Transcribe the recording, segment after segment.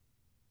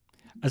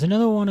As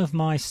another one of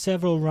my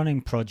several running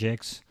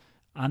projects,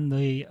 I'm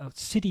the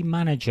city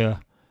manager,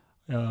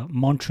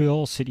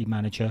 Montreal city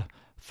manager,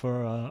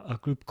 for a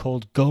group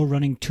called Go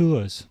Running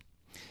Tours.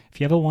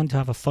 If you ever want to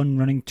have a fun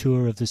running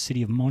tour of the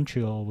city of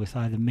Montreal with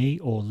either me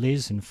or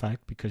Liz, in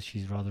fact, because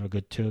she's rather a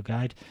good tour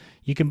guide,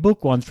 you can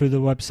book one through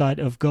the website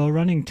of Go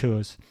Running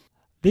Tours.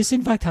 This,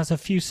 in fact, has a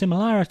few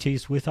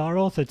similarities with our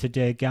author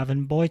today,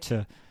 Gavin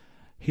Boiter,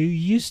 who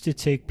used to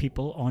take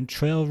people on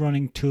trail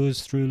running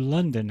tours through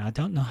London. I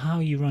don't know how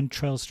you run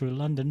trails through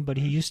London, but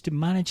he used to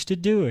manage to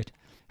do it.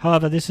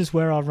 However, this is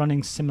where our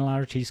running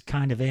similarities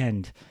kind of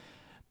end,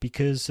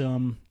 because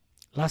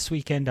last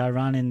weekend I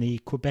ran in the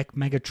Quebec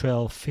Mega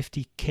Trail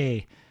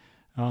 50K,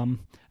 and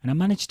I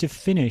managed to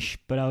finish,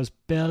 but I was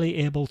barely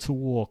able to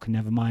walk,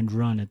 never mind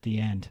run at the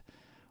end.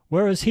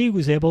 Whereas he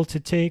was able to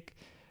take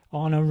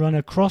on a run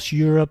across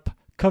Europe,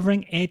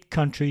 covering 8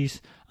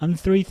 countries and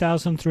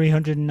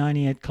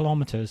 3,398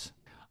 kilometers.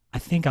 I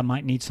think I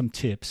might need some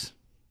tips.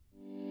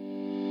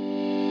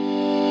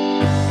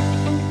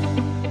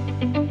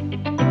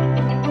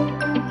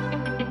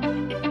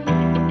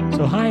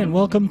 So hi and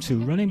welcome to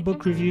Running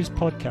Book Reviews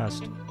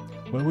Podcast,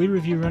 where we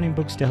review running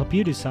books to help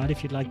you decide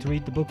if you'd like to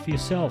read the book for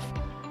yourself.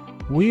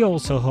 We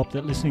also hope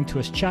that listening to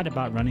us chat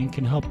about running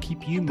can help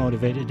keep you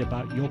motivated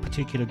about your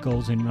particular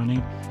goals in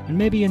running and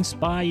maybe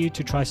inspire you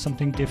to try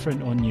something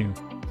different or new.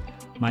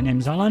 My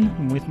name's Alan,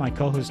 and with my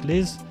co-host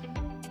Liz.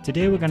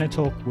 Today we're going to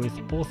talk with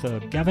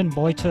author Gavin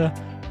Boiter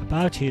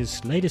about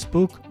his latest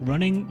book,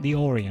 Running the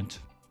Orient.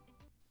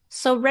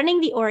 So Running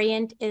the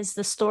Orient is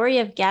the story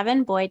of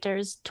Gavin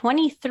Boiter's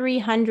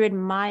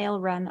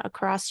 2,300-mile run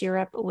across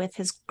Europe with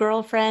his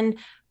girlfriend,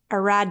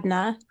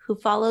 Aradna, who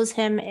follows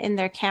him in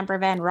their camper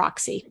van,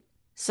 Roxy.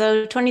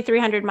 So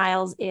 2,300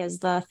 miles is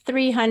the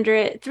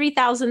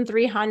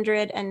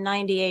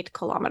 3,398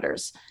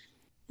 kilometers.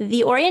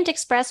 The Orient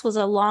Express was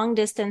a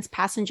long-distance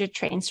passenger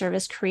train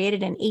service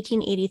created in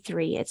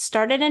 1883. It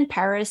started in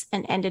Paris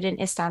and ended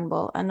in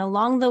Istanbul, and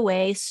along the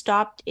way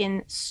stopped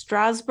in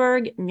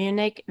Strasbourg,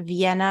 Munich,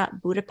 Vienna,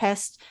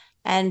 Budapest,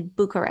 and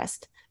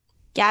Bucharest.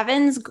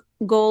 Gavin's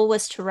goal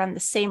was to run the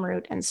same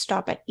route and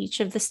stop at each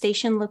of the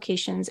station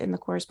locations in the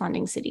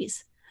corresponding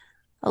cities.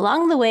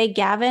 Along the way,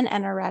 Gavin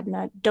and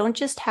Aradna don't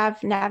just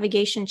have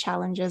navigation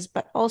challenges,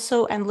 but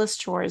also endless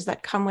chores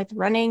that come with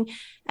running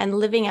and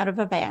living out of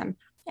a van,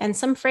 and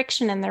some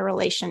friction in their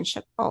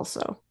relationship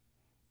also.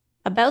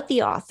 About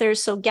the author,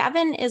 so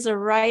Gavin is a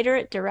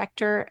writer,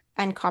 director,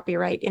 and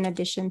copyright in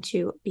addition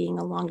to being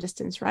a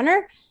long-distance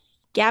runner.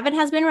 Gavin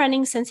has been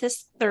running since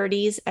his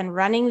 30s, and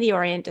Running the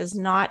Orient is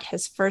not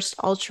his first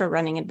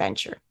ultra-running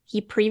adventure.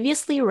 He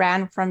previously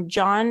ran from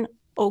John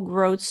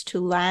O'Groats to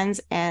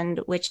Land's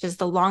End, which is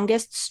the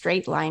longest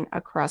straight line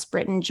across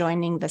Britain,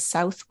 joining the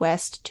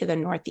southwest to the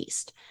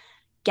northeast.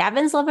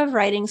 Gavin's love of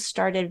writing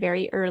started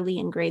very early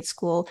in grade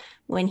school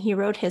when he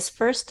wrote his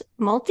first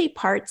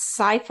multi-part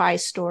sci-fi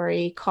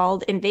story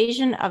called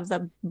Invasion of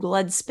the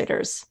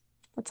Bloodspitters.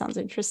 That sounds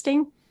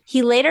interesting.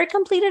 He later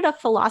completed a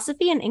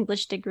philosophy and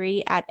English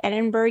degree at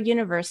Edinburgh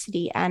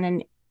University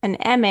and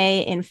an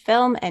MA in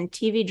film and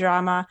TV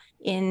drama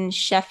in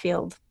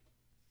Sheffield.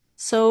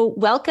 So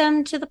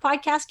welcome to the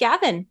podcast,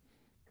 Gavin.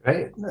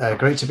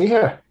 Great to be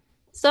here.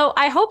 So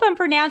I hope I'm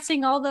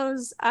pronouncing all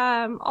those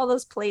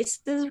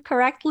places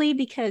correctly,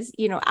 because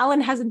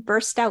Alan hasn't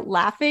burst out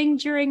laughing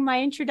during my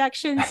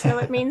introduction, so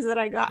it means that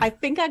I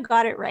think I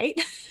got it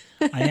right.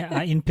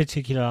 I in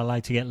particular, I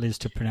like to get Liz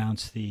to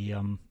pronounce the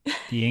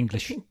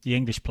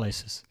English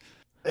places.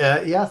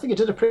 I think you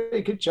did a pretty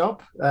good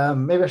job.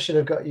 Maybe I should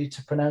have got you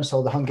to pronounce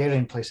all the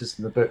Hungarian places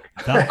in the book,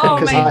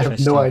 because I have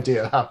no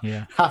idea how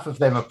half of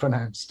them are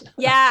pronounced.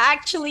 Yeah,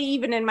 actually,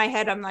 even in my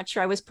head, I'm not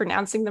sure I was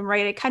pronouncing them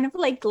right. I kind of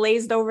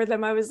glazed over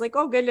them. I was like,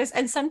 oh goodness.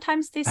 And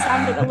sometimes they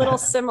sounded a little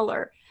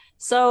similar.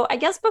 So I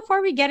guess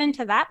before we get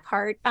into that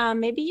part,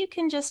 maybe you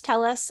can just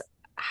tell us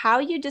how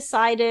you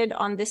decided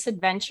on this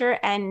adventure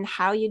and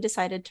how you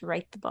decided to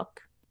write the book.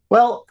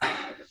 Well,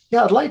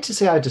 yeah, I'd like to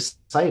say I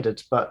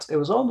decided, but it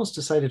was almost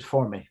decided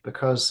for me,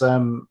 because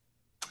the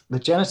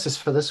genesis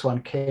for this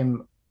one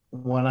came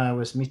when I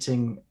was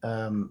meeting,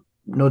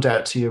 no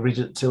doubt to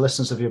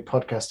listeners of your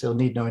podcast, it'll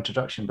need no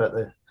introduction, but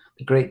the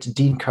great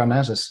Dean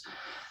Karnazes,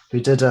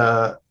 who did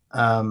a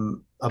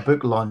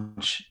book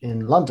launch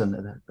in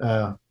London,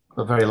 a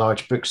very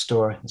large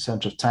bookstore in the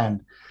centre of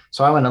town.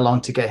 So I went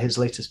along to get his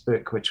latest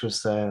book, which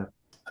was the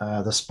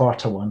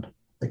Sparta one. I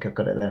think I've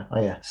got it there.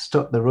 Oh yeah,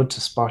 The Road to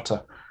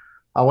Sparta.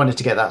 I wanted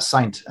to get that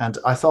signed, and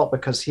I thought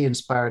because he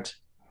inspired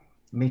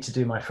me to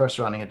do my first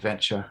running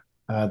adventure,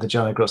 the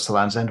John O'Groats to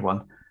Land's End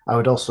one, I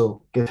would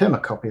also give him a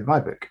copy of my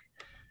book.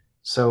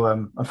 So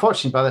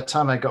unfortunately, by the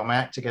time I got my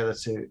act together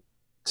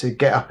to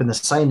get up in the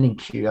signing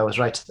queue, I was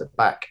right at the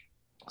back.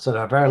 So it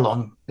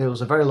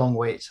was a very long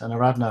wait, and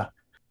Aradna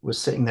was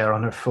sitting there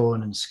on her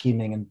phone and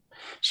scheming, and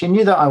she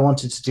knew that I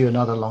wanted to do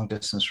another long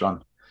distance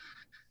run,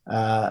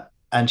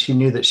 and she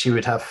knew that she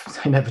would have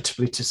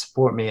inevitably to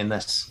support me in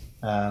this.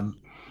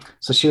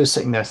 So she was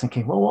sitting there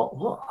thinking,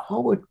 well,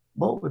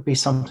 what would be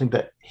something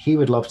that he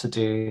would love to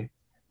do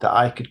that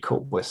I could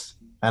cope with?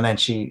 And then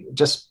she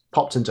just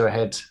popped into her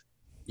head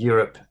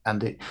Europe,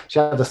 and she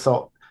had the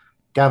thought,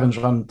 Gavin's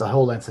run the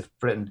whole length of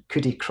Britain.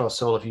 Could he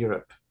cross all of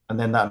Europe? And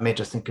then that made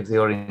her think of the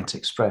Orient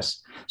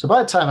Express. So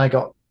by the time I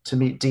got to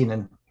meet Dean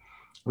and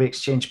we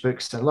exchanged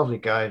books, a lovely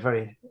guy,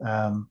 very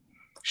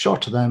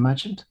shorter than I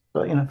imagined,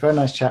 but very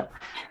nice chap.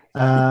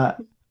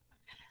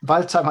 By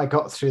the time I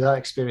got through that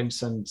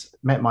experience and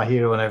met my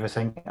hero and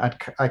everything,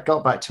 I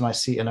got back to my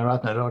seat and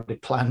Aradna had already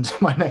planned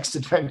my next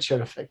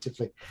adventure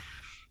effectively.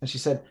 And she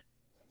said,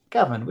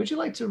 Gavin, would you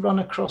like to run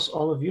across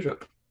all of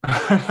Europe?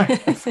 I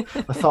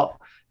thought,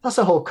 that's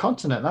a whole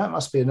continent. That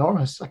must be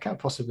enormous. I can't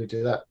possibly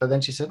do that. But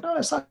then she said, no,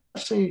 it's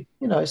actually,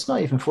 it's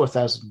not even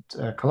 4,000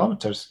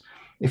 kilometers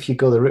if you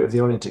go the route of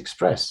the Orient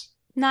Express.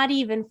 Not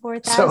even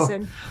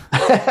 4,000.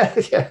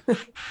 So, yeah.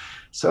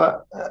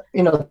 So,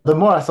 the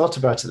more I thought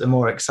about it, the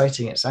more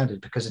exciting it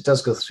sounded, because it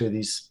does go through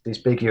these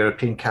big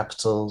European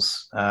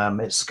capitals.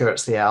 It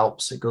skirts the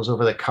Alps. It goes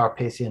over the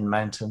Carpathian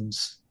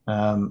Mountains,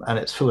 and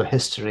it's full of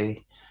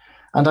history.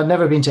 And I'd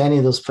never been to any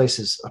of those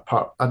places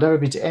apart. I'd never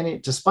been to any,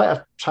 despite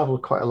I've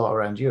traveled quite a lot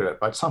around Europe,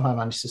 I'd somehow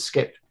managed to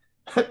skip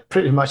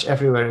pretty much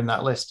everywhere in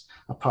that list,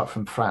 apart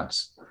from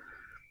France.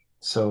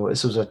 So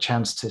this was a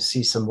chance to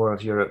see some more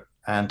of Europe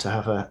and to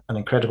have an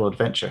incredible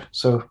adventure.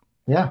 So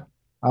yeah,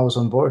 I was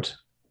on board.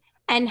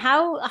 And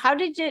how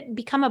did it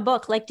become a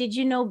book? Like, did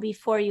you know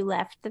before you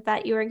left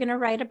that you were going to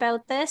write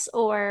about this,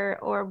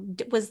 or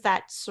was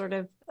that sort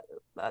of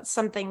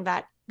something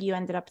that you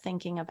ended up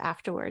thinking of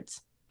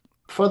afterwards?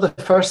 For the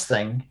first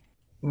thing,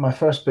 my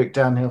first book,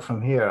 Downhill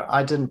from Here,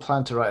 I didn't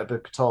plan to write a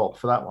book at all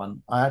for that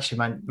one. I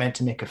actually meant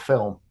to make a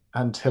film.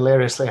 And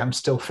hilariously, I'm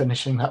still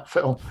finishing that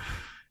film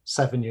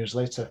 7 years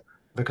later,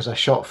 because I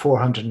shot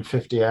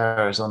 450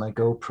 hours on a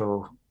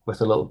GoPro with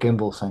a little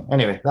gimbal thing.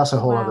 Anyway, that's a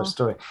whole other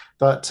story.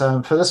 But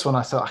for this one,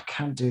 I thought, I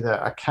can't do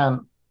that. I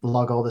can't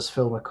lug all this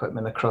film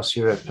equipment across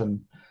Europe.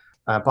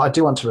 But I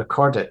do want to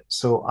record it.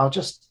 So I'll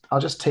just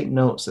take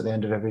notes at the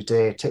end of every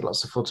day, take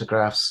lots of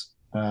photographs,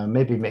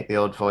 maybe make the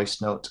odd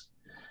voice note.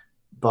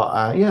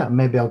 But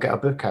maybe I'll get a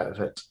book out of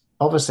it.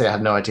 Obviously, I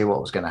had no idea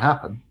what was going to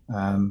happen.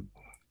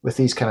 With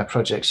these kind of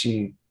projects,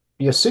 you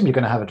assume you're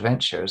going to have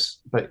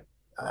adventures, but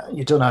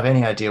you don't have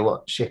any idea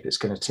what shape it's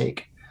going to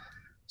take.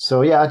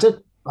 So yeah,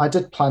 I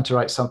did plan to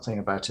write something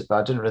about it, but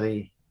I didn't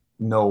really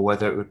know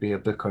whether it would be a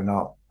book or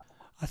not.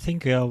 I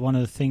think one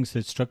of the things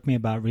that struck me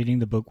about reading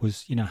the book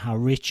was, how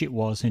rich it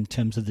was in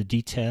terms of the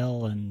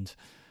detail and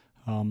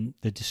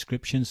the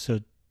description. So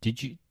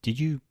did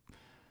you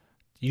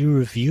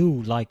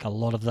review like a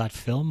lot of that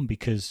film?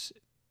 Because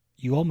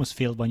you almost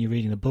feel when you're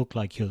reading the book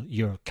like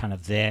you're kind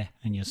of there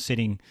and you're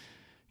sitting,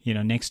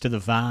 next to the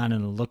van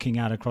and looking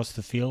out across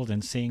the field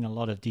and seeing a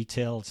lot of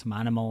detail, some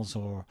animals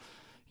or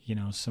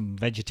some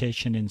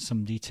vegetation in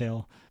some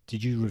detail.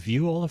 Did you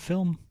review all the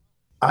film?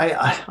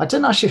 I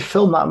didn't actually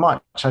film that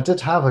much. I did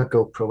have a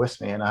GoPro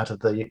with me, and I had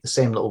the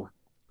same little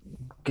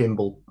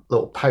gimbal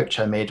little pouch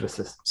I made with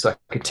this, so I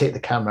could take the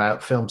camera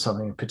out, film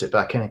something, and put it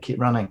back in and keep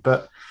running.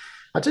 But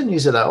I didn't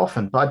use it that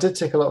often. But I did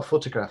take a lot of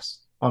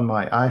photographs on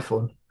my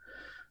iPhone,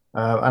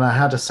 and I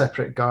had a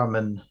separate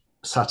Garmin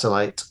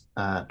satellite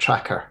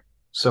tracker.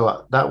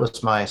 So that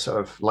was my sort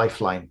of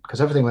lifeline,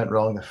 because everything went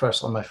wrong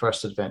on my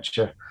first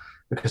adventure,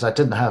 because I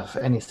didn't have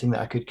anything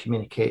that I could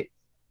communicate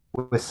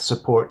with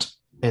support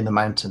in the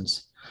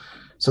mountains.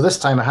 So this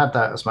time I had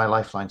that as my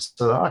lifeline,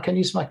 so I can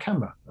use my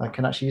camera. I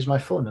can actually use my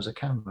phone as a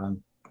camera,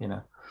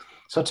 and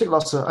So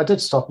I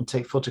did stop and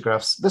take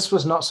photographs. This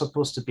was not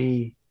supposed to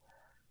be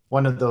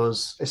one of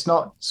those. It's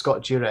not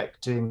Scott Jurek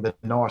doing the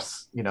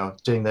north,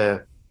 doing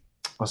the,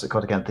 what's it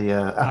called again? The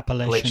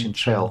Appalachian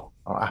Trail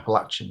or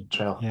Appalachian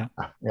Trail. Yeah,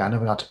 I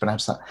never know how to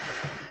pronounce that.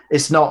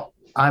 It's not.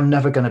 I'm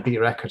never going to beat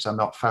records. I'm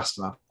not fast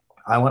enough.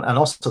 And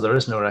also there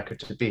is no record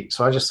to beat.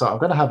 So I just thought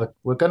we're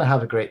going to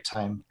have a great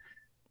time.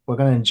 We're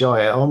going to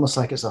enjoy it, almost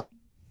like it's a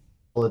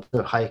bit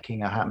of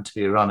hiking. I happen to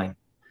be running.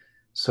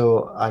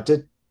 So I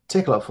did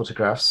take a lot of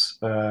photographs.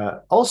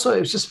 Also, it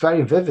was just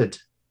very vivid.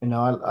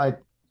 I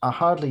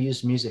hardly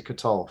used music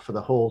at all for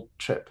the whole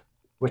trip,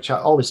 which I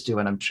always do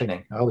when I'm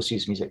training. I always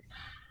use music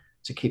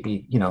to keep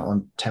me,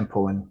 on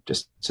tempo and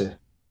just to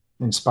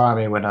inspire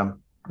me when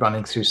I'm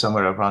running through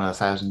somewhere I've run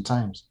 1,000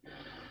 times.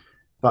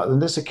 But on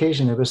this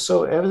occasion,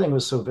 everything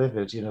was so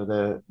vivid.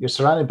 You're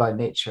surrounded by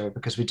nature,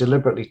 because we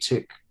deliberately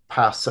took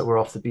paths that were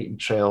off the beaten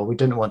trail. We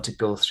didn't want to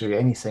go through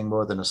anything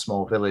more than a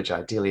small village,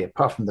 ideally,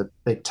 apart from the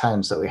big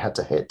towns that we had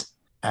to hit.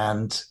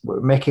 And we're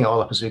making it all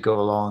up as we go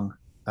along.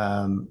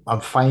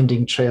 I'm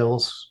finding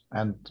trails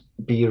and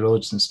B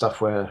roads and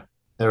stuff where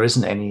there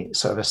isn't any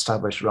sort of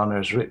established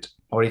runner's route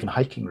or even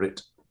hiking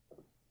route.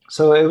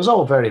 So it was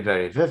all very,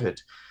 very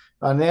vivid.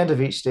 At the end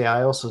of each day,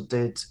 I also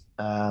did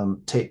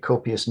take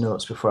copious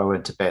notes before I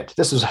went to bed.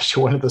 This was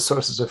actually one of the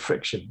sources of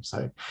friction.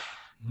 So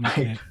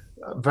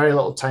very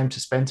little time to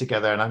spend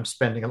together, and I'm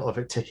spending a lot of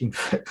it taking,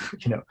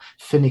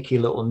 finicky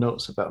little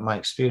notes about my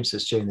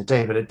experiences during the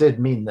day. But it did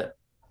mean that,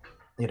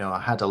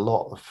 I had a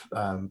lot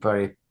of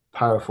very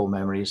powerful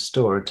memories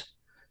stored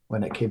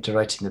when it came to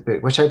writing the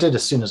book, which I did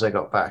as soon as I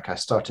got back. I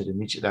started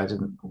immediately. I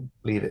didn't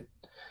leave it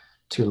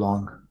too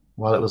long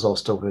while it was all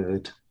still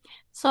vivid.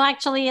 So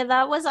actually,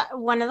 that was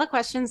one of the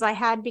questions I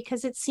had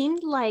because it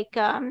seemed like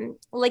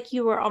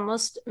you were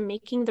almost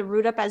making the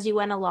route up as you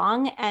went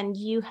along, and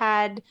you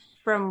had,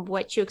 from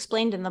what you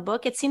explained in the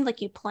book, it seemed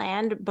like you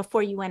planned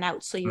before you went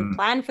out. So you Mm.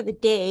 planned for the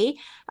day,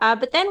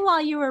 but then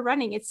while you were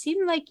running, it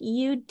seemed like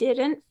you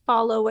didn't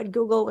follow what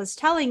Google was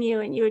telling you,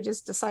 and you would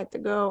just decide to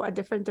go a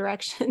different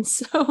direction.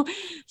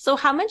 So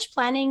how much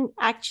planning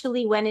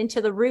actually went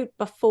into the route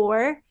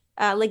before,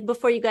 like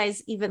before you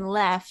guys even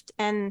left,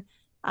 and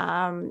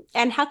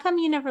how come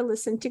you never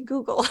listened to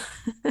Google?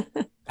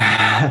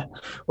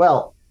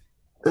 Well,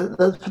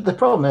 the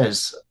problem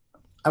is,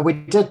 we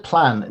did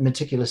plan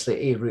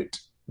meticulously a route,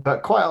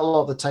 but quite a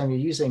lot of the time you're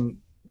using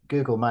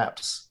Google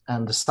Maps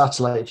and the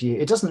satellite view.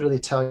 It doesn't really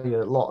tell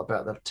you a lot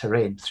about the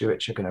terrain through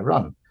which you're going to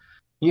run.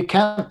 You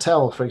can't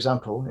tell, for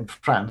example, in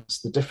France,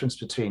 the difference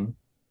between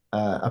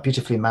a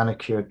beautifully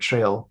manicured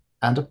trail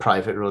and a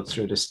private road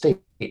through the state.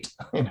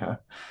 You know,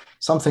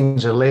 some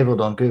things are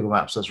labeled on Google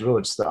Maps as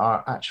roads that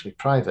are actually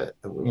private.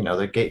 You know,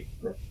 they're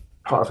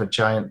part of a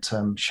giant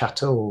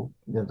chateau.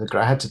 You know,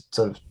 I had to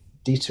sort of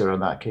detour on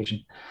that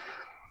occasion.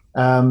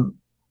 Um,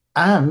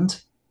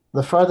 and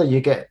the further you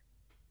get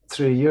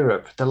through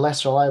Europe, the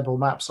less reliable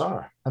maps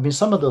are. I mean,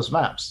 some of those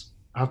maps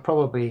have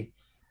probably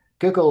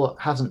Google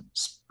hasn't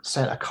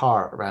sent a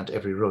car around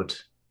every road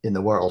in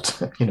the world.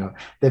 You know,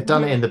 they've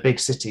done it Mhm. in the big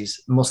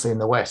cities, mostly in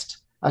the West.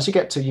 As you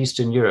get to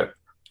Eastern Europe,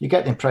 you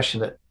get the impression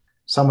that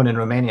someone in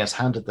Romania has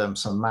handed them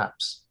some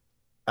maps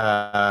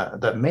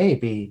that may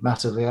be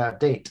massively out of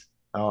date,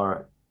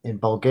 or in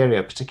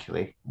Bulgaria,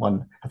 particularly.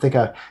 One, I think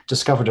I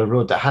discovered a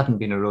road that hadn't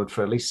been a road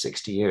for at least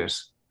 60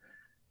 years.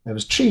 There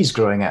was trees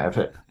growing out of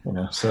it, you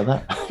know, so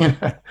that, you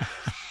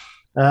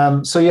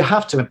know. So you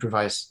have to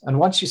improvise. And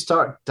once you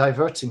start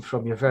diverting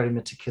from your very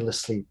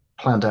meticulously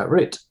planned out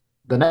route,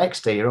 the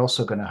next day you're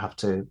also going to have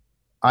to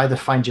either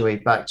find your way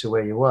back to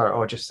where you were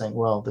or just think,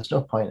 well, there's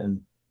no point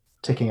in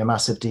taking a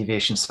massive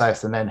deviation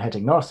south and then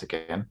heading north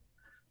again.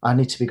 I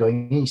need to be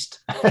going east.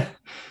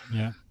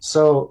 Yeah.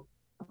 So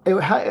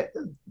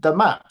the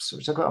maps,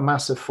 which I've got a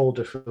massive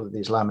folder full of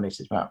these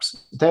laminated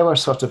maps, they were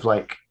sort of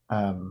like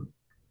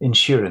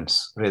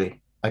insurance,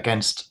 really,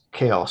 against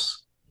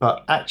chaos.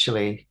 But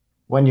actually,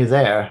 when you're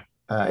there,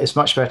 it's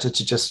much better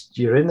to just,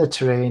 you're in the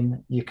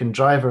terrain, you can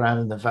drive around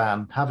in the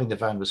van. Having the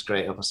van was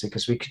great, obviously,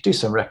 because we could do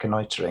some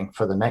reconnoitering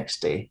for the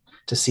next day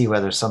to see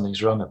whether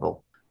something's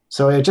runnable.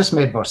 So it just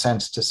made more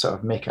sense to sort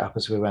of make it up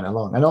as we went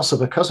along. And also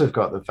because we've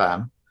got the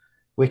van,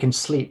 we can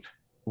sleep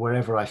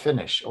wherever I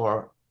finish,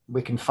 or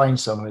we can find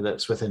somewhere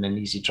that's within an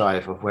easy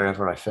drive of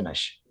wherever I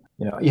finish.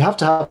 You know, you have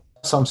to have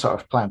some sort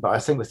of plan, but I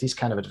think with these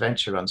kind of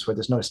adventure runs where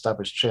there's no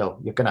established trail,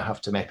 you're going to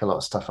have to make a lot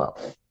of stuff up.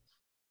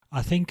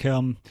 I think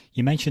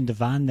you mentioned the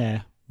van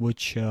there,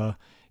 which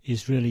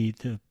is really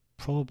the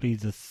probably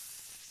the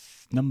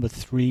number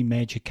three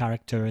major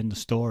character in the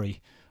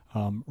story,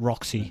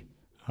 Roxy,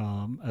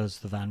 as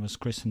the van was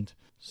christened.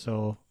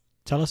 So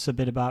tell us a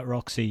bit about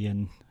Roxy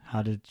and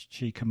how did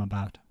she come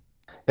about?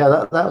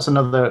 Yeah, that was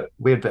another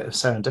weird bit of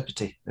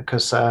serendipity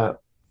because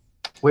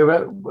we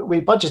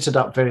budgeted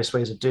up various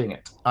ways of doing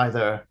it,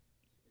 either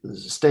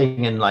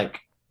staying in like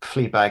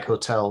flea bag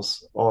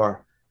hotels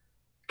or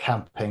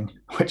camping.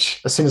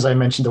 Which, as soon as I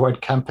mentioned the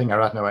word camping, I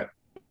went,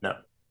 no,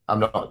 I'm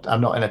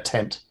not in a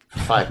tent for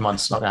 5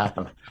 months. Not gonna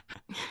happen.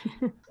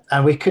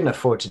 And we couldn't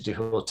afford to do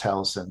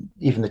hotels and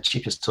even the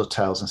cheapest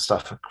hotels and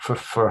stuff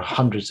for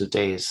hundreds of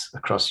days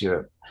across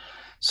Europe.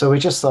 So we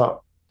just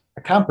thought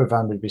a camper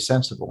van would be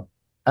sensible.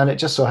 And it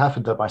just so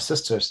happened that my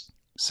sister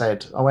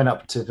said, I went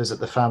up to visit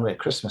the family at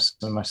Christmas,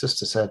 and my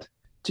sister said,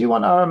 do you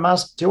want our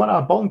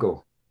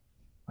bongo?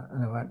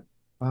 And I went,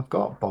 well, I've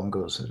got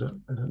bongos. I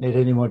don't need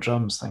any more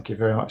drums. Thank you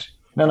very much.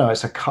 No,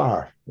 it's a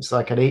car. It's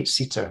like an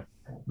 8-seater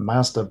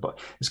Mazda.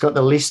 It's got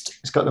the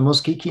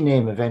most geeky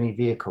name of any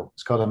vehicle.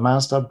 It's called a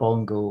Mazda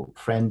Bongo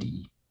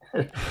Friendly.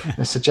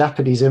 It's a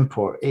Japanese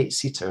import,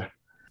 8-seater.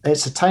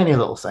 It's a tiny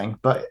little thing,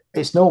 but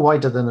it's no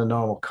wider than a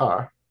normal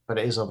car, but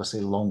it is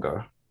obviously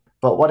longer.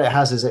 But what it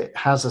has is it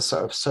has a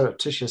sort of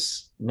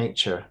surreptitious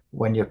nature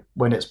when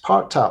it's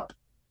parked up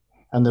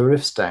and the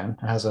roof's down.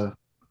 It has a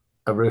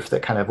roof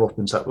that kind of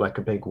opens up like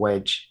a big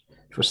wedge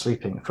for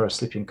a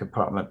sleeping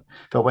compartment.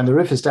 But when the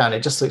roof is down,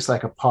 it just looks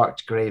like a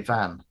parked grey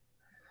van.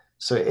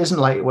 So it isn't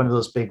like one of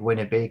those big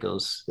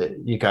Winnebagos that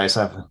you guys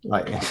have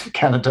like in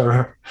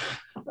Canada.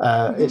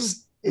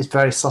 Mhm. It's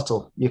very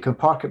subtle. You can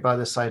park it by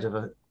the side of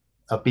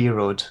a B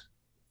road,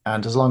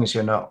 and as long as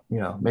you're not, you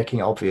know, making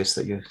it obvious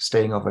that you're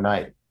staying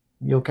overnight,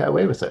 you'll get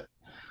away with it.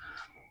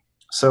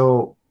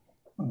 So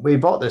we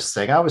bought this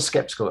thing. I was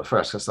skeptical at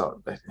first because I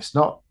thought it's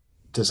not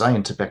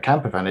designed to be a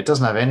camper van. It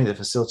doesn't have any of the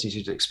facilities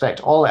you'd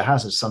expect. All it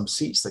has is some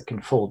seats that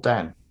can fold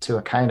down to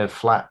a kind of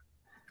flat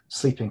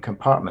sleeping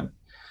compartment.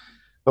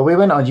 But we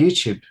went on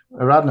YouTube.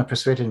 Aradna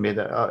persuaded me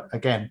that,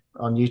 again,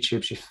 on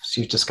YouTube,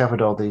 she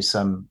discovered all these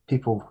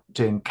people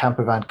doing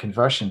camper van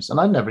conversions. And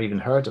I'd never even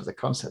heard of the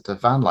concept of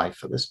van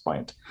life at this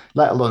point,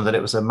 let alone that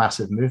it was a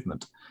massive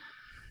movement.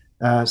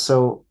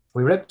 So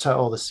we ripped out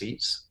all the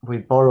seats. We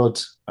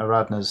borrowed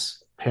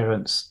Aradna's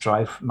parents'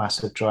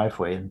 massive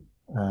driveway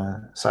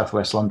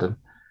southwest London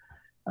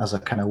as a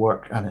kind of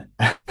work,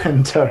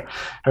 and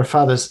her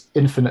father's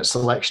infinite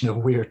selection of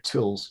weird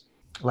tools,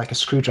 like a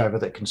screwdriver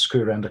that can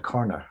screw around a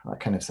corner, that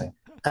kind of thing.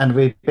 And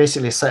we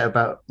basically set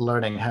about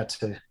learning how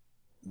to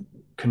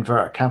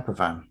convert a camper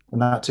van,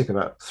 and that took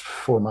about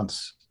 4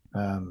 months.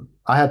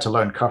 I had to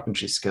learn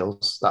carpentry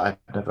skills that I'd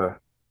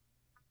never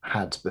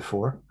had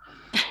before.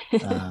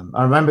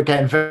 I remember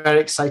getting very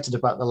excited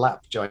about the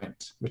lap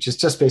joint, which is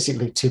just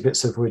basically two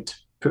bits of wood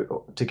put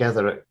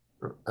together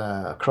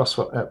across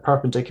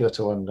perpendicular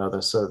to one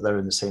another, so that they're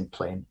in the same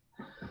plane.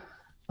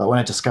 But when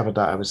I discovered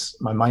that,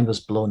 my mind was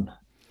blown.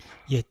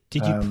 Yeah,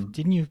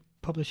 didn't you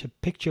publish a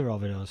picture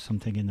of it or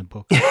something in the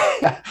book?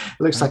 It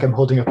looks like I'm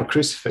holding up a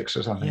crucifix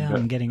or something. Yeah,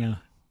 I'm getting a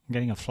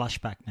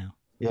flashback now.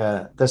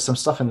 Yeah, there's some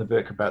stuff in the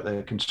book about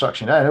the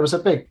construction. And it was a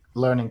big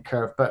learning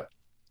curve, but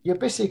you're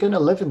basically going to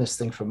live in this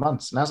thing for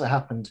months. And as it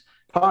happened,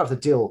 part of the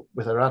deal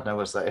with Aradna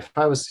was that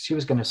she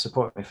was going to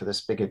support me for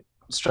this big,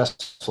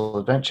 stressful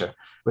adventure,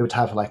 we would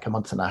have like a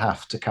month and a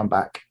half to come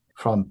back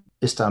from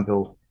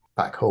Istanbul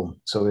back home.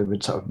 So we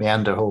would sort of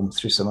meander home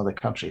through some other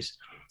countries.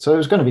 So it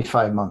was going to be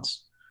 5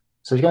 months.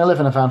 So if you're going to live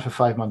in a van for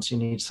 5 months, you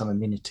need some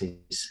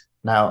amenities.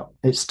 Now,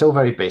 it's still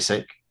very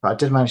basic, but I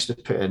did manage to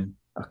put in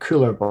a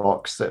cooler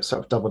box that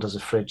sort of doubled as a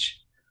fridge,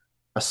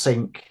 a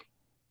sink,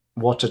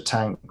 water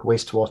tank,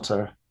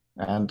 wastewater,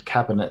 and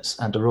cabinets,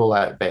 and a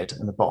roll-out bed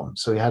in the bottom.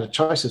 So you had a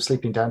choice of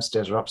sleeping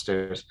downstairs or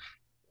upstairs.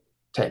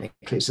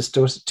 Technically, it's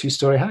a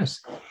two-story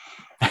house,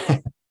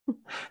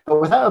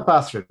 but without a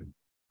bathroom.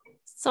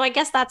 So I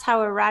guess that's how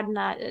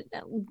Aradna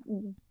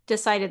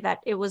decided that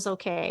it was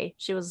okay.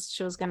 She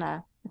was going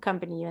to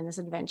accompany you in this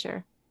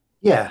adventure.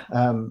 Yeah,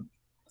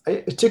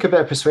 it took a bit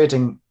of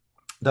persuading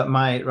that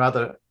my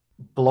rather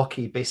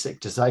blocky basic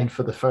design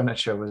for the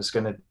furniture was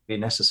going to be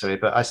necessary,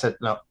 but I said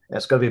no,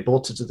 it's got to be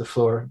bolted to the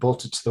floor,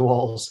 bolted to the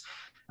walls,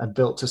 and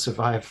built to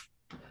survive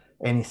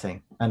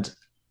anything. And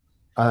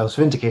I was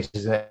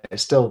vindicated that it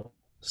still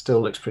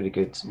looks pretty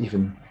good,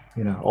 even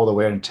all the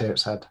wear and tear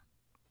it's had.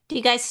 Do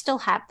you guys still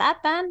have that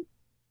then?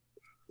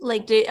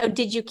 Like,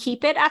 did you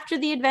keep it after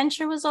the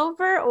adventure was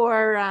over,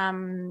 or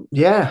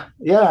Yeah,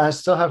 I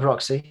still have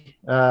Roxy.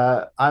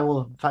 I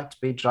will in fact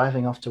be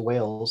driving off to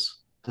Wales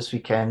this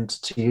weekend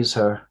to use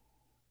her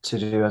to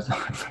do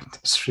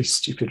this really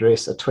stupid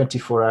race, a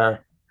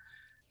 24-hour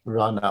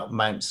run up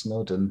Mount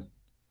Snowdon,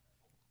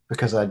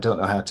 because I don't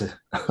know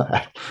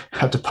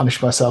how to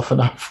punish myself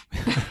enough.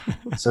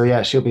 So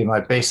yeah, she'll be my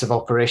base of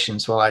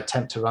operations while I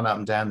attempt to run up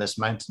and down this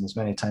mountain as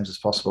many times as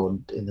possible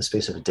in the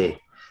space of a day.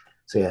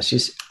 So yeah,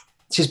 she's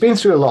been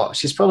through a lot.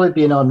 She's probably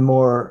been on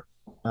more,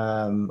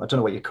 I don't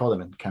know what you call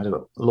them, in kind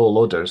of low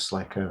loaders,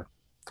 like a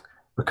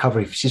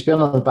recovery. She's been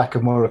on the back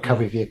of more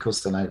recovery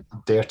vehicles than I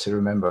dare to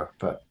remember.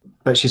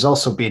 But she's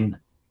also been,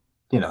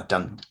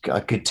 done a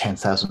good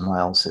 10,000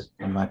 miles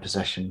in my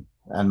possession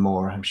and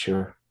more, I'm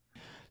sure.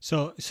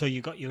 So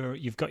you've got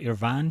your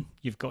van,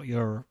 you've got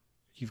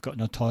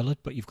no toilet,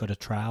 but you've got a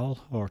trowel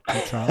or 2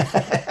 trowels.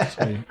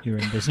 So you're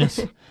in business.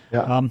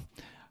 Yeah.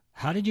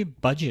 How did you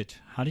budget?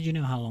 How did you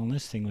know how long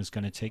this thing was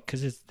going to take?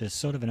 Because there's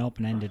sort of an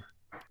open-ended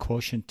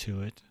quotient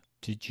to it.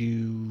 Did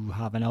you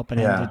have an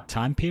open-ended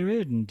time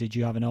period, and did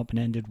you have an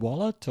open-ended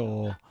wallet,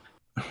 or?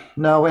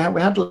 No, we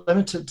had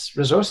limited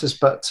resources,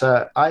 but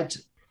I'd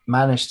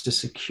managed to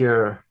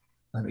secure.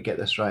 Let me get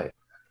this right.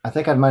 I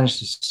think I'd managed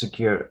to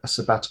secure a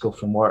sabbatical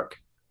from work.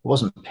 It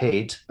wasn't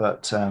paid,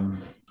 but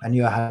I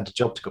knew I had a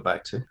job to go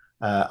back to,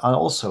 and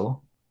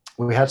also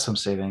we had some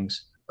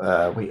savings.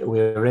 We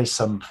raised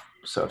some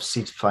sort of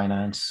seed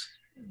finance.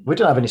 We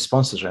don't have any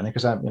sponsors or anything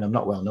because I'm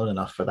not well known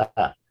enough for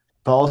that.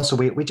 But also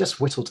we just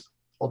whittled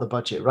all the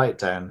budget right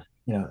down,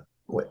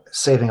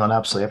 saving on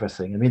absolutely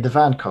everything. I mean, the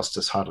van cost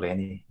us hardly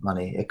any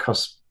money. It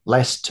costs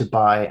less to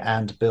buy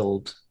and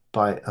build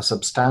by a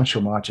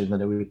substantial margin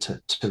than it would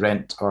to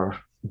rent or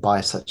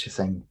buy such a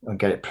thing and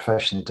get it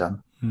professionally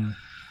done.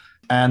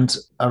 And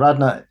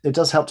Aradna, it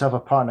does help to have a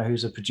partner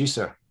who's a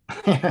producer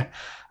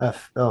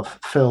of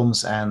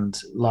films and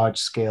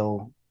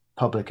large-scale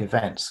public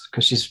events,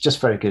 because she's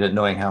just very good at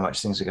knowing how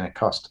much things are going to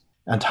cost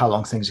and how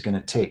long things are going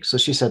to take. So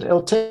she said,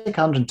 it'll take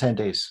 110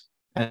 days.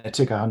 And it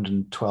took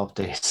 112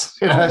 days.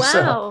 Oh, wow.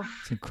 So,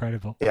 it's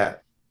incredible. Yeah,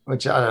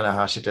 which I don't know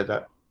how she did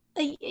that.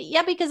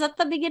 Yeah, because at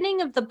the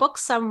beginning of the book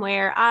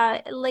somewhere,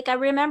 I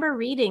remember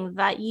reading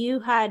that you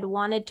had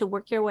wanted to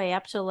work your way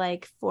up to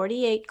like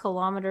 48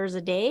 kilometers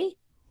a day.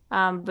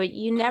 But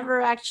you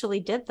never actually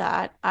did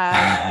that.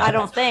 I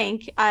don't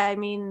think. I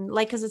mean,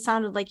 because it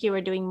sounded like you were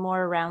doing more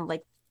around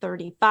like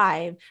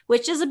 35,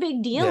 which is a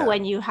big deal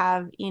when you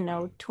have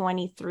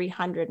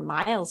 2,300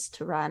 miles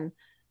to run.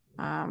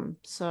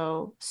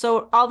 So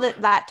all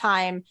that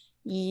time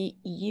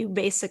you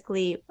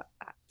basically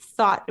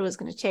thought it was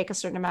going to take a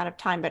certain amount of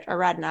time, but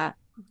Aradna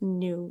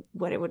knew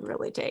what it would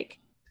really take.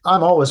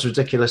 I'm always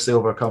ridiculously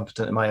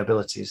overconfident in my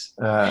abilities.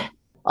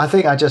 I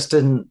think I just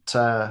didn't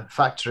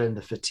factor in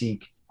the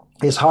fatigue.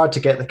 It's hard to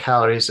get the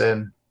calories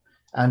in,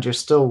 and you're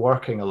still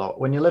working a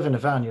lot. When you live in a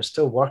van, you're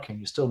still working,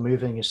 you're still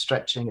moving, you're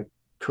stretching, you're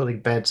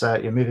pulling beds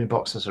out, you're moving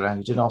boxes around,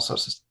 you're doing all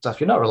sorts of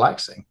stuff. You're not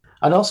relaxing.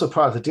 And also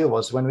part of the deal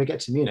was when we get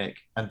to Munich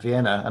and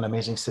Vienna and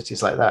amazing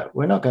cities like that,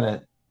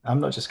 I'm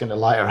not just going to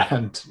lie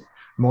around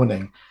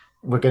moaning.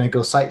 We're going to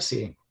go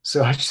sightseeing.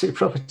 So actually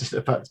probably did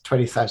about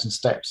 20,000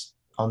 steps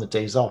on the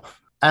days off.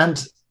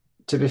 And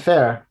to be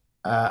fair,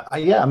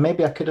 yeah,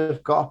 maybe I could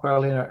have got up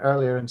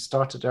earlier and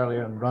started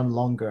earlier and run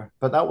longer,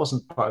 but that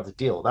wasn't part of the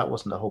deal. That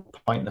wasn't the whole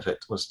point of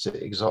it, was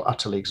to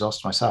utterly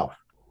exhaust myself.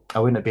 I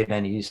wouldn't have been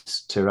any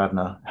use to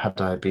Radna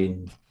had I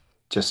been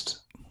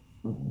just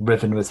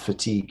riven with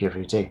fatigue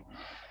every day.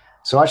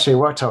 So actually,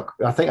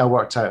 I think I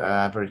worked out an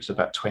average of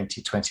about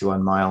 20,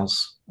 21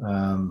 miles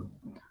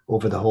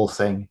over the whole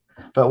thing.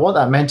 But what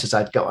that meant is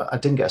I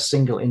didn't get a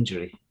single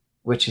injury,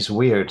 which is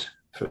weird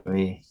for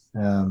me.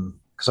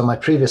 Because on my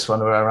previous one,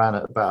 where I ran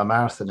about a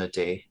marathon a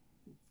day,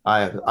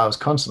 I was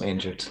constantly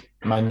injured.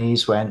 My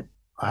knees went.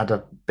 I had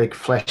a big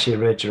fleshy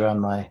ridge around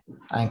my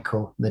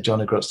ankle, the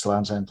Johnny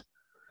Grotslands end.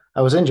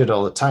 I was injured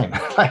all the time.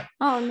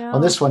 Oh no!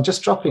 On this one,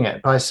 just dropping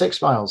it by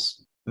 6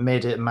 miles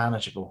made it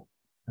manageable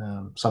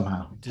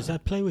somehow. Does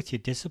that play with your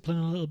discipline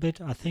a little bit?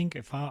 I think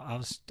if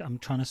I'm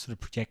trying to sort of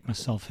project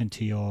myself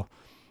into your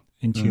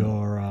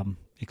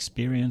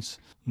experience.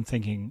 I'm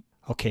thinking,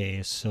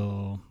 okay,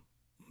 so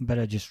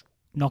better just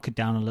knock it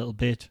down a little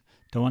bit.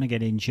 Don't want to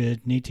get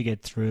injured. Need to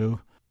get through,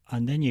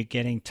 and then you're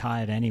getting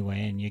tired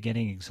anyway, and you're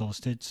getting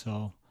exhausted.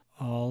 So,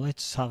 oh,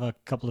 let's have a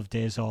couple of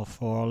days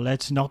off, or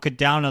let's knock it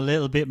down a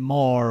little bit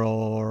more,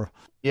 or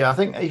Yeah, I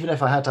think even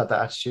if I had that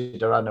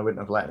attitude, Arana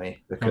wouldn't have let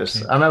me, because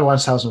Okay. I remember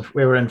once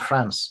we were in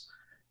France,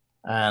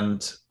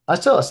 and I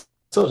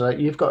told her,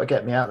 you've got to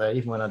get me out there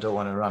even when I don't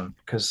want to run,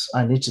 because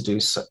I need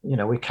to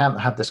we can't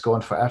have this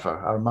going forever.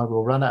 Our mug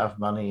will run out of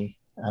money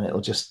and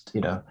it'll just,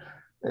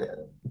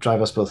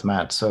 drive us both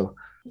mad. So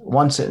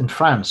once in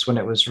France, when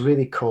it was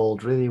really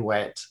cold, really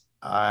wet,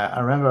 I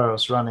remember I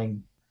was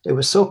running. It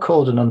was so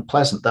cold and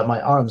unpleasant that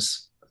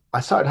I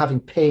started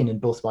having pain in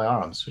both my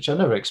arms, which I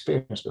never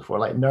experienced before,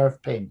 like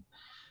nerve pain,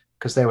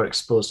 because they were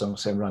exposed on the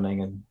same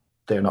running and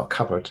they're not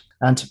covered.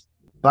 And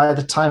by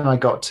the time I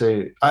got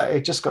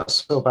it just got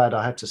so bad.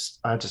 I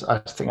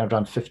think I'd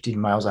run 15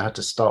 miles. I had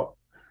to stop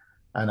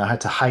and I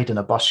had to hide in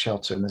a bus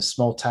shelter in this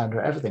small town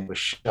where everything was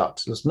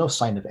shut. There was no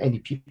sign of any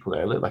people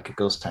there. It looked like a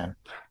ghost town.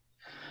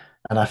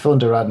 And I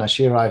phoned Aradna.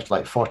 She arrived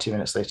like 40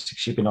 minutes later.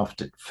 She'd been off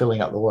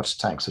filling up the water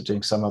tanks or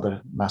doing some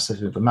other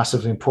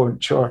massively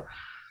important chore.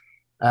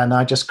 And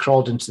I just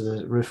crawled into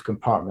the roof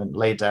compartment,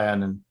 lay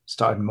down, and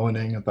started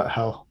moaning about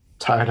how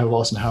tired I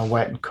was and how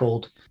wet and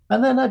cold.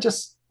 And then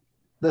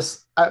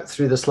out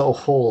through this little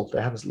hole.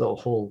 They have this little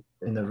hole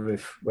in the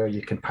roof where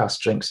you can pass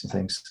drinks and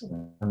things.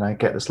 And I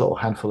get this little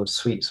handful of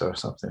sweets or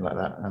something like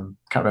that.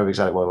 Can't remember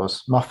exactly what it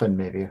was. Muffin,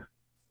 maybe.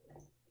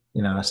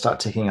 I start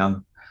taking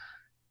on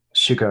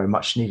sugar and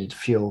much needed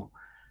fuel.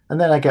 And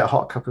then I get a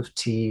hot cup of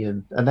tea.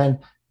 And then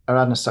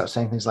Aradna starts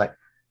saying things like,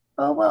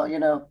 oh,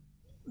 well,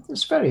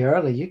 it's very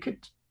early.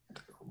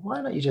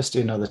 Why don't you just do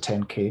another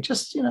 10K?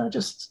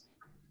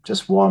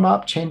 Just warm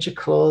up, change your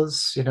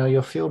clothes.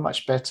 You'll feel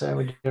much better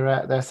when you're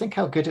out there. Think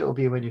how good it will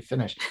be when you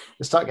finish.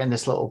 I start getting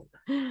it's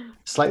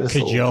like this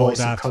little voice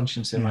of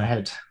conscience in my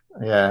head.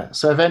 Yeah.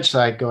 So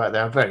eventually I go out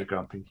there. I'm very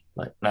grumpy.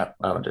 Like, no,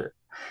 I won't do it.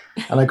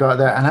 And I go out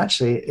there, and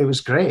actually it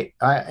was great.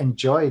 I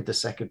enjoyed the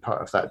second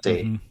part of that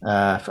day.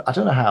 I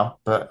don't know how,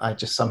 but I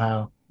just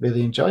somehow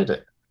really enjoyed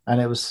it. And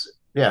it was,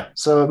 yeah.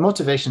 So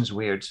motivation's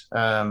weird.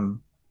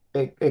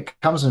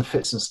 It comes in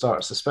fits and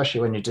starts,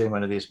 especially when you're doing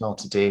one of these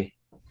multi-day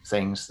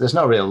things. There's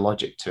no real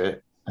logic to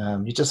it.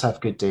 You just have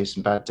good days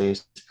and bad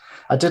days.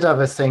 I did have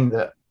a thing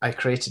that I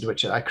created,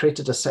 which I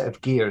created a set of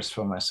gears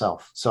for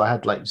myself. So I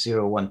had like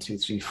 0, 1, 2,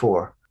 3,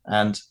 4,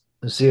 and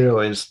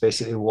 0 is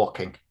basically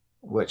walking,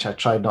 which I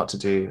tried not to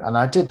do. And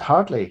I did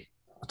hardly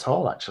at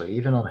all, actually.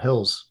 Even on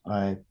hills,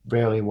 I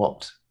rarely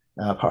walked,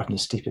 apart from the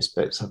steepest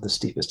bits of the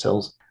steepest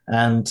hills.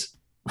 And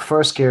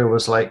first gear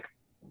was like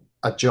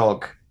a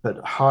jog, but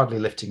hardly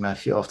lifting my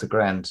feet off the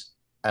ground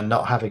and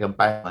not having a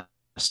bound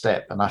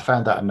step. And I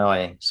found that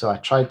annoying. So I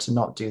tried to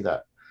not do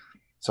that.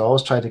 So I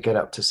always try to get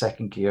up to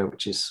second gear,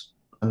 which is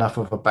enough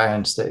of a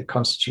bounce that it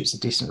constitutes a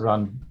decent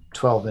run,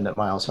 12-minute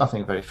miles,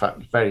 nothing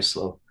very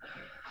slow.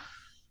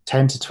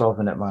 10 to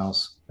 12-minute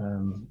miles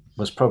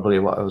was probably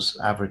what I was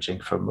averaging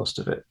for most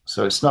of it.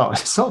 So it's not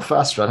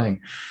fast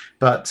running,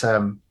 but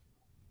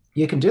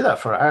you can do that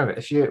for an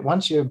hour.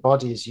 Once your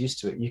body is used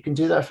to it, you can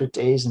do that for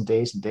days and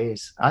days and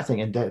days. I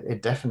think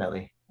it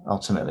definitely,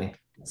 ultimately.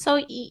 So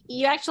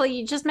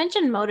you just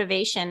mentioned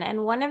motivation,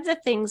 and one of the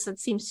things that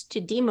seems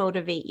to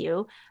demotivate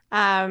you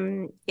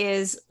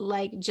is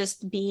like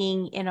just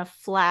being in a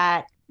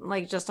flat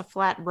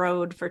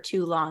road for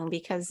too long,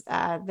 because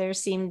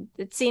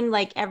it seemed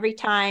like every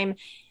time,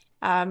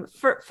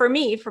 for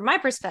me, from my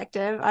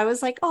perspective, I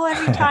was like, oh,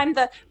 every time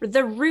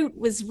the route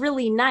was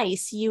really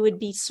nice, you would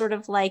be sort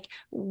of like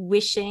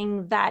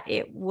wishing that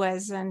it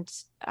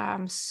wasn't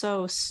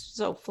so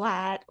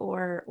flat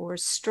or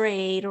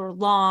straight or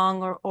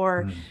long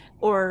or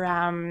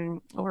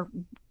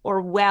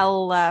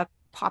well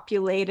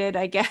populated,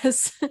 I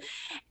guess.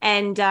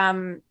 And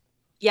then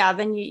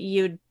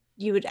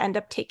would end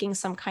up taking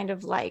some kind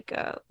of like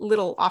a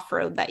little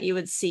off-road that you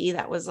would see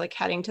that was like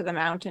heading to the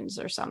mountains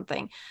or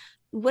something.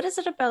 What is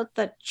it about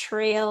the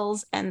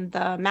trails and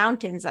the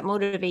mountains that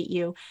motivate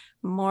you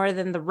more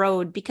than the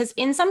road? Because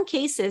in some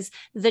cases,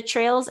 the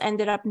trails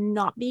ended up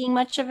not being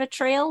much of a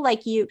trail.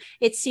 Like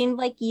it seemed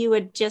like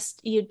you'd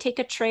take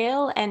a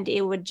trail and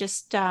it would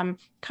just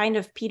kind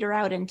of peter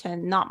out into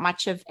not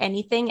much of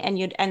anything. And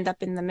you'd end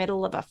up in the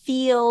middle of a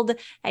field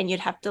and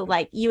you'd have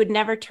to you would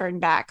never turn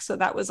back. So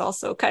that was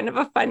also kind of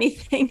a funny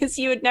thing, is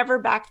you would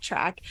never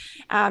backtrack.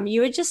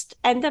 You would just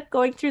end up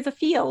going through the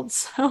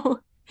fields. So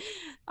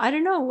I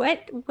don't know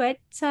what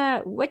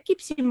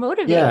keeps you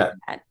motivated in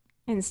that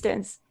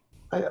instance.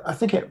 I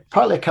think it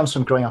partly comes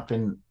from growing up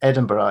in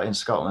Edinburgh in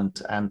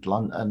Scotland and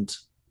London, and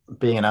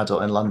being an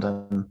adult in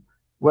London,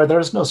 where there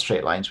is no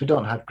straight lines. We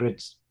don't have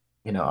grids.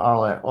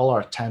 All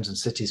our towns and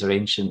cities are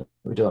ancient.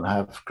 We don't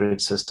have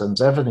grid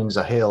systems. Everything's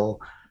a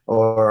hill,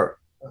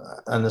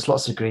 and there's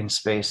lots of green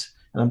space.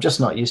 And I'm just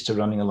not used to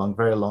running along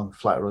very long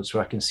flat roads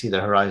where I can see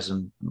the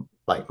horizon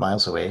like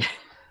miles away.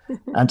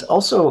 And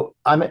also,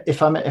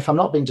 if I'm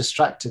not being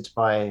distracted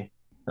by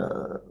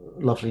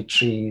lovely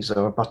trees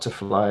or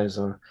butterflies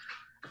or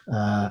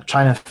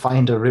trying to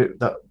find a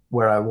route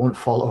where I won't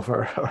fall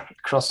over or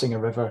crossing a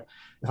river,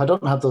 if I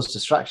don't have those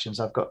distractions,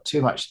 I've got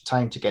too much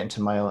time to get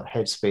into my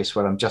headspace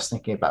where I'm just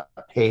thinking about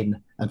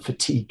pain and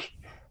fatigue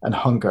and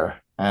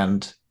hunger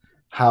and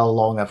how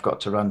long I've got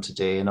to run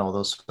today and all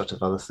those sort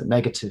of other things.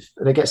 Negative,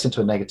 and it gets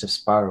into a negative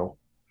spiral.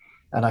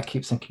 And I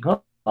keep thinking,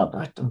 oh,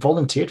 I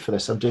volunteered for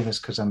this. I'm doing this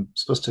because I'm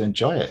supposed to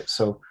enjoy it.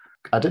 So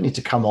I don't need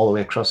to come all the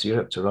way across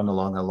Europe to run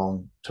along a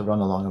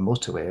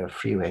motorway or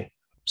freeway.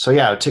 So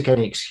yeah, I took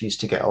any excuse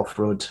to get off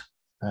road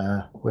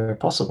where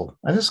possible.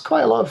 And there's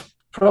quite a lot of,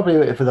 probably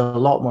with a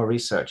lot more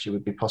research, it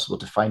would be possible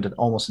to find an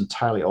almost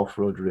entirely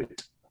off-road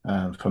route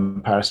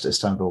from Paris to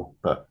Istanbul.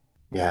 But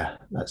yeah,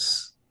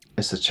 it's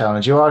a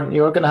challenge. You are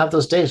going to have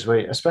those days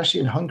where,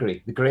 especially in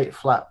Hungary, the Great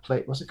Flat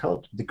Plain, what's it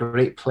called? The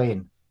Great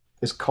Plain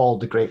is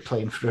called the Great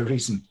Plain for a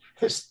reason.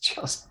 It's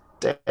just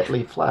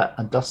deadly flat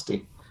and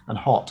dusty and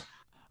hot.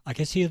 I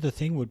guess the other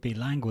thing would be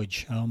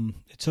language.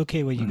 It's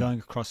okay when you're going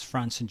across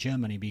France and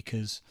Germany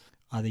because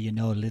either you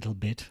know a little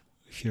bit,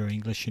 if you're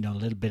English, you know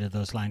a little bit of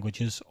those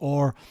languages,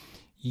 or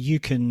you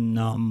can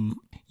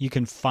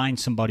find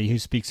somebody who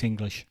speaks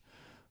English.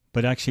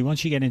 But actually,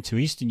 once you get into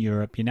Eastern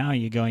Europe,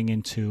 you're going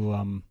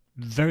into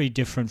very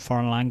different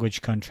foreign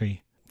language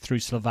country through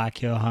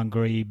Slovakia,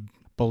 Hungary,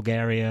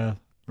 Bulgaria,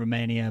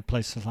 Romania,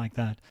 places like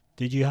that.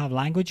 Did you have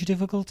language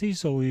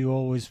difficulties, or were you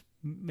always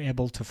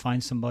able to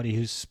find somebody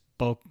who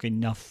spoke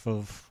enough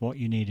of what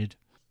you needed?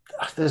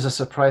 There's a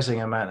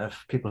surprising amount of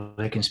people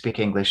who can speak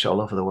English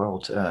all over the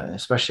world,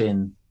 especially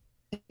in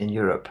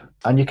Europe,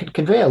 and you can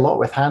convey a lot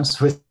with hand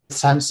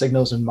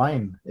signals and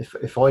mime.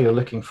 If all you're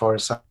looking for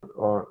is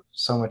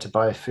somewhere to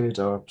buy food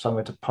or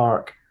somewhere to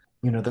park,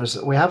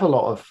 we have a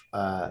lot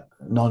of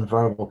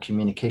non-verbal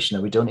communication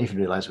that we don't even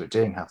realize we're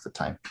doing half the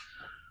time.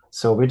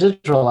 So we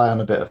did rely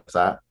on a bit of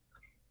that.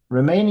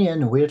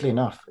 Romanian, weirdly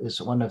enough,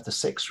 is one of the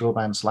 6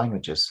 Romance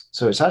languages.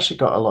 So it's actually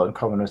got a lot in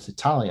common with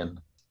Italian.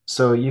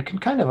 So you can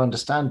kind of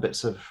understand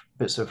bits of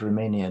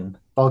Romanian.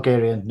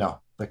 Bulgarian, no,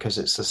 because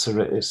it's a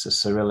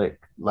Cyrillic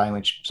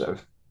language. Sort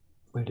of,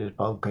 where did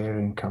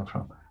Bulgarian come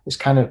from? It's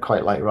kind of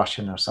quite like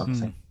Russian or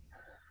something.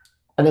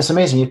 And it's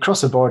amazing. You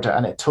cross the border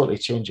and it totally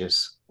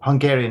changes.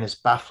 Hungarian is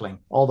baffling.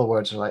 All the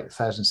words are like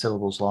 1,000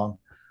 syllables long.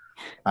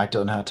 I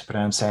don't know how to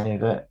pronounce any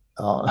of it.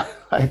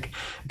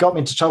 Got me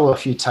into trouble a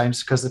few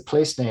times because the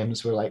place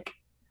names were like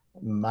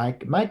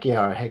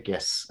Magyar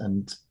Hegyes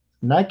and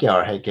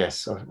Magyar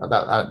Hegyes, or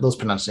those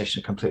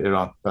pronunciations are completely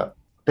wrong, but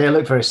they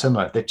look very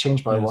similar. They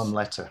change by one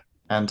letter.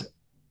 And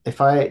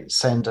if I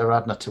send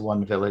Aradna to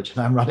one village and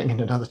I'm running in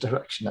another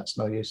direction, that's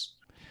no use.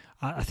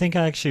 I think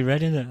I actually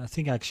read in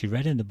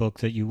the book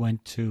that you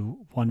went to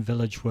one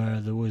village where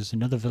there was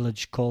another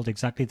village called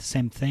exactly the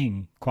same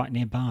thing, quite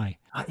nearby.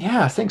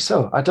 Yeah, I think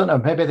so. I don't know.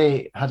 Maybe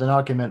they had an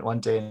argument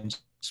one day and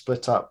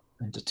split up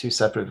into 2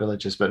 separate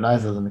villages, but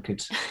neither of them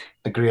could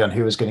agree on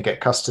who was going to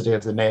get custody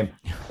of the name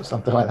or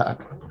something like that.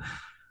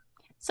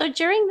 So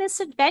during this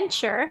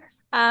adventure,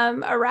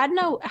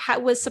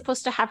 Aradna was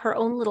supposed to have her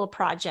own little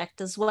project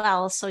as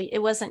well. So it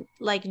wasn't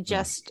like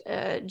just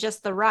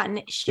the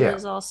run. She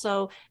was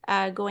also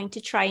going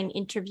to try and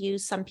interview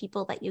some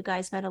people that you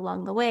guys met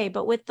along the way.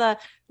 But with the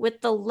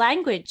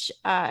language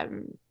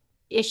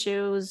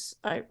issues,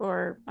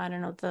 or I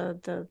don't know,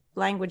 the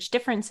language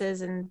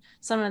differences in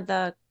some of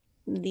the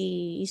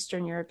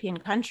Eastern European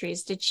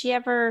countries, did she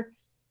ever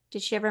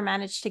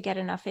manage to get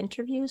enough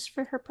interviews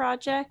for her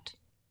project?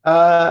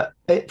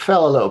 It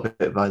fell a little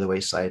bit by the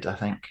wayside, I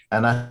think.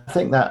 And I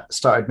think that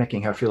started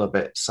making her feel a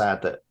bit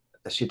sad that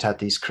she'd had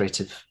these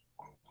creative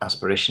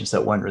aspirations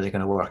that weren't really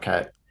going to work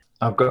out.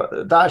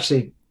 That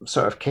actually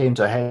sort of came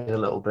to a head a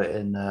little bit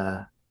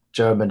in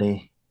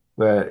Germany,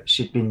 where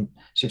she'd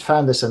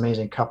found this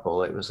amazing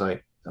couple. It was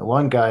like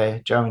one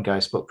guy, German guy,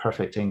 spoke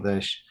perfect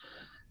English,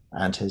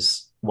 and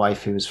his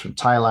wife, who was from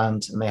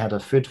Thailand, and they had a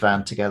food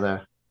van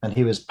together, and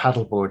he was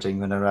paddleboarding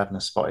when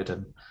Aradna spotted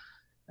him.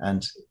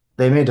 And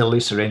they made a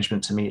loose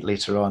arrangement to meet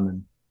later on,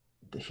 and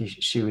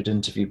she would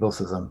interview both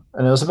of them.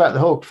 And it was about, the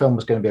whole film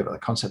was going to be about the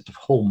concept of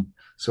home.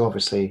 So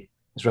obviously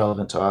it's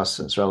relevant to us,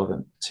 it's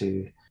relevant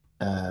to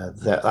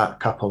that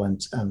couple,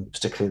 and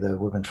particularly the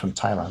woman from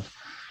Thailand.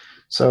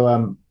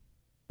 So,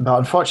 but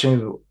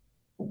unfortunately,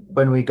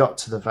 when we got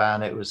to the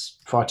van, it was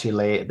far too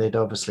late. They'd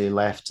obviously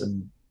left,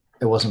 and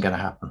it wasn't going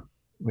to happen.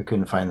 We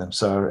couldn't find them,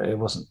 so it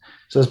wasn't.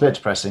 So it was a bit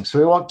depressing. So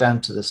we walked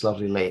down to this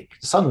lovely lake.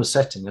 The sun was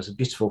setting. There was a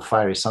beautiful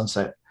fiery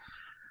sunset,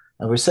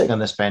 and we're sitting on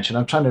this bench. And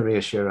I'm trying to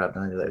reassure her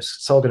that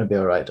it's all going to be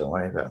all right. Don't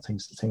worry about it.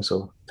 Things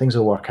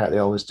will work out. They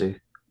always do.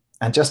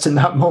 And just in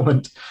that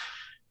moment,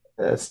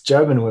 this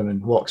German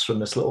woman walks from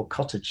this little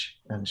cottage,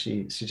 and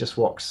she just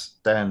walks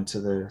down to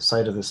the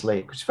side of this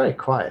lake, which is very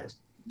quiet,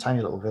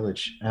 tiny little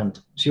village. And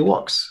she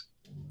walks,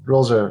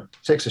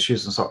 takes her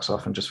shoes and socks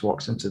off, and just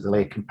walks into the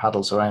lake and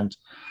paddles around.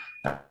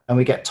 And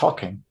we get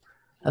talking.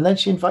 And then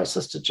she invites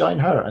us to join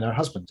her and her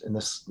husband in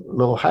this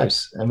little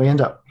house. And we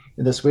end up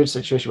in this weird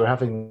situation. We're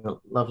having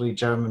lovely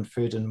German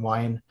food and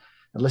wine,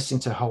 and listening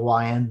to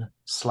Hawaiian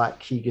slack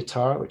key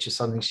guitar, which is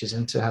something she's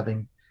into,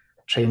 having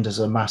trained as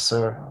a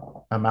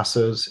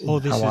masseurs in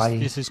Hawaii.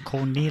 This is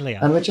Cornelia.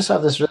 And we just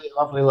have this really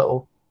lovely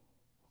little,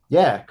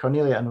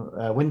 Cornelia and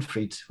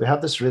Winfried. We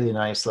have this really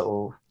nice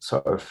little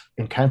sort of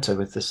encounter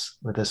with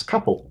this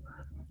couple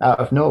out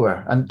of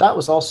nowhere. And that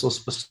was also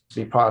supposed to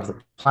be part of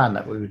the plan,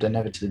 that we would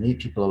inevitably meet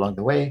people along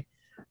the way.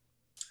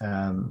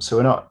 So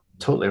we're not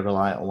totally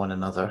reliant on one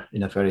another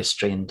in a very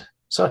strained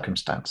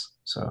circumstance.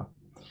 So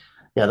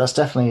yeah, that's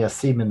definitely a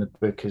theme in the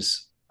book,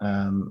 is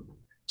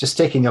just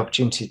taking the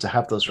opportunity to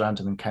have those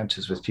random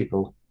encounters with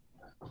people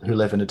who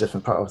live in a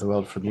different part of the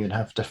world from you and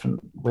have a different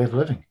way of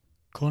living.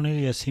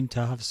 Cornelia seemed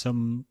to have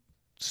some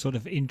sort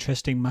of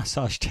interesting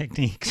massage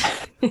techniques.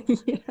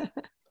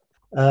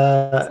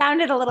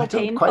 Sounded a little painful.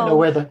 I don't quite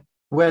know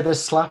where the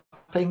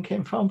slapping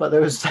came from, but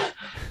there was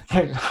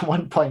at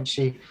one point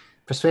she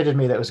persuaded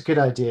me that it was a good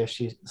idea.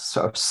 She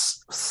sort of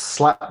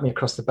slapped me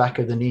across the back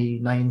of the knee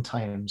 9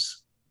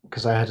 times,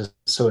 because I had a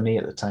sore knee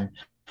at the time.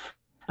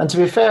 And to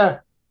be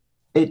fair,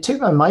 it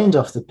took my mind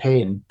off the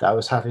pain that I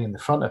was having in the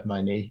front of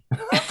my knee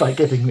by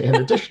giving me an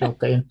additional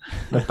pain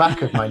in the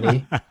back of my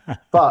knee.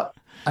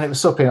 And it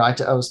was so painful.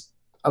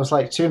 I was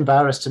like too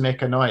embarrassed to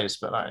make a noise,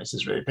 but this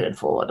is really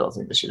painful. I don't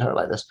think this should hurt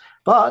like this.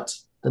 But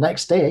the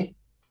next day,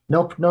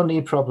 no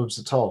knee problems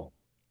at all.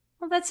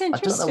 Well, that's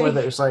interesting. I don't know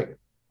whether it was like,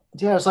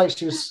 it was like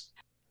she was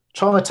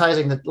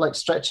traumatizing like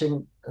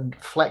stretching and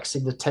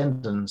flexing the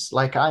tendons,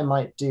 like I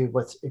might do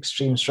with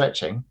extreme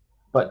stretching,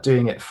 but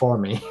doing it for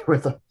me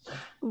with a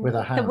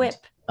hand. The whip.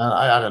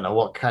 I don't know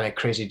what kind of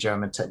crazy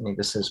German technique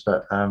this is,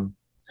 but a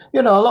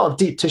lot of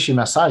deep tissue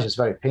massage is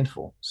very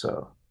painful.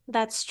 So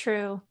that's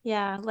true.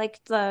 Yeah, like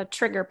the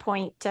trigger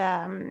point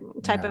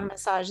type of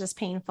massage is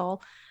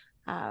painful.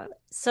 About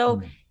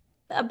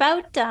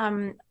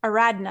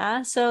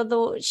Aradna,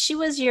 so she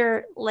was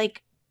your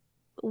like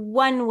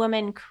one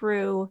woman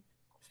crew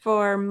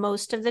for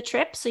most of the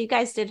trip. So you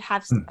guys did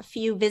have a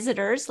few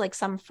visitors, like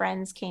some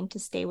friends came to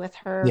stay with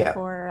her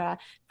for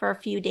a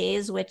few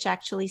days, which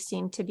actually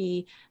seemed to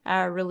be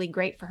really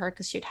great for her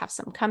because she'd have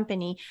some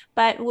company.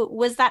 But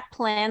was that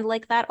planned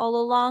like that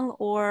all along,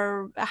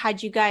 or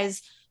had you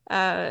guys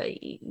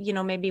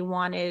maybe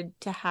wanted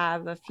to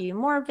have a few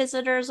more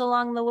visitors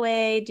along the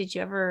way? Did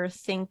you ever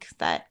think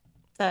that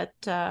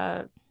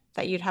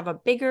you'd have a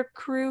bigger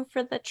crew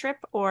for the trip,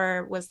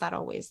 or was that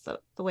always the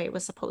way it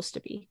was supposed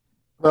to be?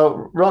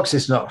 Well,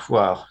 Roxy's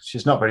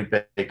she's not very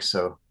big,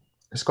 so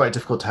it's quite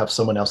difficult to have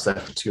someone else there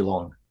for too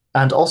long.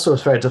 And also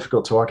it's very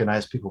difficult to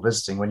organize people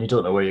visiting when you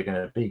don't know where you're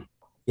going to be.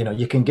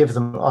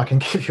 I can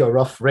give you a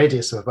rough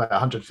radius of about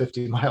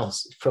 150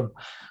 miles from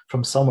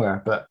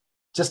somewhere, but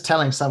just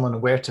telling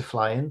someone where to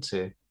fly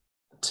into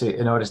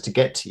in order to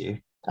get to you,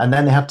 and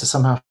then they have to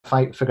somehow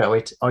figure out a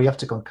way or you have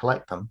to go and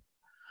collect them.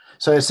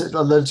 So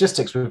the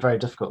logistics were very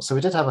difficult. So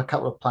we did have a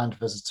couple of planned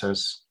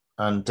visitors,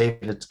 and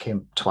David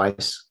came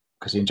twice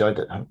because he enjoyed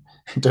it.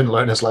 He didn't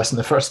learn his lesson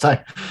the first time,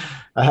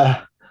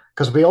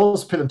 because we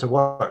always put them to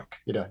work.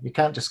 You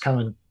can't just come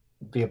and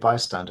be a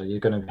bystander. You're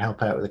going to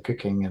help out with the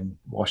cooking and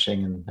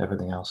washing and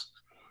everything else.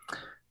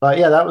 But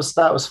yeah, that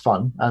was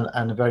fun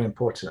and very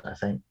important, I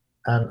think.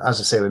 And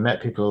as I say, we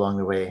met people along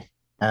the way.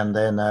 And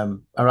then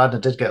Aradna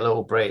did get a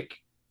little break,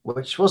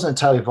 which wasn't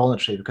entirely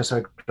voluntary because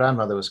her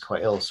grandmother was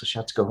quite ill. So she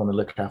had to go home and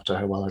look after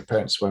her while her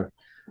parents were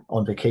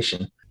on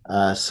vacation.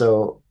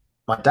 So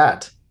my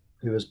dad,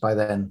 who was by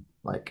then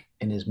like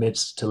in his mid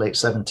to late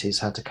 70s,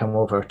 had to come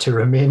over to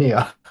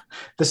Romania.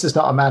 This is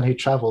not a man who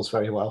travels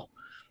very well.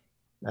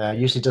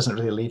 Usually doesn't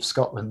really leave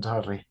Scotland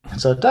hardly.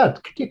 So,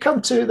 Dad, could you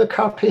come to the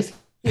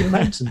Carpathian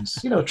Mountains,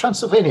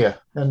 Transylvania,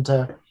 and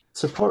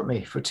support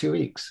me for 2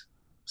 weeks?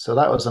 So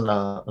that was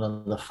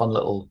another fun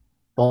little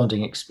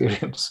bonding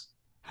experience.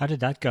 How did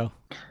that go?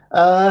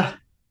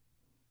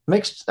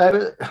 Mixed.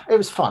 It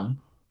was fun,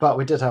 but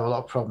we did have a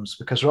lot of problems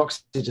because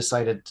Roxy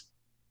decided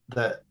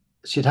that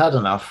she'd had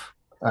enough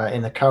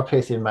in the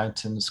Carpathian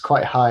Mountains,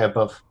 quite high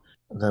above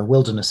the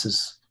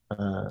wildernesses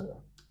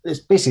it's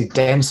basically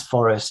dense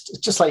forest. It's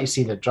just like you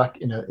see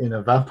in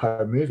a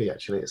vampire movie.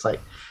 Actually, it's like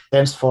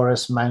dense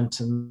forest,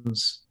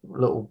 mountains,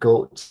 little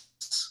goats,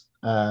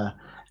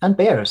 and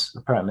bears.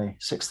 Apparently,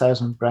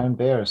 6,000 brown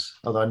bears.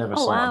 Although I never Oh,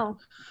 saw one. wow.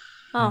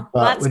 Oh,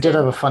 But that's we did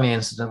have good. a funny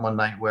incident one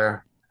night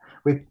where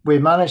we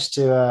managed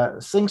to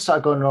things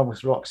started going wrong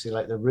with Roxy.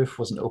 Like the roof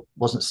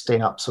wasn't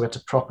staying up, so we had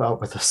to prop it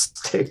up with a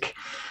stick.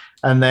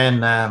 And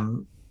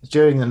then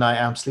during the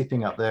night, I'm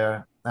sleeping up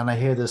there, and I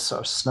hear this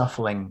sort of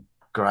snuffling,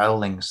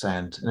 growling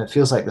sound, and it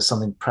feels like there's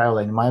something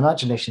prowling. My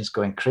imagination's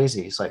going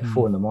crazy. It's like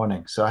 4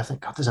 a.m. So I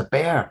think, God, there's a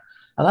bear,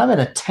 and I'm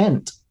in a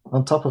tent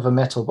on top of a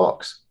metal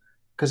box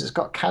because it's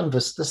got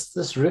canvas.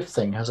 This roof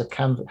thing has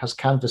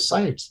canvas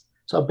sides,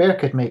 so a bear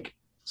could make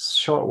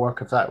short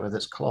work of that with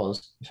its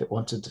claws if it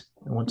wanted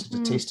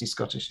a tasty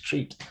Scottish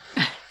treat.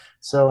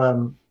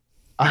 So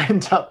I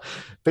end up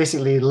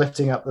basically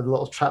lifting up the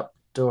little trap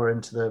door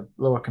into the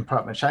lower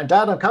compartment, shouting,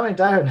 "Dad, I'm coming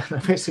down!" And I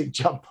basically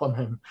jump on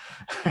him,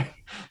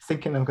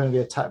 thinking I'm going to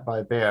be attacked by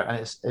a bear, and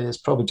it is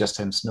probably just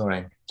him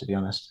snoring, to be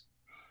honest.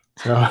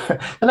 So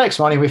the next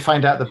morning we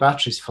find out the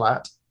battery's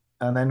flat,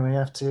 and then we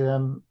have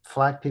to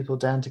flag people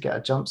down to get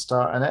a jump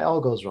start, and it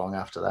all goes wrong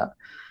after that.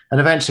 And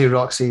eventually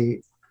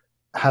Roxy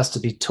has to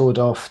be towed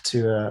off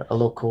to a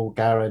local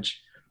garage.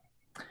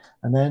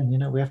 And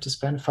then, we have to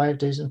spend 5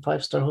 days in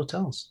five-star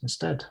hotels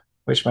instead,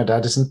 which my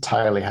dad is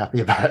entirely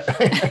happy about.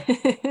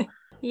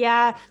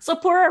 Yeah. So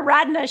poor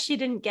Radna, she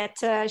didn't get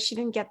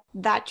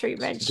that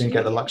treatment. She didn't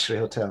get the luxury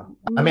hotel.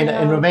 No. I mean,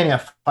 in Romania,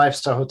 a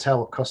five-star hotel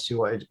will cost you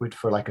what it would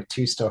for like a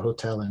two-star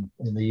hotel in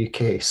the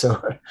UK.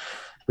 So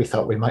we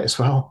thought we might as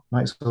well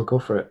go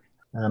for it.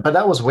 But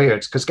that was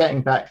weird because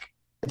getting back,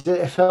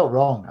 it felt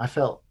wrong. I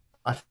felt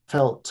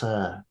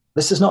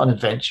this is not an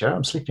adventure.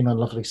 I'm sleeping on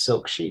lovely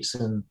silk sheets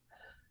in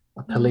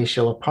a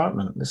palatial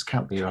apartment. This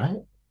can't be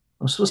right.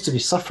 I'm supposed to be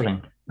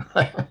suffering.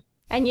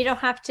 And you don't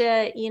have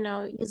to,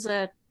 use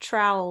a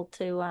trowel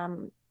to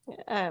go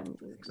to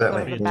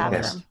the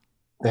bathroom.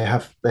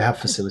 Yes. They have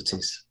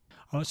facilities.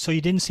 Oh, so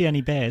you didn't see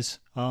any bears,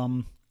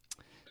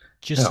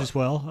 as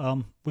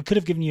well. We could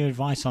have given you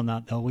advice on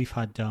that, though. We've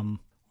had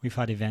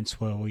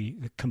events where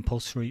the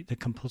compulsory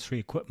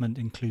equipment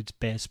includes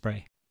bear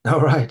spray. Oh,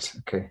 right.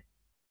 Okay.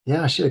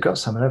 Yeah, I should have got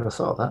some. I never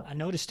thought of that. I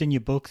noticed in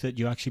your book that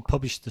you actually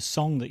published the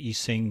song that you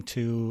sing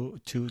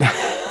to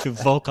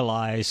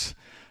vocalize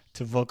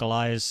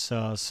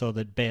so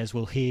that bears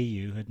will hear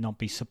you and not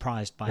be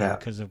surprised by it.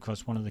 Because of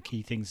course, one of the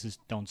key things is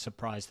don't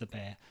surprise the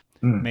bear.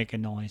 Make a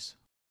noise.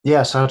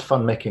 Yeah, so I had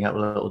fun making up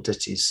little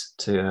ditties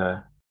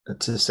to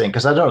sing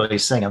because I don't really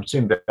sing. I'm too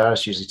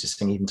embarrassed usually to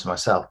sing even to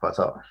myself. But I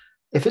thought,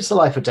 if it's a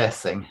life or death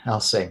thing, I'll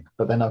sing.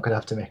 But then I'm going to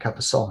have to make up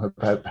a song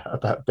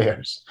about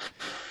bears.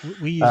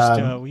 We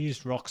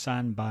used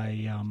Roxanne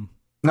by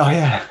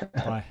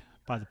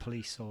by the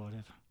Police or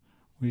whatever.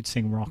 We'd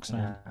sing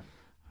Roxanne.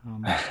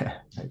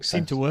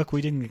 Seemed to work.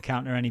 We didn't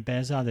encounter any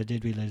bears either,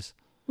 did we, Liz?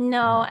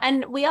 No,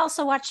 and we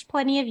also watched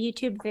plenty of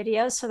YouTube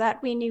videos so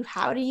that we knew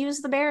how to use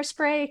the bear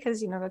spray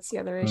because that's the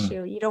other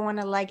issue. You don't want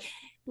to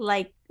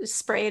like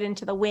spray it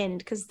into the wind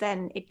because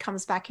then it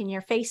comes back in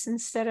your face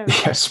instead of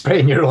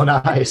spraying your own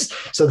eyes.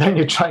 So then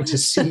you're trying to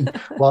see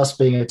whilst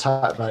being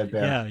attacked by a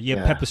bear.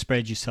 Yeah, pepper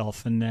sprayed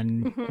yourself and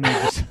then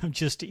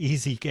just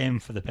easy game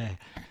for the bear.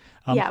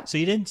 So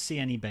you didn't see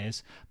any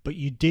bears, but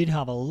you did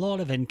have a lot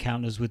of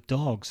encounters with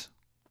dogs.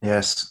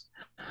 Yes.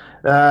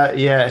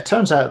 It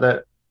turns out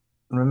that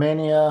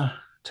Romania,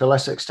 to a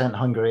lesser extent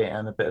Hungary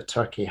and a bit of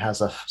Turkey,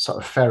 has a sort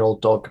of feral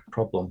dog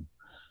problem,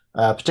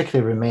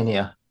 particularly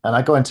Romania. And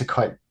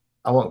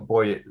I won't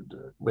bore you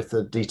with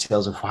the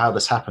details of how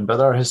this happened, but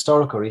there are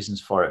historical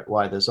reasons for it,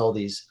 why there's all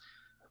these,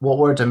 what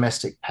were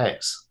domestic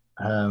pets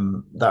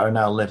that are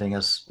now living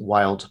as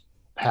wild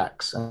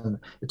packs. And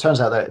it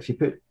turns out that if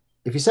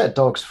you set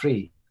dogs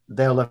free,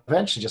 they'll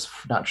eventually just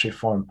naturally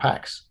form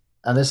packs.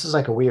 And this is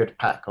like a weird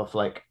pack of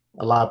like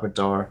a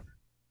Labrador,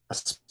 a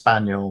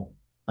Spaniel,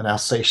 an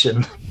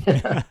Alsatian,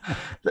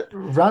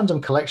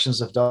 random collections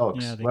of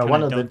dogs. Where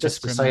one of them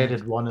just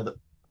decided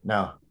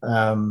no.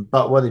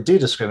 But what they do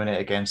discriminate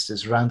against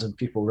is random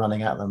people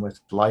running at them with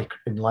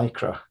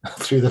lycra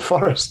through the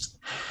forest.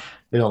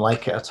 They don't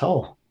like it at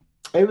all.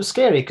 It was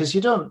scary because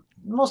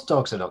most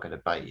dogs are not going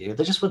to bite you.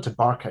 They just want to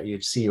bark at you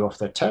to see you off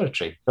their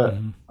territory. But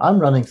I'm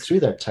running through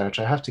their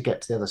territory. I have to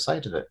get to the other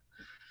side of it.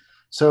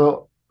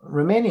 So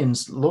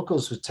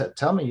locals would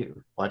tell me,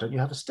 why don't you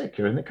have a stick?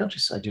 You're in the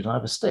countryside. You don't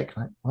have a stick.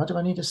 Like, why do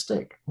I need a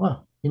stick?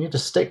 Well, you need a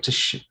stick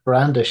to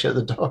brandish at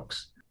the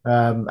dogs.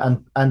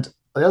 And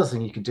the other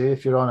thing you can do,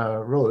 if you're on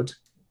a road,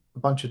 a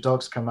bunch of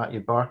dogs come at you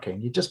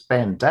barking, you just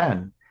bend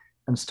down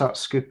and start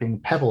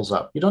scooping pebbles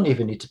up. You don't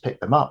even need to pick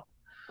them up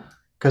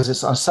because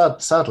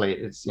sadly,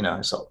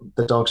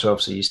 the dogs are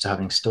obviously used to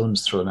having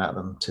stones thrown at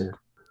them to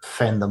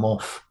fend them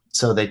off.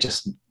 So they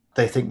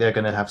think they're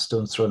going to have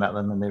stones thrown at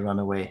them and they run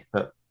away.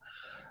 But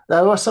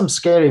there were some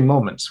scary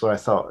moments where I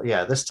thought,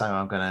 this time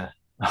I'm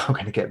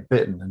going to get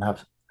bitten and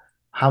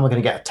how am I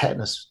going to get a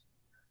tetanus,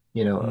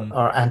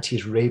 or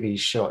anti-rabies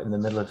shot in the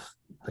middle of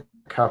the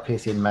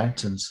Carpathian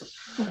Mountains.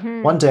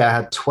 One day I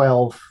had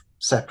 12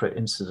 separate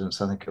incidents.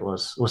 I think it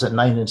was it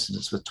 9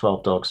 incidents with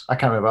 12 dogs? I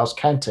can't remember. I was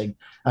counting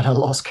and I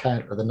lost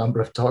count of the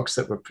number of dogs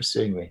that were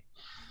pursuing me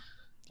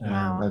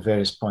Wow. at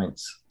various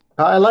points.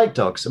 But I like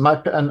dogs,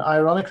 and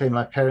ironically,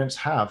 my parents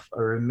have a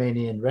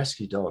Romanian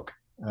rescue dog,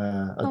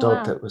 a Oh, dog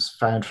wow. that was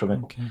found from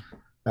Okay.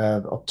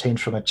 obtained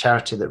from a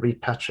charity that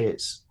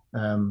repatriates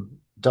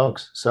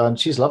dogs. So, and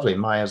she's lovely.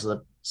 Maya's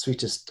the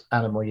sweetest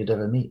animal you'd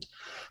ever meet.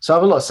 So I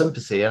have a lot of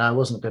sympathy, and I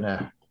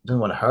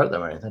didn't want to hurt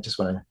them or anything.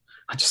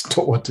 I just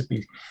don't want to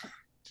be,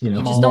 You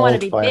just don't want to mauled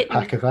be by a bitten.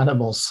 pack of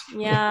animals.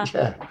 Yeah.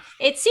 Yeah,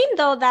 It seemed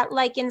though that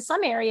like in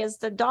some areas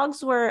the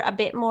dogs were a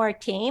bit more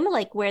tame,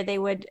 like where they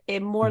would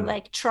more Hmm.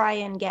 like try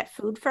and get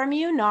food from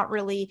you, not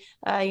really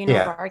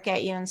Yeah, bark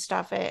at you and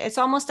stuff. It's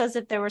almost as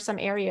if there were some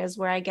areas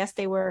where I guess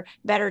they were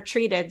better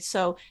treated,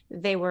 so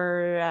they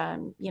were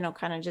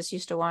kind of just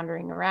used to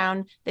wandering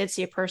around. They'd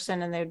see a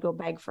person and they'd go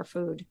beg for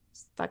food.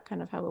 Is that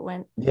kind of how it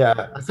went?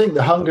 yeah. I think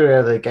the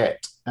hungrier they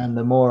get, and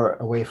the more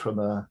away from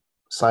a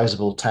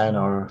sizable town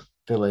or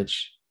village,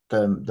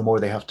 the more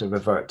they have to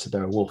revert to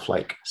their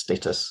wolf-like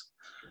status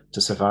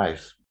to survive.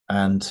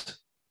 And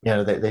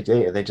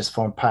they just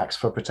form packs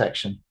for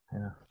protection.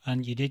 Yeah,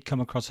 And you did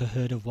come across a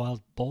herd of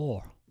wild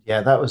boar.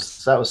 yeah. That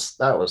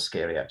was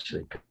scary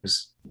actually,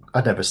 because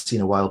I'd never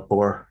seen a wild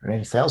boar or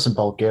anything else in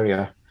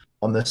Bulgaria.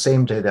 On the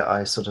same day that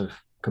I sort of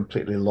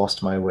completely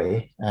lost my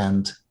way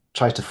and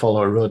tried to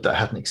follow a road that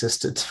hadn't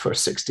existed for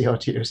 60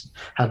 odd years,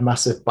 had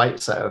massive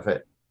bites out of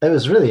it. It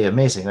was really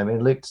amazing. I mean,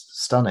 it looked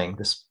stunning,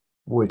 this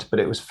wood, but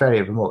it was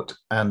very remote.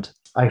 And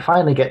I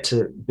finally get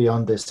to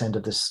beyond this end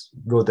of this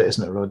road that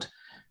isn't a road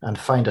and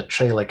find a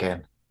trail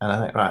again. And I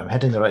think, right, I'm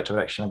heading the right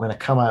direction. I'm going to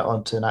come out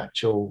onto an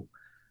actual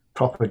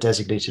proper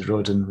designated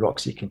road, and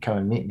Roxy can come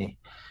and meet me.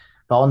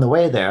 But on the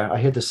way there, I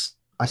hear this.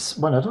 I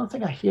don't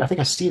think I hear. I think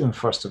I see them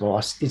first of all.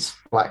 I see these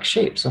black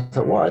shapes. I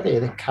thought, what are they? Are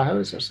they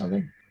cows or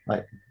something?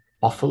 Like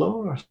buffalo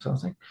or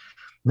something?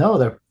 No,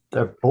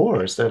 they're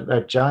boars.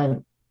 They're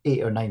giant,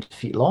 8 or 9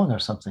 feet long or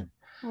something,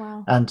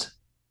 Wow. and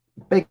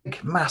big,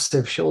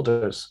 massive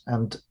shoulders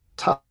and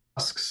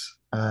tusks.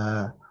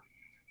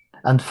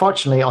 And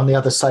fortunately, on the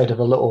other side of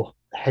a little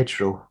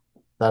hedgerow,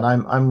 then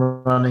I'm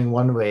running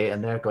one way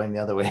and they're going the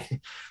other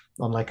way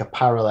on like a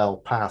parallel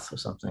path or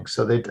something.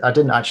 So I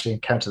didn't actually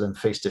encounter them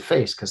face to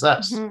face, because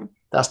Mhm.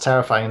 that's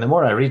terrifying. And the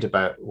more I read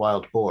about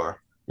wild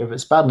boar, if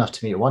it's bad enough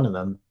to meet one of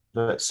them,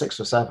 but 6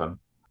 or 7,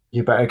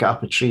 you better get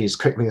up a tree as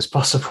quickly as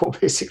possible,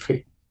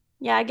 basically.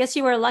 Yeah, I guess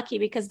you were lucky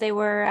because they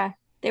were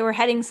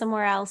heading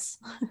somewhere else.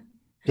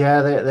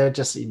 Yeah, they're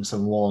just eating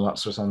some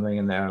walnuts or something,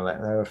 and they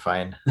were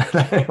fine.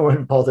 They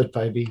weren't bothered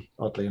by me,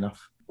 oddly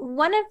enough.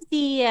 One of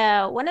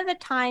the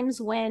times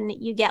when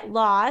you get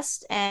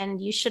lost and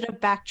you should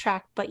have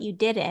backtracked but you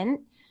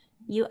didn't,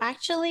 you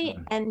actually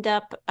Mm. end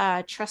up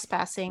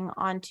trespassing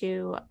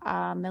onto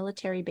a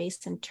military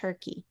base in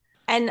Turkey.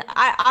 And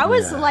I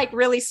was Yeah, like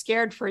really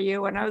scared for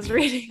you when I was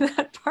reading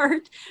that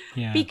part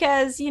Yeah.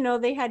 because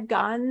they had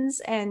guns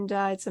and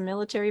it's a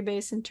military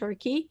base in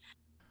Turkey.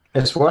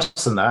 it's worse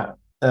than that,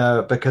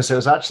 because it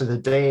was actually the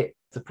day of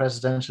the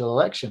presidential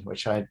election,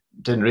 which I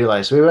didn't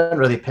realize. We weren't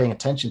really paying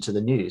attention to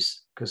the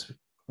news because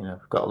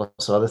we've got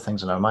lots of other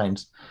things in our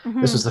minds.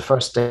 This was Hmm. the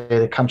first day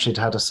the country had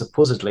had a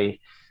supposedly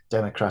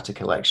democratic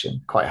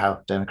election. Quite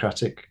how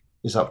democratic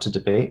is up to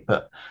debate,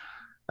 but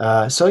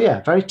so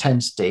yeah, very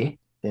tense day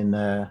in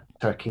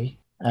Turkey,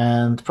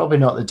 and probably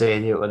not the day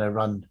you're going to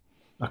run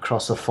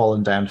across a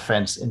fallen down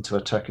fence into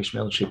a Turkish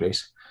military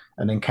base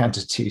and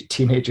encounter 2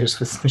 teenagers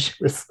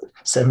with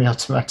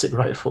semi-automatic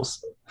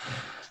rifles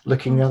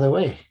looking the other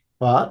way.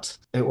 But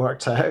it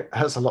worked out,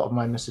 as a lot of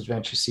my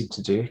misadventures seem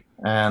to do.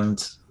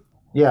 And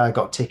yeah, I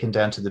got taken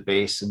down to the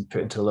base and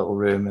put into a little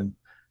room, and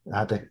I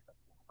had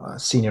a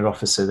senior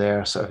officer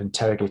there sort of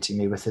interrogating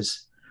me with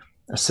his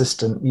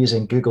assistant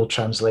using Google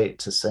Translate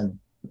to send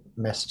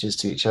messages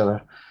to each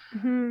other.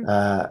 Hmm.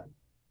 Uh,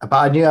 but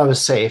I knew I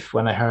was safe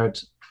when I heard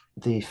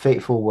the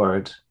fateful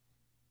word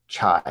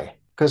chai,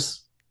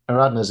 because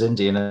Aradna's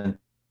Indian and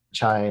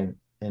chai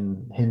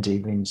in Hindi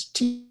means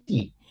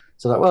tea.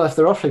 So like, well, if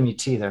they're offering me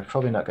tea, they're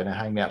probably not going to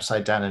hang me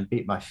upside down and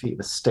beat my feet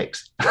with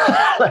sticks.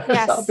 That'll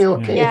Yes. be Yeah.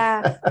 okay.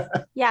 Yeah.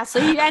 Yeah, so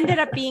you ended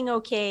up being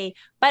okay.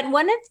 But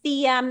one of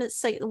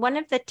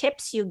the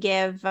tips you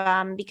give,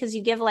 because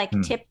you give like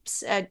Hmm.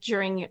 tips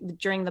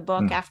during the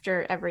book Hmm.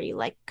 after every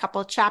like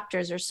couple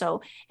chapters or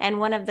so, and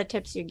one of the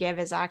tips you give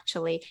is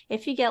actually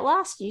if you get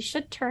lost, you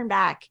should turn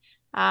back.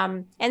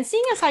 And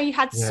seeing as how you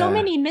had so Yeah.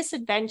 many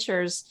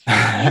misadventures, do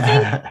you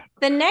think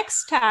the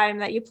next time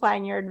that you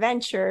plan your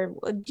adventure,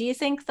 do you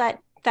think that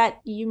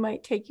you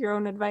might take your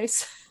own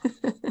advice?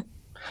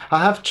 I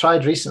have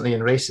tried recently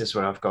in races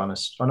where I've gone,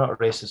 or not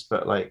races,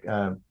 but like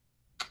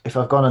if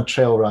I've gone on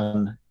trail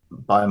run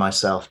by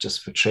myself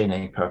just for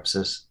training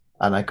purposes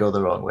and I go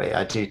the wrong way,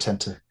 I do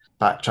tend to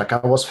backtrack.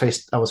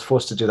 I was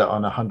forced to do that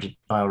on a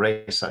 100-mile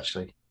race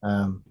actually.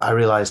 I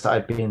realized that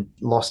I'd been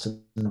lost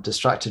and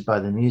distracted by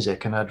the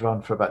music, and I'd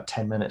run for about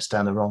 10 minutes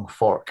down the wrong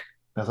fork.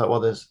 I thought,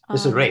 well, this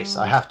is Oh a race.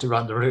 I no. have to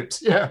run the route.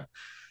 Yeah.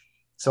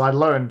 So I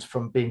learned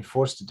from being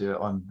forced to do it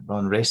on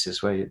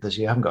races where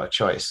you haven't got a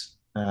choice.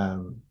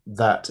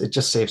 that it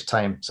just saves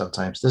time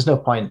sometimes. There's no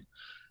point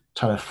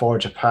trying to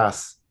forge a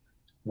path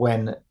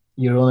when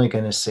you're only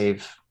going to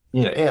save,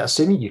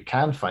 assuming you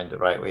can find the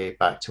right way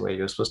back to where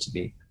you're supposed to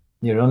be,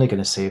 you're only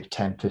going to save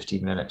 10,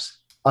 15 minutes.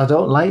 I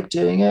don't like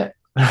doing it.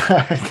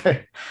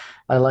 I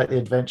like the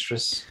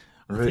adventurous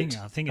route.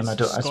 I think and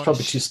it's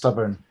probably too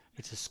stubborn.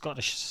 It's a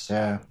Scottish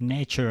Yeah.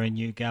 nature in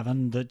you,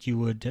 Gavin, that you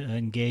would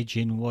engage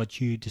in what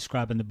you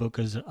describe in the book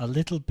as a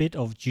little bit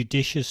of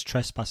judicious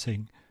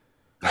trespassing.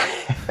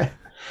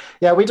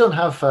 Yeah, we don't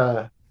have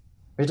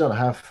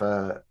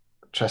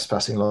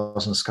trespassing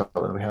laws in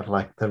Scotland. We have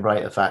like the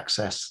right of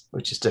access,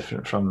 which is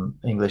different from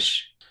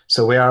English.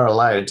 So we are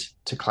allowed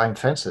to climb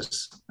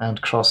fences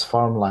and cross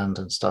farmland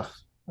and stuff,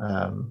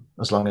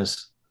 as long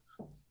as,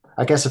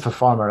 I guess, if a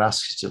farmer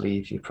asks you to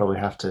leave, you probably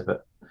have to.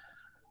 But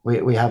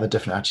we have a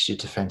different attitude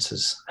to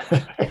fences.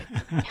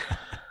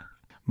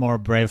 More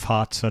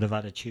Braveheart sort of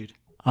attitude.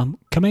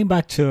 Coming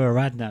back to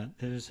Aradna,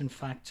 there's in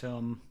fact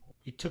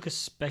you took a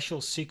special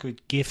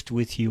secret gift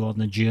with you on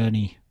the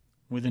journey,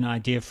 with an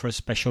idea for a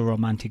special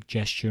romantic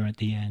gesture at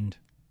the end.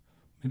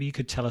 Maybe you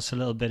could tell us a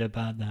little bit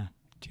about that.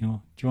 Do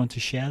you want to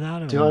share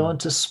that? Do I want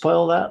to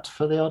spoil that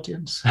for the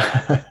audience?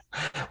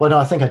 Well, no,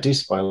 I think I do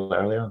spoil it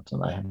early on,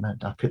 don't I?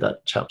 I put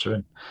that chapter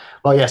in.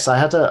 Well, yes, I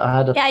had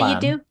a Yeah, plan. you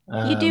do.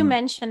 You do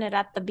mention it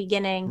at the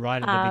beginning.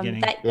 Right at the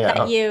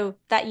beginning.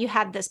 That you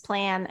had this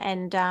plan,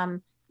 and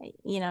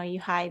you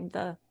hide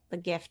the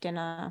gift in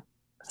a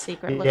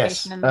secret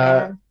location in the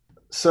van.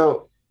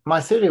 So my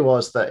theory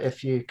was that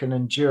if you can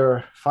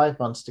endure 5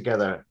 months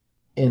together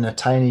in a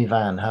tiny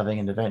van having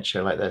an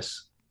adventure like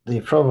this,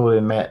 you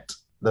probably met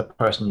the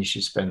person you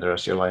should spend the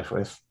rest of your life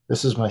with.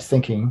 This is my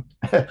thinking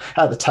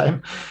at the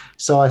time.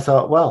 So I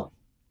thought, well,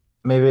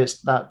 maybe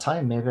it's that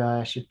time. Maybe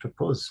I should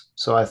propose.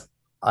 So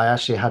I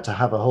actually had to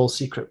have a whole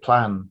secret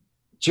plan.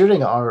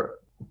 During our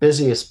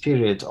busiest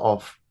period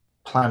of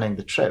planning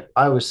the trip,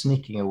 I was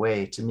sneaking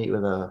away to meet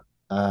with a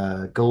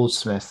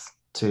goldsmith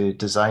to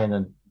design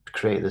and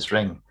create this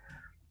ring.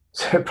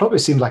 So it probably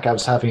seemed like I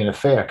was having an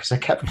affair because I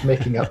kept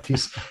making up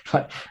these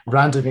like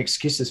random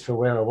excuses for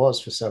where I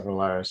was for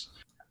several hours.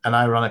 And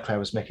ironically, I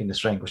was making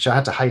this ring, which I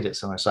had to hide it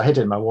somewhere. So I hid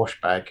it in my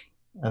wash bag.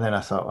 And then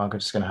I thought, well, I'm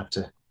just going to have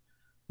to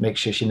make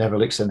sure she never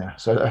looks in there.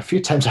 So a few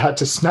times I had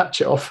to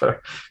snatch it off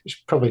her,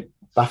 which probably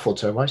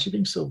baffled her. Why is she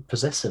being so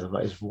possessive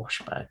about his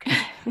wash bag?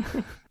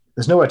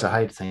 There's nowhere to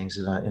hide things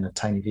in a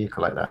tiny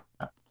vehicle like that.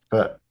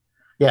 But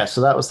yeah,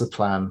 so that was the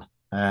plan.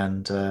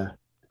 And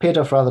paid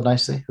off rather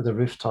nicely with a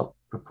rooftop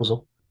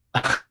proposal.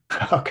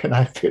 How can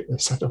I put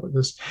this? I don't want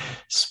to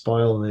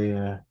spoil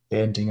the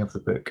ending of the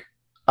book.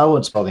 I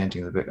won't spoil the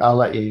ending of the book. I'll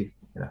let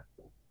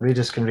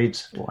readers can read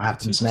what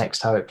happens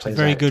next, how it plays out.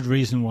 Very good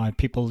reason why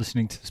people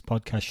listening to this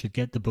podcast should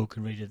get the book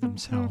and read it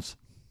themselves.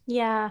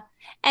 Yeah.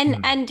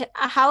 And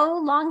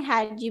how long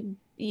had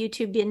you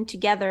two been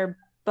together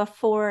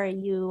before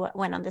you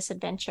went on this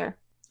adventure?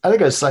 I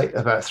think it was like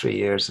about 3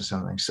 years or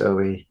something. So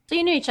you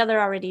knew each other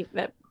already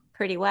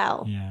pretty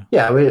well.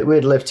 Yeah,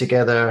 we'd lived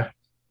together.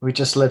 We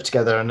just lived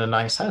together in a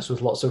nice house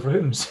with lots of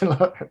rooms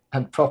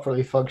and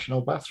properly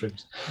functional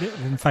bathrooms.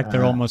 In fact,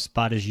 they're almost as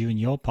bad as you and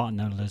your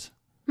partner, Liz.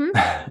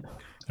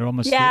 They're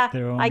almost as bad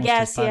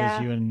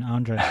as you and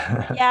Andre.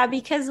 Yeah,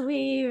 because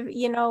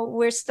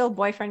we're still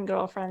boyfriend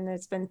girlfriend.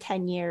 It's been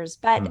 10 years,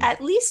 but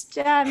at least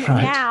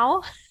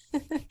now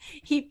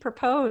he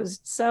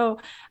proposed. So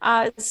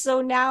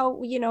now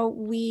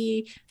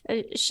we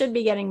should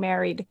be getting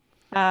married.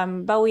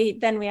 But we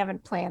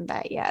haven't planned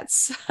that yet.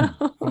 So.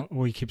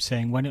 We keep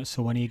saying when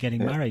are you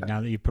getting married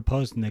now that you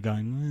proposed? And they're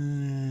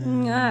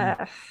going.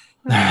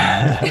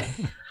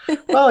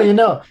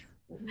 Well,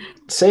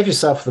 save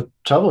yourself the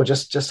trouble.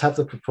 Just have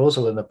the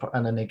proposal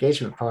and an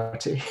engagement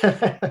party,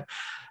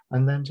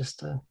 and then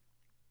just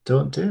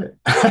don't do it.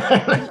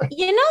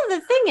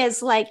 The thing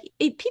is, like,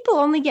 people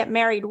only get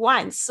married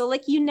once, so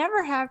like you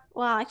never have.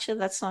 Well, actually,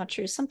 that's not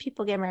true. Some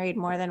people get married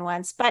more than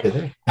once, but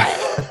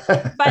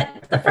but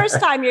the first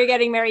time you're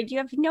getting married, you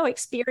have no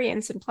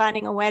experience in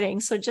planning a wedding.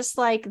 So just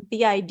like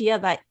the idea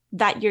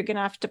that you're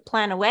gonna have to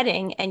plan a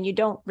wedding and you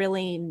don't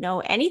really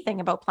know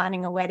anything about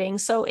planning a wedding,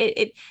 so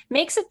it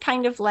makes it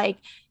kind of like,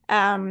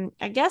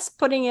 I guess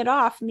putting it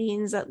off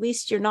means at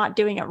least you're not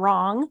doing it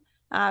wrong.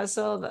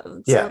 So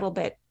it's a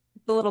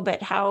little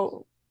bit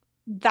how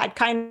that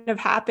kind of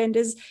happened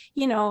is,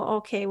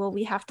 okay, well,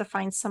 we have to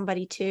find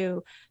somebody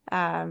to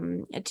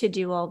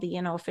do all the,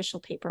 official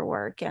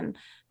paperwork and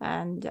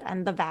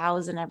the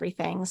vows and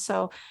everything.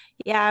 So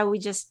yeah, we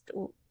just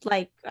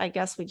I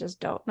guess we just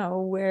don't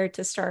know where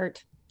to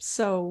start.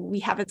 So we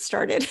haven't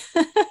started.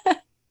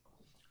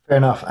 Fair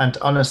enough. And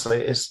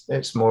honestly,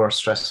 it's more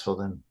stressful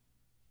than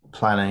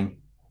planning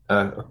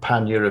a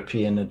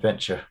pan-European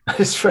adventure.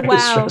 It's very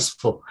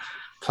stressful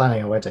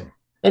planning a wedding.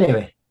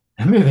 Anyway,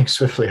 moving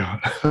swiftly on.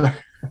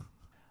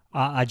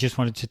 I just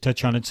wanted to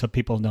touch on it so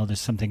people know there's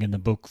something in the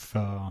book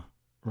for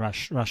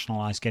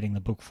rationalize getting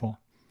the book for.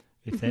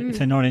 If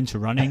they're not into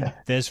running,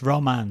 there's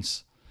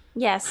romance.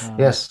 Yes.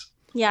 Yes.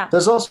 Yeah.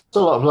 There's also a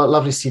lot of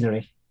lovely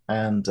scenery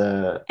and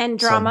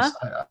drama.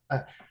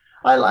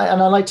 I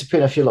like to put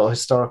in a few little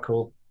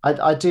historical.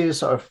 I do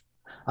sort of.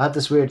 I have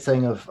this weird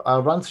thing of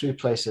I'll run through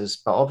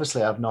places, but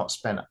obviously I've not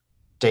spent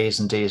days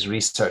and days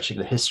researching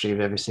the history of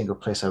every single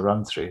place I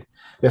run through.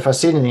 If I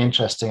see anything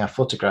interesting, I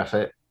photograph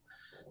it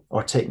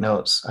or take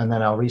notes, and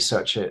then I'll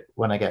research it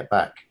when I get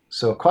back.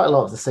 So quite a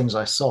lot of the things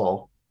I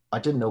saw, I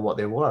didn't know what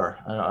they were.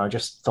 I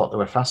just thought they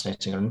were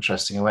fascinating and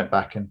interesting. I went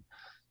back and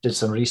did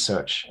some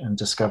research and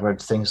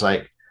discovered things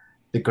like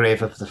the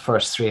grave of the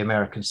first three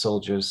American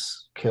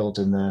soldiers killed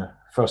in the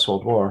First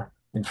World War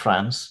in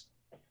France,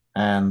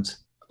 and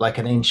like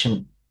an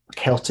ancient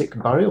Celtic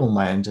burial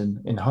mound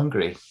in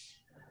Hungary.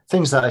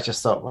 Things that I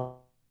just thought,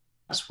 well,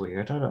 that's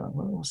weird. I don't know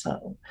what's that.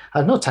 I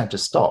have no time to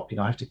stop.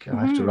 I have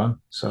to run.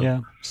 So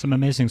Yeah, some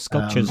amazing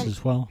sculptures um,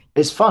 as well.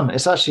 it's fun.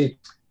 It's actually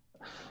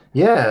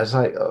yeah. It's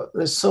like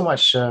there's so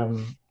much,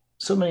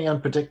 so many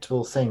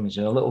unpredictable things.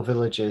 Little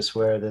villages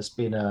where there's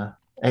been a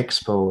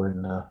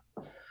expo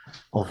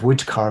of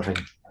wood carving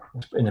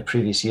in the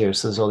previous years.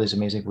 So there's all these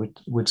amazing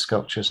wood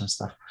sculptures and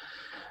stuff.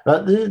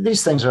 But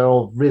these things are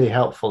all really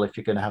helpful if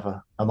you're going to have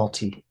a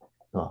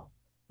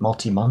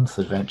multi-month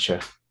adventure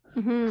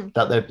Hmm.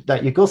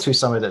 that you go through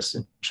somewhere that's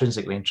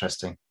intrinsically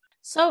interesting.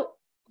 So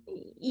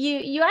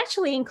you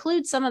actually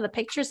include some of the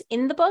pictures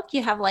in the book.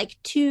 You have like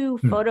two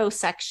photo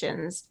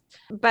sections,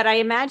 but I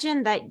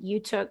imagine that you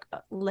took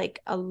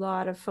like a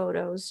lot of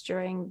photos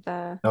during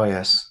Oh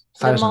yes,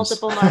 the thousands.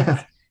 multiple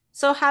months.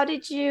 So how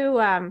did you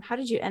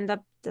end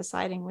up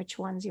deciding which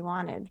ones you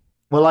wanted?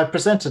 Well, I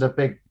presented a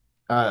big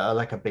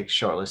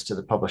shortlist to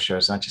the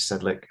publishers, and I just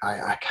said, look,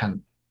 I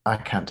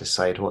can't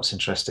decide what's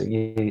interesting.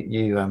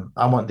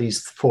 I want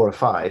these 4 or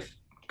 5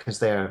 because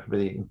they're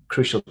really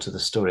crucial to the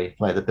story,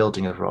 like the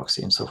building of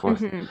Roxy and so forth.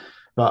 Hmm.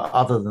 But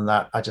other than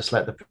that, I just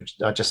let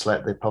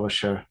the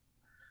publisher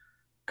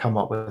come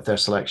up with their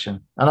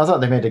selection, and I thought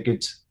they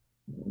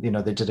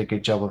did a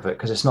good job of it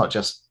because it's not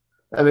just.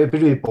 I mean, it'd be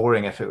really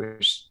boring if it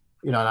was,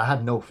 and I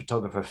had no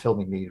photographer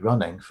filming me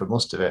running for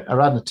most of it. I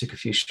ran and took a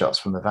few shots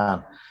from the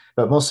van,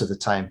 but most of the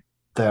time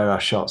there are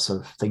shots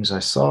of things I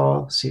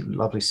saw,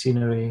 lovely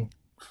scenery,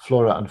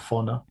 flora and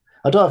fauna.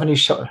 I don't have any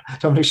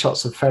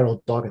shots of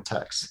feral dog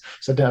attacks,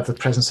 so I don't have the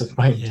presence of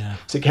mind Yeah.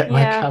 to get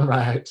my Yeah. camera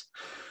out.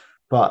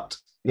 But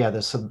yeah,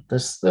 there's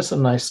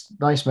some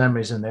nice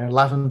memories in there.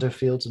 Lavender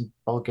fields in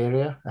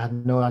Bulgaria. I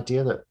had no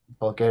idea that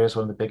Bulgaria is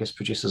one of the biggest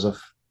producers of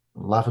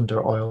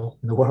lavender oil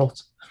in the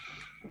world.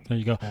 There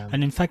you go. Um,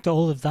 And in fact,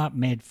 all of that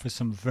made for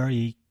some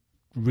very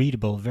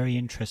readable, very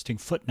interesting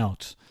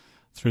footnotes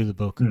through the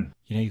book. hmm.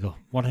 You go,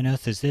 what on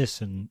earth is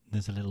this? And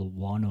there's a little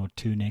 1 or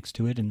 2 next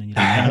to it, and then you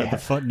look down at the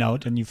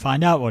footnote and you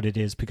find out what it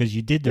is because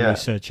you did the Yeah,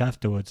 research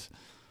afterwards.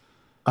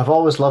 I've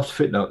always loved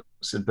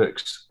footnotes in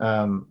books.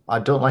 I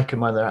don't like them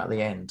when they're at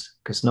the end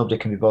because nobody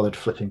can be bothered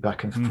flipping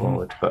back and Hmm.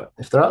 forward. But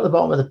if they're at the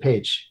bottom of the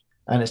page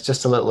and it's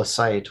just a little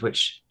aside,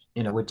 which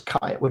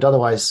would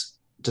otherwise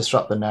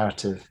disrupt the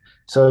narrative.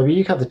 So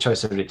you have the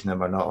choice of reading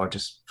them or not, or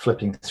just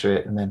flipping through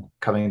it and then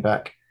coming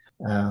back.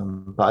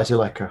 But I do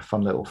like a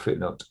fun little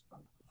footnote.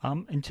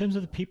 In terms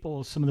of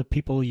some of the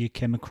people you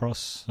came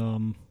across,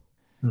 Hmm.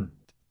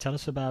 tell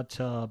us about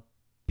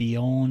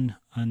Bjorn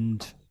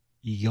and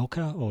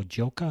Yoka or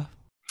Joka.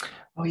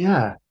 Oh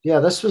yeah.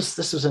 This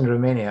was in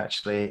Romania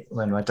actually.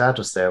 When my dad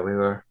was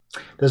there,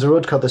 there's a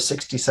road called the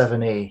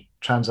 67A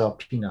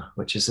Transalpina,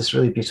 which is this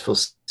really beautiful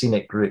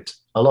scenic route.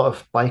 A lot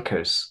of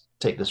bikers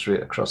take this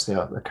route across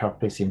the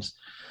Carpathians.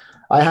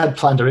 I had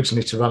planned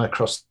originally to run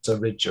across a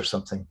ridge or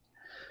something,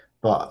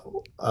 but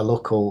a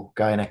local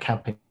guy in a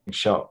camping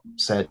shop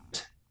said,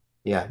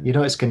 "Yeah,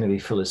 it's going to be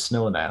full of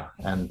snow now,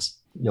 and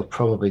you'll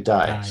probably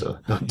die, Die. so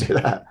don't do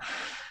that."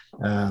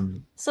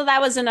 Um, So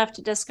that was enough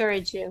to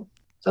discourage you.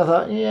 So I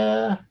thought,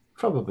 yeah,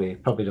 probably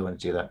don't want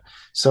to do that.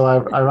 So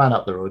I ran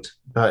up the road,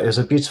 but it was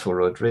a beautiful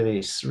road,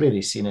 really,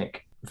 really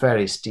scenic,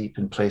 very steep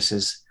in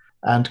places,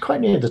 and quite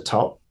near the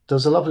top. There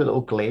was a lovely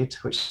little glade,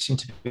 which seemed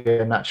to be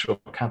a natural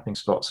camping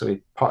spot. So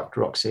we parked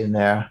Roxy in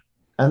there,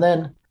 and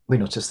then we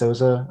noticed there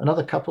was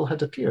another couple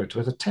had appeared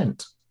with a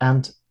tent,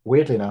 and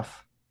weirdly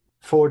enough,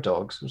 4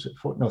 dogs. Was it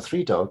four? No,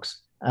 3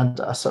 dogs, and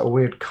a sort of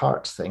weird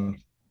cart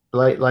thing,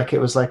 like it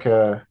was like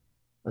a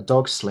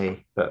dog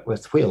sleigh, but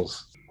with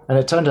wheels. And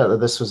it turned out that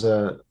this was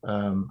I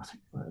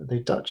think, are they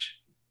Dutch?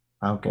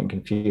 I'm getting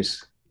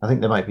confused. I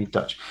think they might be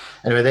Dutch.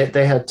 Anyway,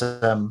 they had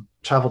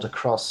traveled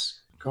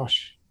across,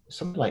 gosh,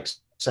 something like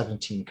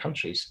 17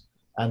 countries.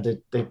 And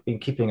they've been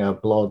keeping a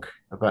blog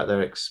about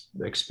their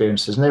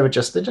experiences. And they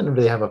didn't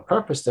really have a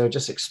purpose. They were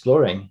just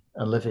exploring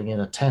and living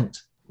in a tent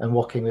and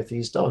walking with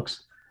these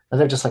dogs.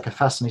 And they're just like a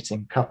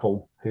fascinating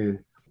couple who,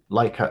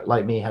 like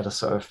me, had a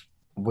sort of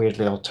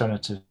weirdly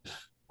alternative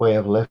way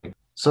of living.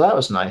 So that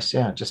was nice,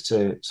 yeah, just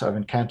to sort of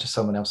encounter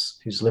someone else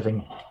who's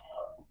living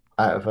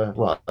out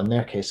of in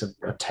their case,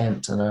 a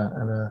tent and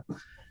a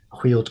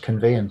wheeled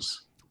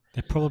conveyance.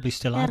 They're probably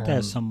still Yeah. out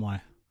there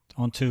somewhere,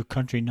 onto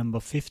country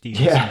number 50 or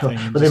Yeah, something.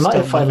 And but they just might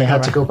have still finally moving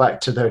had to go around.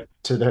 back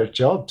to their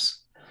jobs.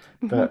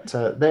 But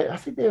I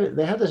think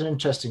they had an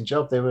interesting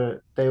job. They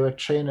were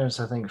trainers,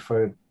 I think,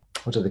 for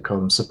what do they call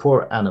them?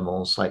 Support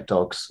animals like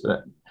dogs.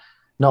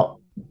 Not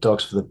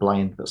dogs for the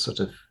blind, but sort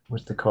of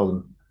what they call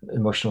them,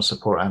 emotional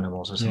support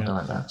animals or something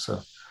like that. So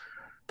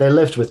they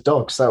lived with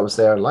dogs. That was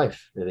their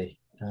life, really.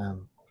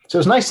 So it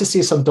was nice to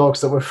see some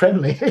dogs that were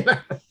friendly.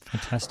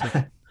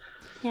 Fantastic.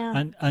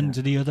 Yeah. And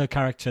the other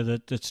character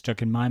that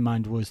struck in my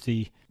mind was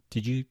did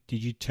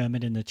you term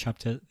it in the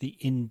chapter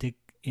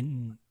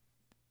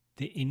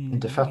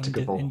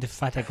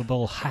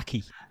indefatigable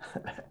Haki?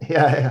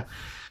 Yeah.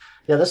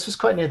 This was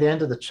quite near the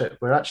end of the trip.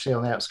 We're actually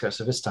on the outskirts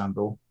of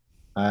Istanbul.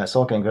 It's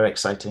all getting very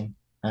exciting,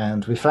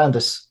 and we found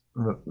this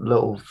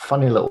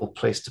funny little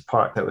place to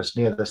park that was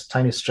near this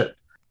tiny strip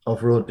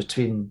of road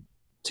between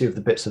two of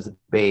the bits of the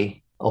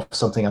bay of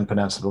something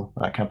unpronounceable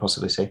I can't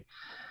possibly say.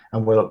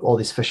 And we're all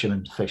these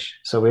fishermen fish.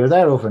 So we were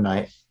there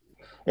overnight.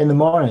 In the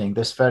morning,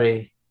 this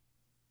very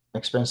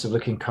expensive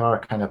looking car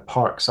kind of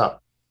parks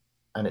up,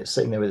 and it's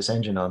sitting there with its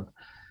engine on.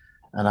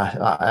 And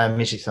I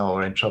immediately thought,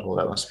 we're in trouble.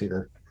 That must be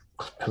the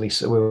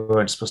police. We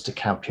weren't supposed to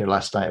camp here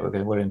last night.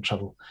 We're in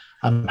trouble.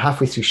 I'm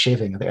halfway through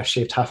shaving. I think I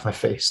shaved half my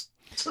face.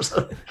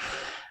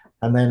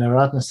 And then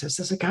Aradna says,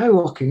 there's a guy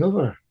walking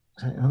over.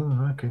 I say,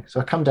 oh, okay. So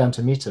I come down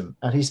to meet him,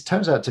 and he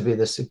turns out to be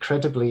this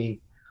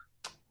incredibly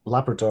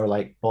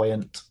Labrador-like,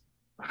 buoyant,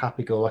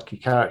 happy-go-lucky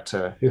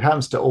character who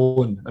happens to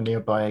own a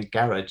nearby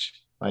garage,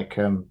 like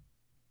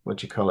what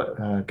do you call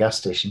it, gas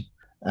station.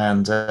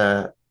 And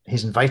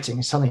he's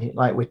inviting. Suddenly,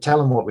 like, we tell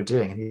him what we're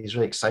doing, and he's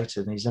really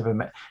excited. And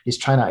he's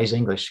trying out his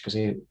English because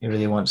he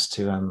really wants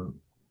to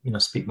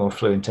speak more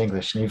fluent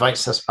English. And he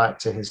invites us back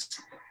to his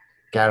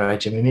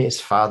garage, and we meet his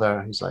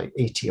father, who's like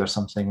 80 or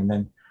something.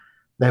 And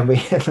then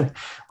we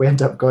we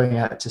end up going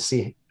out to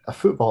see a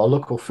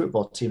local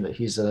football team that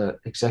he's an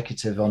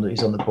executive on.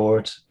 He's on the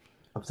board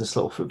of this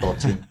little football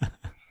team.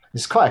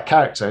 He's quite a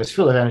character. He's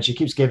full of energy. He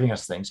keeps giving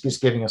us things. Keeps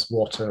giving us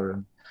water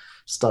and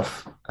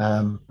stuff.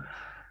 And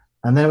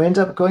then we end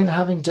up going and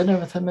having dinner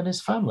with him and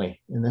his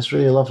family in this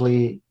really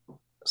lovely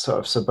sort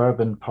of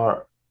suburban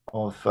part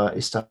of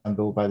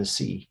Istanbul by the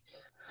sea.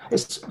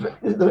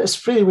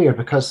 It's really weird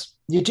because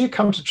you do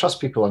come to trust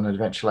people on an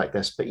adventure like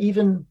this, but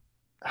even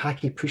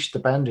Haki pushed the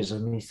boundaries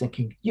of me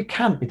thinking, you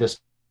can't be this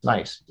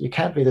nice. You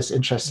can't be this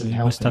interested in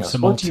helping us.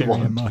 What do you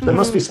want? There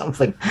must be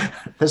something.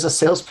 There's a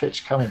sales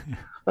pitch coming.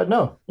 But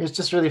no, he's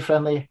just really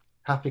friendly,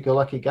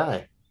 happy-go-lucky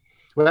guy.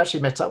 We actually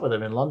met up with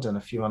him in London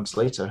a few months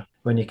later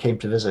when he came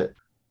to visit.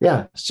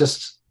 Yeah, it's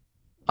just,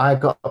 I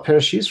got a pair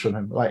of shoes from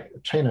him, like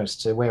trainers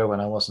to wear when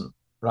I wasn't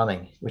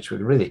running, which were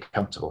really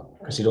comfortable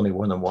because he'd only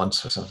worn them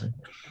once or something.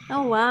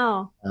 Oh,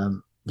 wow.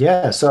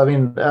 So I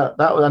mean, that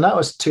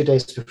was 2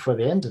 days before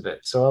the end of it.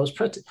 So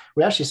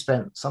we actually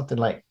spent something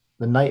like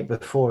the night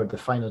before the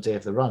final day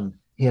of the run.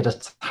 He had a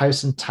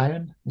house in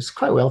town. He's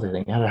quite wealthy, I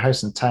think. He had a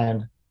house in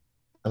town,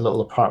 a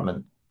little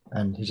apartment,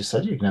 and he just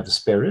said, you can have the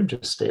spare room,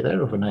 just stay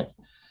there overnight.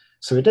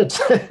 So we did,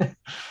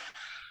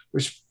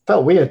 which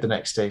felt weird the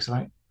next day.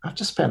 So I've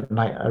just spent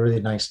a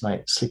really nice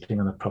night sleeping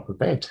on a proper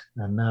bed,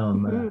 and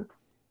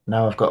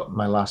now I've got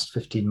my last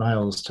 15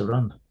 miles to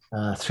run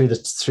through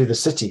the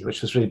city,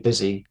 which was really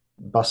busy,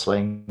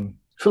 bustling,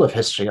 full of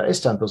history.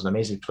 Istanbul's an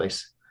amazing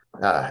place.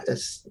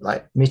 It's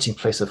like meeting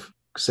place of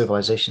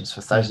civilizations for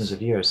thousands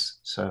of years.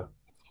 So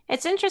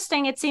it's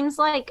interesting. It seems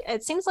like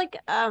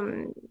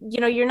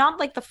you're not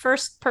like the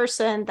first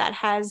person that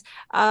has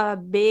a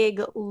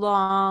big,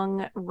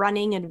 long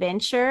running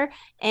adventure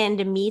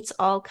and meets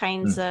all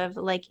kinds of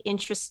like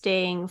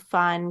interesting,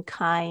 fun,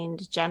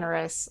 kind,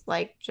 generous,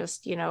 like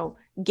just,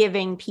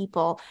 giving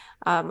people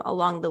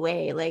along the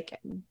way. Like,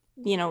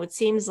 it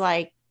seems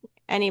like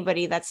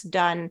anybody that's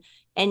done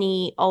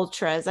any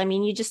ultras, I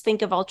mean, you just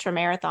think of ultra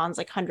marathons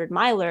like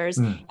 100-milers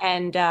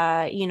and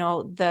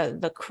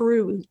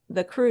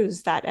the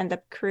crews that end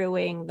up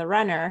crewing the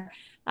runner.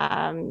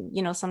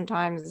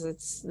 Sometimes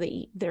it's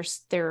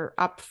they're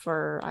up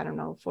for, I don't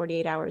know,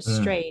 48 hours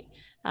straight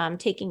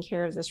taking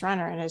care of this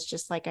runner, and it's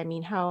just like, I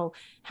mean, how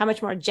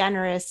much more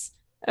generous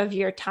of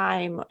your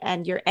time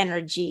and your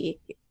energy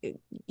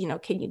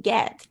can you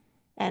get?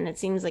 And it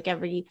seems like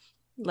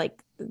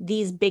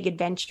these big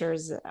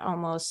adventures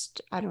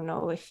almost, I don't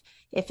know if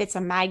it's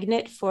a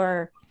magnet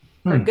for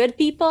good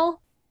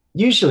people.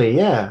 Usually,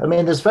 yeah. I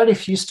mean, there's very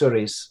few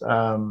stories.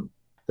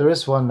 There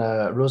is one,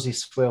 Rosie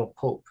Swale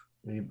Pope.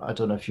 I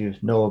don't know if you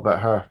know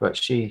about her,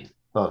 but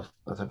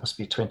it must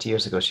be 20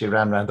 years ago. She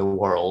ran around the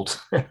world.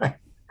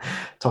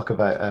 Talk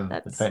about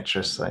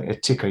adventurous. Like,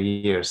 it took her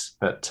years,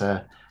 but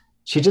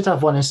she did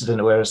have one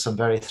incident where some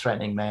very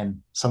threatening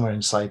men, somewhere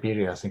in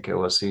Siberia, I think it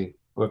was, who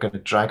were going to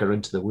drag her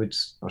into the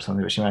woods or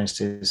something, but she managed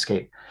to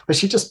escape. But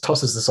she just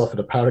tosses this off in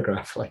a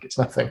paragraph like it's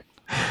nothing.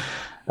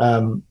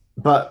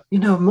 But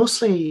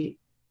mostly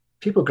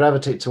people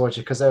gravitate towards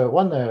you because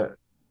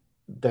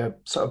they're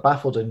sort of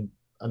baffled and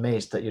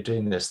amazed that you're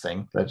doing this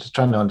thing. They're just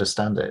trying to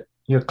understand it.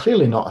 You're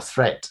clearly not a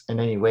threat in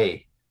any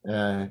way.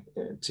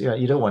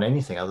 You don't want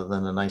anything other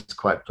than a nice,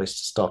 quiet place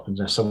to stop and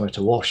there's somewhere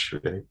to wash,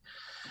 really.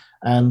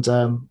 And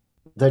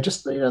they're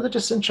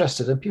just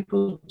interested, and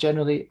people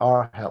generally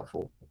are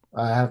helpful.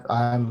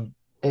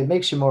 It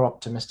makes you more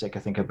optimistic, I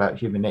think, about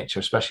human nature,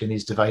 especially in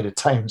these divided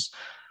times,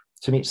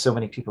 to meet so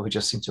many people who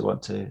just seem to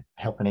want to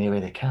help in any way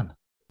they can.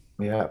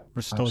 Yeah,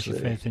 Restores your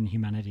absolutely. faith in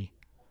humanity.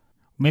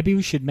 Maybe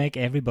we should make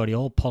everybody,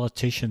 all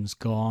politicians,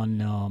 go on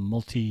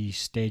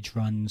multi-stage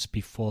runs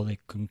before they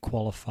can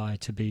qualify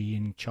to be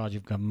in charge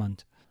of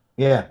government.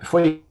 Yeah,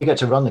 before you get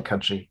to run the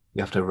country,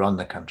 you have to run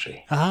the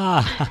country.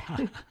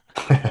 Ah,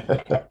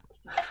 That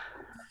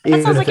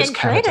Even sounds if like it's a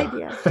great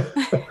Canada.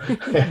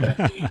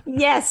 idea.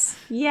 Yes.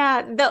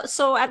 Yeah.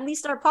 So at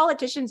least our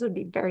politicians would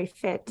be very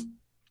fit.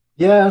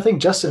 Yeah, I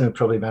think Justin would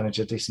probably manage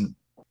a decent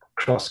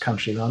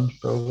cross-country run,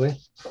 probably.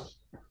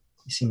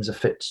 He seems a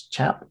fit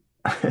chap.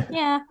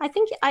 Yeah, I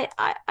think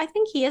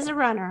he is a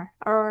runner,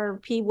 or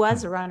he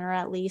was a runner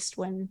at least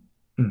Hmm.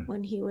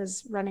 when he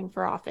was running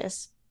for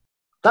office.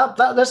 That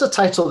there's a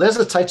title. There's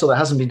a title that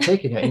hasn't been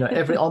taken yet. You know,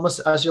 every almost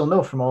as you'll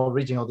know from all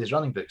reading all these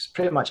running books,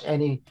 pretty much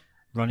running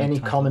any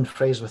title. common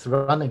phrase with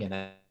running in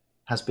it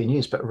has been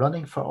used. But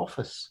running for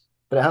office,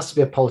 but it has to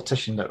be a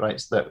politician that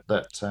writes that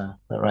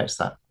writes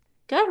that.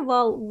 Good.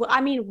 Well, I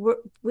mean,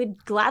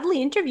 we'd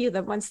gladly interview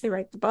them once they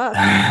write the book.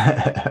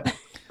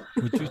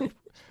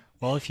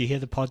 Well, if you hear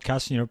the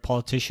podcast and you're a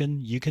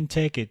politician, you can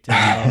take it.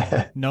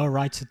 No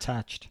rights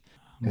attached.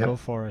 Yep. Go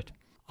for it.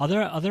 Are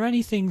there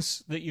any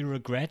things that you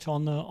regret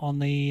on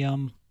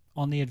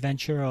the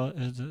adventure, or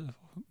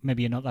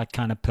maybe you're not that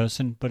kind of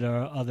person, but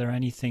are there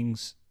any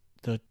things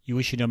that you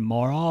wish you'd done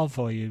more of,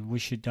 or you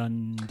wish you'd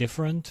done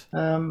different?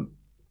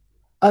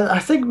 I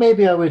think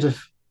maybe I would have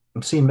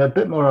seen a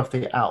bit more of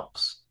the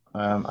Alps.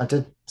 I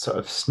did sort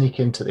of sneak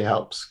into the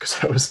Alps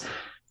because I was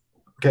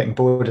getting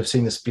bored of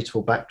seeing this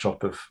beautiful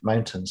backdrop of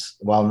mountains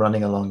while I'm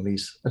running along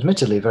these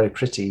admittedly very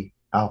pretty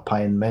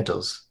alpine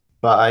meadows.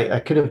 But I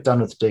could have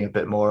done with doing a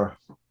bit more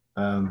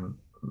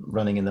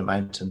running in the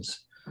mountains,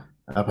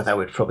 but that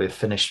would probably have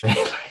finished me.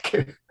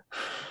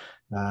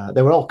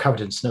 They were all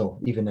covered in snow,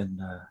 even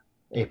in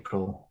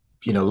April.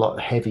 You know, a lot of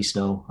heavy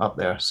snow up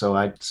there. So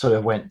I sort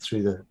of went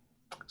through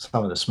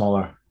some of the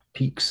smaller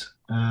peaks.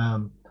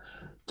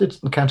 Did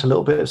encounter a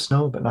little bit of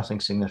snow, but nothing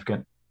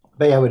significant.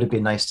 But yeah, it would have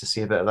been nice to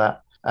see a bit of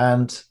that,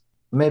 and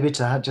maybe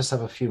to just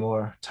have a few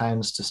more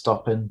towns to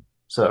stop in,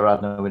 so that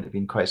Radna wouldn't have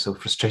been quite so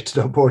frustrated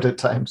or bored at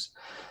times.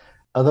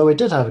 Although we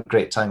did have a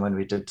great time when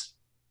we did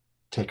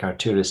take our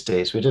tourist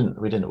days. We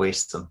didn't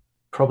waste them.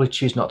 Probably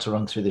choose not to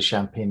run through the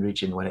Champagne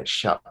region when it's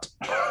shut.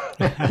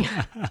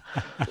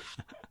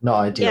 Not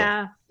ideal.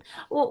 Yeah.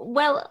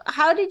 Well,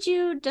 how did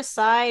you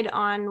decide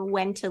on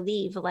when to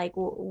leave? Like,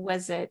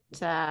 was it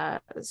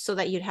so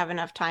that you'd have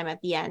enough time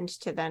at the end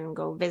to then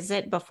go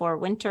visit before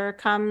winter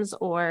comes,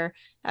 or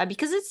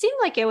because it seemed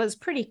like it was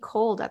pretty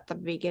cold at the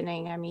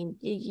beginning? I mean,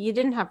 you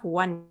didn't have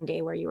one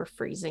day where you were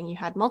freezing. You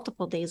had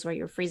multiple days where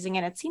you were freezing,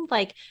 and it seemed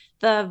like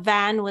the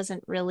van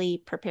wasn't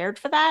really prepared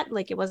for that.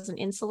 Like, it wasn't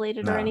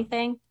insulated or No.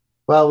 anything.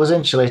 Well, it was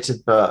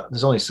insulated, but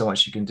there's only so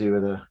much you can do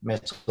with a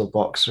metal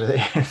box,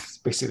 really. It's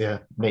basically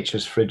a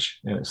nature's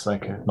fridge. You know, it's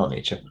like not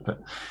nature, but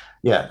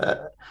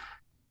yeah.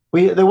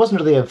 There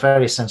wasn't really a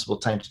very sensible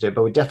time to do it,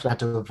 but we definitely had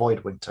to avoid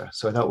winter.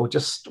 So I thought we'll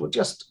just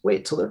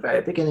wait till the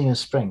very beginning of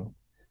spring.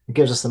 It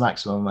gives us the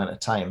maximum amount of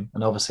time.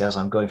 And obviously, as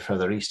I'm going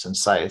further east and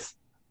south,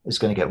 it's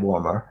going to get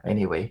warmer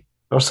anyway.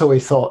 Or so we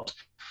thought.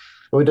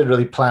 But we didn't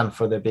really plan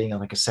for there being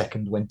like a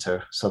second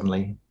winter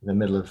suddenly in the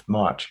middle of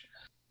March.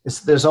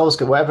 There's always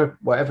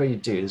whatever you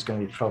do, there's going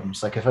to be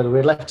problems. Like if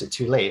we left it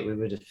too late, we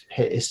would have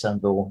hit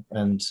Istanbul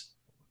and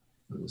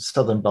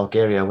southern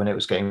Bulgaria when it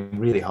was getting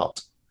really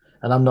hot,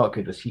 and I'm not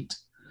good with heat,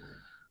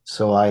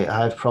 so I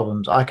have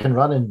problems. I can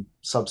run in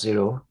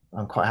sub-zero.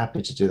 I'm quite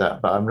happy to do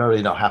that, but I'm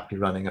really not happy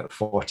running at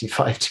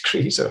 45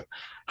 degrees or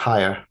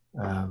higher.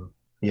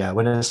 Yeah,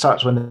 when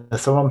the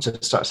thermometer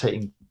starts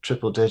hitting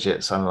triple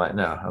digits, I'm like,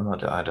 no, I'm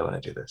not. I don't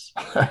want to do this.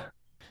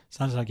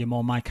 Sounds like you're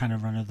more my kind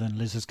of runner than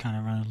Liz's kind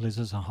of runner. Liz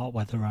is a hot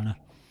weather runner.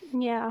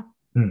 Yeah.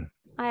 Hmm.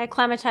 I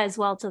acclimatize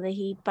well to the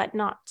heat, but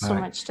not so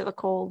much to the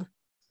cold.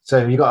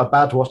 So you got a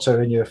bad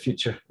water in your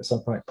future at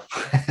some point.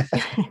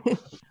 A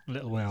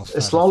little way off.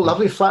 It's long,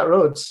 lovely flat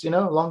roads,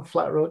 long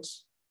flat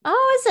roads.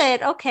 Oh, is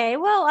it? Okay.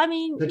 Well, I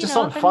mean, they're just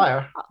on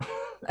fire.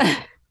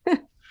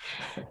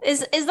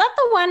 Is that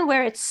the one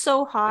where it's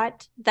so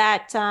hot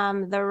that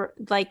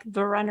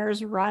the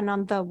runners run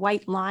on the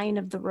white line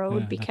of the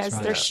road because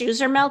their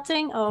shoes are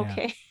melting? Oh,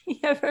 okay. You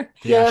ever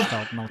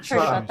heard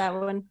about that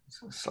one?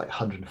 It's like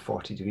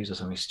 140 degrees or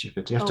something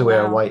stupid. You have to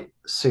wear a white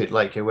suit,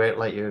 like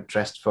you're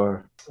dressed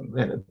for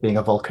being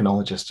a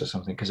volcanologist or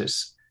something, because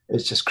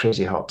it's just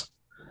crazy hot.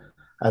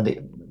 And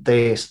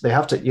they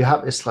have to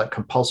it's like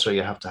compulsory.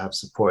 You have to have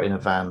support in a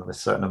van with a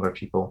certain number of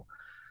people.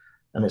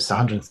 And it's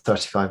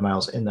 135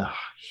 miles in the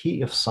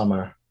heat of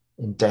summer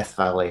in Death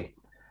Valley.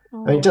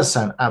 Oh. I mean, it does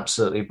sound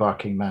absolutely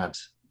barking mad,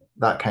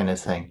 that kind of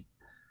thing.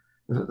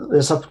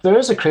 There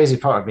is a crazy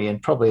part of me,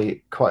 and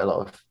probably quite a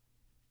lot of,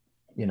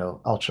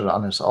 ultra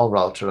runners, all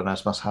ultra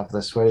runners must have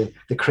this, where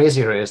the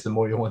crazier it is, the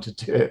more you want to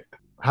do it.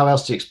 How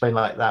else do you explain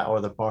like that, or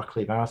the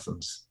Barkley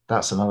Marathons?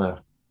 That's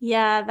another.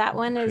 Yeah, that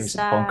one is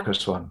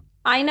bonkers one.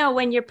 I know,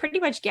 when you're pretty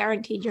much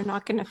guaranteed you're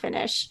not going to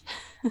finish.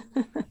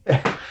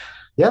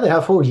 Yeah, they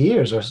have whole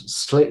years or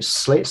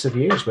slates of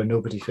years where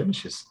nobody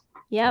finishes.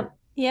 Yep.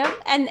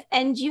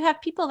 And you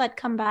have people that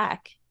come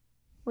back,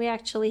 We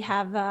actually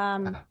have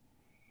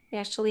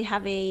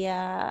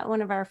a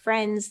one of our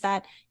friends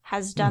that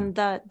has done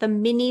the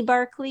mini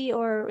Barkley,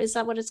 or is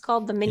that what it's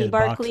called? The mini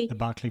Barkley? The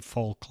Barkley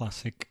Fall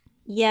Classic.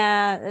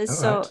 Yeah.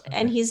 So, right.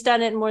 and he's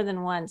done it more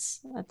than once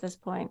at this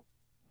point.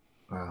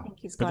 Wow. I think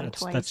he's gone But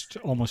twice. that's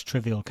almost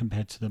trivial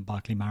compared to the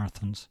Barkley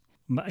Marathons.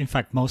 In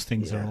fact, most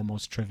things are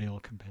almost trivial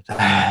compared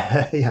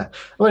to Yeah.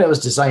 Well, it was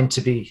designed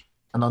to be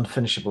an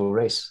unfinishable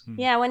race.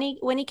 Yeah, when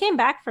he came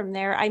back from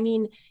there, I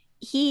mean,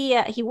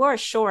 he wore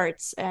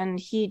shorts and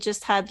he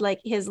just had like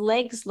his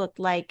legs looked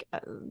like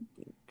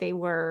they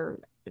were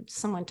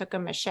someone took a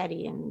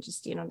machete and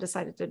just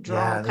decided to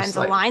draw all kinds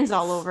of lines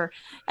all over.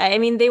 I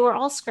mean, they were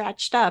all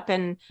scratched up,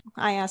 and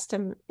I asked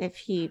him if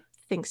he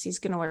thinks he's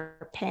going to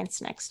wear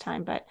pants next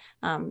time, but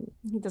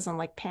he doesn't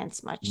like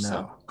pants much.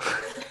 No.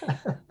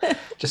 So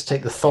Just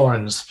take the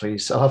thorns,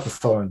 please. I'll have the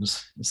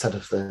thorns instead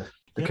of the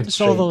you had constraints.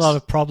 to solve a lot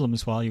of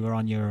problems while you were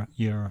on your,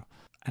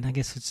 and I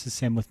guess it's the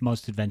same with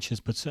most adventures,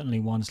 but certainly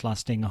ones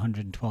lasting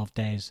 112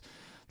 days,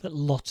 that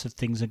lots of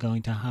things are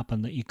going to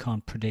happen that you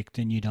can't predict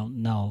and you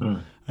don't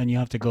know. And you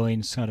have to go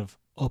in sort of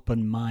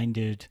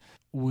open-minded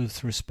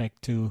with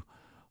respect to,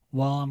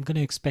 well, I'm going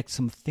to expect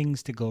some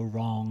things to go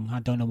wrong. I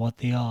don't know what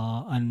they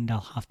are, and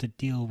I'll have to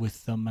deal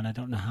with them, and I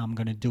don't know how I'm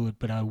going to do it,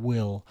 but I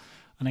will.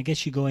 And I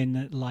guess you go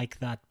in like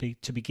that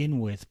to begin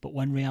with, but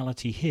when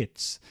reality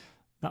hits,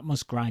 that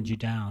must grind you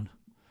down.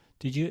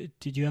 Did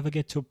you ever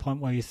get to a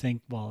point where you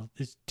think, well,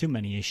 there's too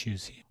many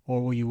issues here?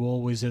 Or were you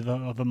always of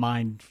a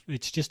mind,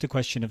 it's just a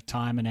question of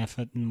time and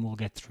effort and we'll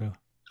get through?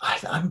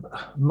 I'm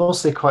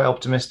mostly quite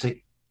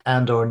optimistic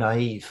and or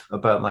naive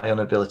about my own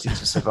ability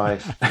to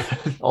survive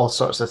all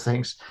sorts of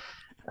things.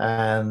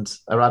 And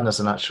Aradna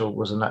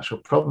was a natural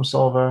problem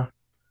solver.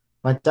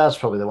 My dad's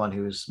probably the one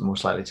who was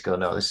most likely to go,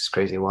 no, this is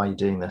crazy. Why are you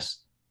doing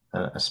this?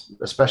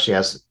 Especially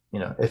as,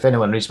 if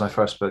anyone reads my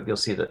first book, you'll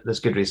see that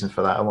there's good reason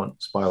for that. I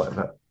won't spoil it,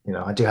 but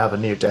I do have a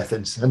near-death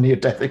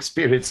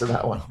experience in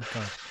that one.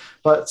 Okay.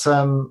 But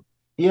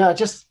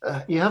just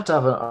you have to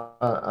have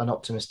an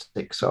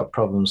optimistic sort of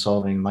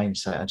problem-solving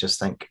mindset. I just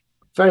think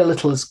very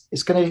little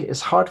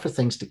it's hard for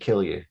things to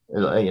kill you.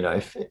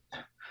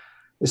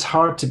 It's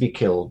hard to be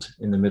killed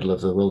in the middle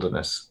of the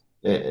wilderness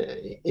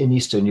in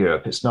Eastern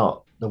Europe. It's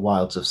not the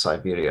wilds of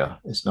Siberia.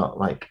 It's not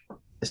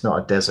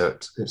a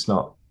desert. It's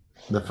not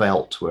the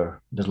veldt where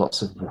there's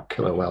lots of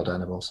killer wild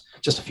animals.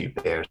 Just a few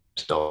bears,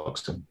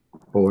 dogs, and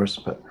boars.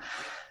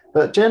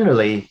 But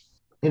generally,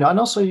 and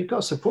also you've got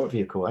a support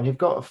vehicle and you've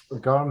got a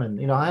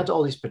Garmin. I had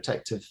all these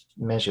protective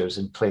measures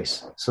in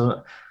place.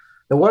 So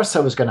the worst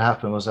that was going to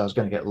happen was I was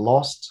going to get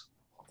lost.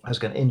 I was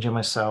going to injure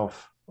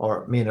myself,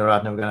 or me and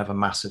Aradna were going to have a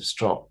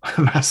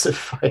massive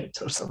fight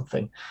or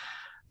something.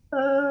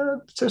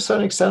 To a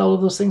certain extent, all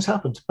of those things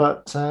happened,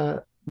 but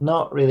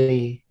not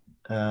really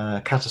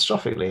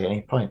catastrophically at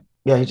any point.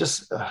 Yeah, you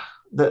just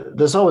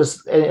there's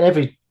always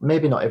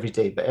maybe not every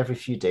day, but every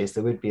few days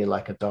there would be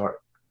like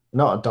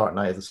not a dark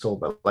night of the soul,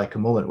 but like a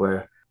moment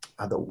where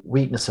the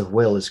weakness of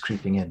will is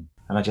creeping in,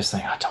 and I just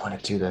think, I don't want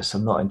to do this.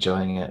 I'm not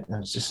enjoying it.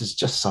 This is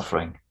just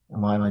suffering.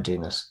 And why am I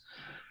doing this?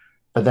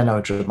 But then I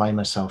would remind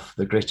myself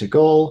the greater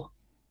goal.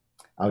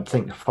 I would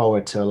think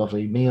forward to a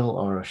lovely meal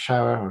or a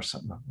shower or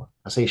something.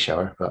 I say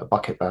shower, but a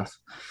bucket bath,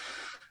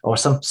 or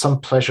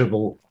some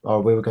pleasurable,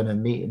 or we were going to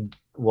meet and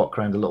walk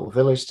around a little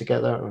village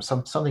together, or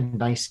something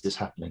nice is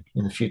happening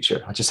in the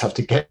future. I just have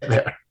to get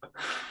there.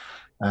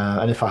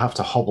 And if I have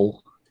to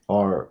hobble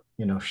or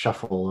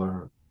shuffle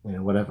or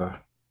whatever,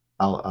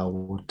 I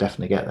will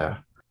definitely get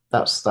there.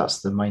 That's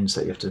the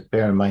mindset you have to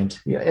bear in mind.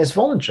 Yeah, it's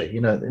voluntary.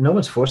 No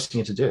one's forcing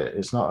you to do it.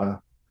 It's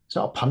not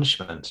a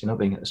punishment.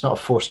 It's not a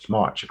forced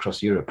march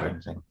across Europe or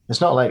anything.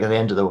 It's not like at the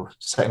end of the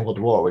Second World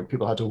War when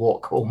people had to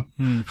walk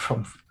home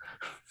from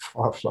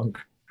far-flung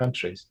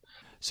countries.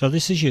 So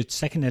this is your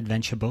second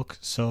adventure book.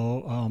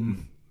 So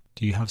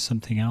do you have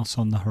something else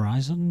on the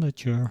horizon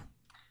that you're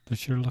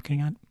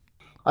looking at?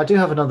 I do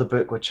have another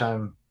book which I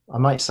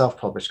might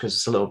self-publish because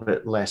it's a little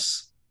bit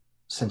less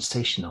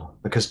sensational.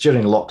 Because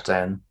during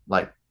lockdown,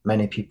 like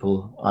many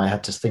people, I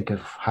had to think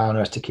of how on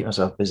earth to keep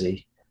myself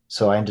busy.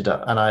 So I ended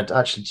up, and I'd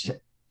actually,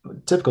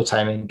 typical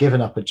timing,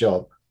 given up a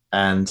job.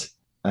 And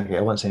okay,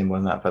 I won't say any more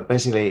than that. But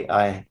basically,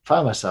 I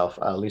found myself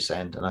at a loose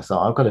end, and I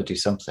thought I've got to do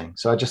something.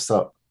 So I just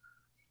thought,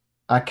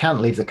 I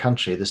can't leave the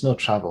country. There's no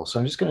travel. So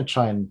I'm just going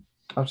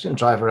to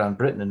drive around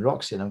Britain and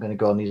Roxy, and I'm going to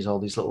go on all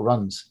these little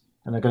runs.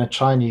 And I'm going to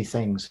try new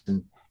things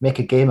and make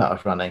a game out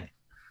of running.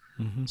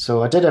 Mm-hmm.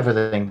 So I did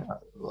everything.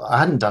 I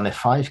hadn't done a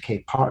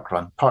 5K park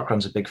run. Park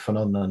run's a big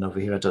phenomenon over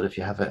here. I don't know if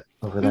you have it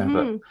over there,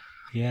 but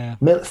yeah,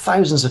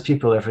 thousands of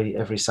people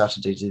every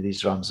Saturday do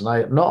these runs. And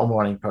I'm not a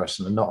morning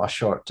person and not a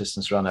short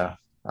distance runner.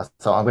 I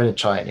thought I'm going to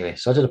try it anyway.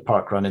 So I did a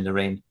park run in the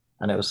rain,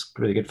 and it was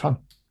really good fun.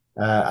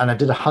 And I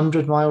did a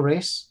 100-mile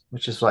race,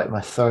 which is like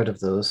my third of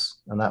those,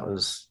 and that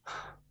was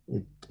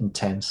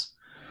intense.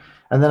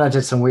 And then I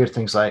did some weird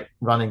things like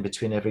running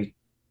between every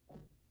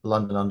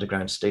London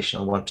Underground station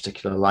on one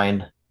particular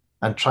line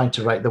and trying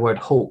to write the word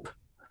hope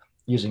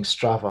using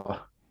Strava.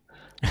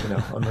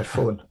 on my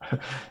phone.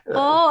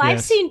 Oh, I've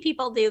Yes. seen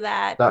people do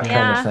that. That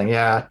kind of Yeah. thing.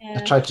 Yeah, I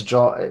Yeah. tried to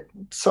draw. It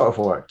sort of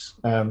worked.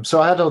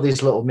 So I had all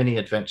these little mini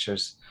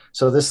adventures.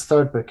 So this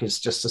third book is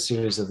just a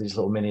series of these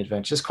little mini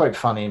adventures, quite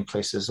funny in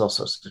places, all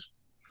sorts of,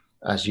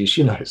 as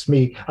usual, it's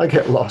me. I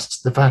get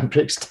lost. The van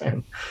breaks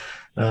down.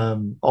 Yeah.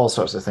 All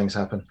sorts of things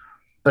happen,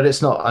 but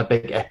it's not a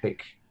big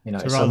epic. So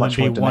It's a rather than much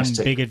be more one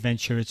domestic. big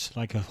adventure, it's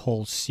like a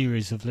whole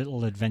series of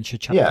little adventure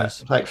Yeah,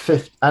 chapters. like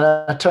 50, and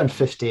I turned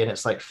 50, and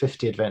it's like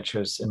 50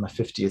 adventures in my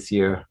 50th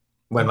year.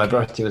 When my Okay.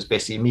 birthday was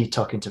basically me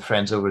talking to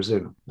friends over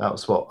Zoom. That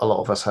was what a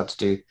lot of us had to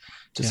do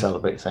to Yeah.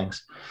 celebrate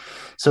things.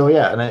 So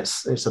yeah, and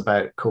it's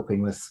about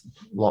coping with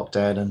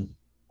lockdown and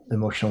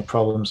emotional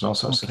problems and all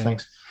sorts of Okay.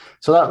 things.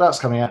 So that's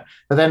coming out.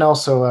 But then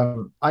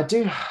also, I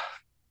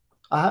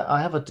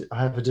have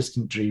a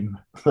distant dream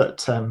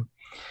that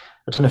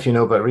I don't know if you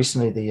know, but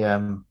recently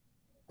in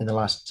the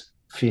last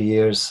few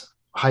years,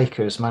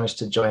 hikers managed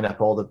to join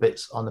up all the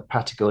bits on the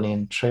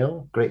Patagonian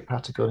Trail, Great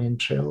Patagonian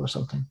Trail or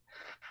something.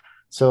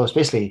 So it's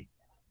basically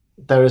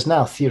there is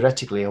now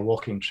theoretically a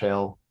walking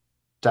trail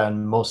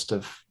down most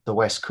of the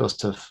west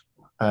coast of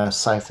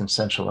South and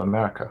Central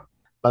America,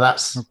 but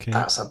Okay.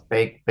 that's a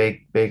big.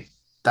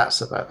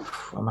 That's about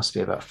it must be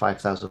about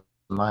 5,000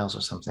 miles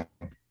or something,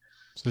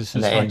 So this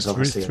and is it like ends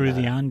obviously in through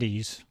the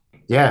Andes.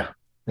 yeah,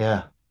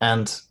 yeah.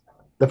 And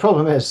the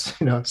problem is,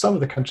 some of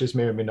the countries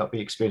may or may not be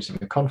experiencing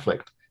a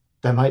conflict.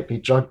 There might be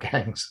drug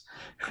gangs,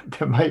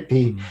 there might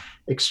be Hmm.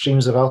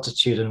 extremes of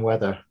altitude and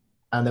weather,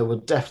 and there will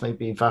definitely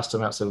be vast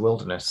amounts of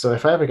wilderness. So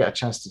if I ever get a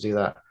chance to do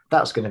that,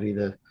 that's going to be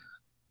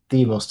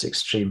the most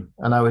extreme,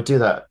 and I would do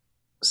that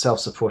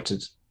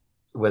self-supported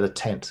with a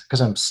tent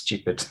because I'm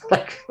stupid.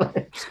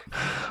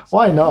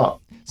 Why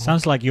not?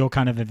 Sounds like your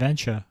kind of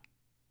adventure.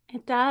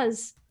 It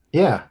does.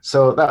 Yeah.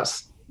 So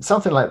that's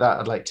something like that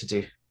I'd like to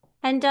do.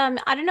 And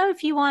I don't know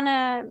if you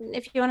wanna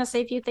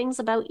say a few things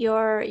about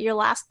your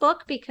last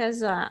book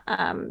because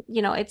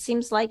it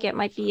seems like it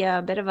might be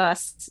a bit of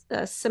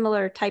a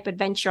similar type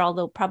adventure,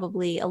 although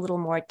probably a little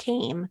more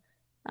tame.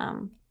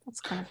 That's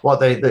kind of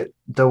What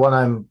the one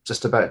I'm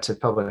just about to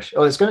publish?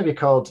 Oh, it's going to be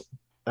called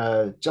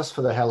just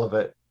for the hell of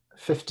it,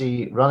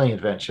 50 running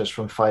adventures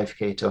from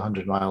 5K to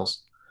 100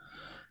 miles,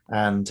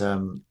 and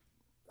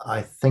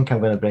I think I'm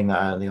going to bring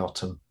that out in the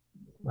autumn.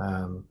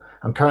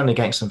 I'm currently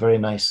getting some very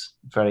nice,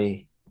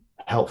 very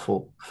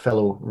helpful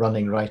fellow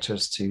running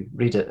writers to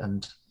read it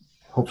and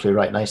hopefully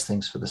write nice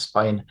things for the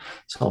spine.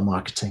 It's all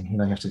marketing, you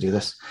have to do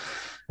this.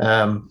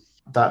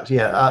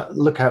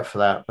 Look out for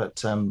that.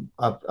 But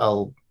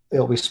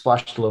it'll be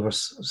splashed all over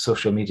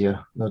social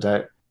media, no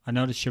doubt. I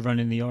noticed your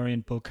Running the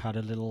Orient book had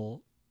a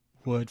little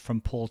word from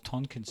Paul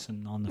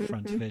Tonkinson on the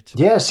front of it.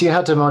 Yes, you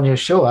had him on your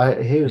show.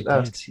 He was,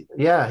 I did.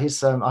 yeah.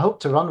 He's. I hope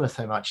to run with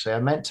him. Actually, I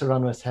meant to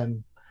run with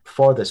him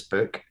for this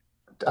book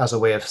as a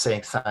way of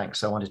saying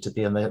thanks. I wanted to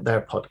be on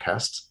their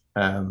podcast,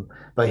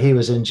 but he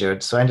was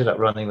injured, so I ended up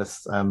running with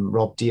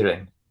Rob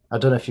Deering. I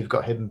don't know if you've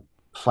got him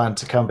planned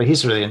to come, but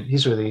he's a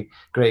really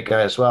great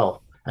guy as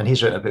well. And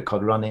he's written a book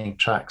called Running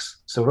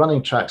Tracks. So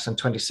Running Tracks and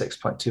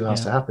 26.2 Miles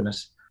Yeah. to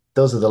Happiness.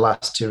 Those are the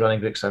last two running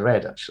books I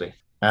read, actually.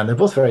 And they're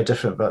both very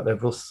different, but they're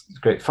both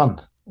great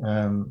fun.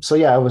 So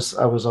yeah, I was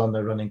on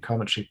the Running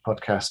Commentary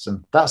podcast,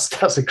 and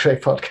that's a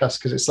great podcast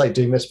because it's like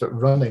doing this but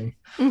running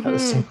at the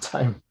same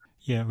time.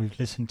 Yeah, we've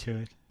listened to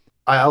it.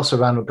 I also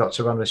got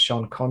to run with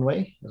Sean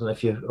Conway. I don't know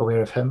if you're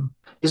aware of him.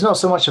 He's not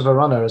so much of a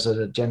runner as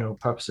a general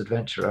purpose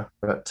adventurer,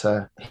 but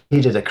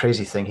he did a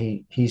crazy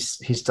thing.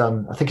 He's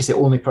done. I think he's the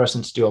only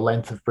person to do a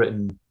length of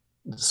Britain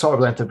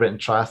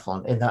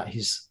triathlon. In that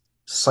he's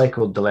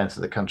cycled the length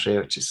of the country,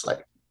 which is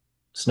like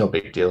it's no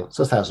big deal. It's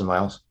 1,000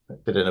 miles.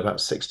 Did it in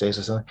about 6 days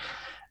or something,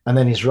 and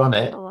then he's run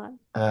it.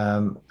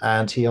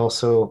 And he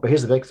also, but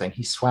here's the big thing: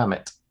 he swam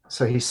it.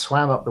 So he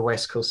swam up the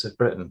west coast of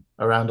Britain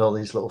around all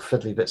these little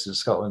fiddly bits of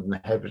Scotland and the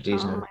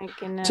Hebrides. Oh And my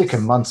goodness. it took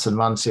him months and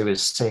months. He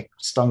was sick,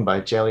 stung by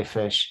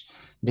jellyfish,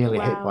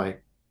 nearly hit by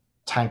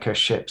tanker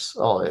ships.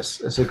 Oh,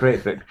 it's a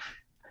great book.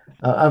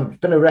 I'm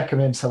going to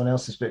recommend someone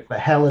else's book,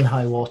 but Hell in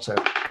High Water.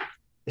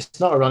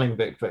 It's not a running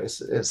book, but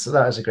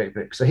that is a great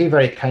book. So he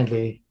very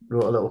kindly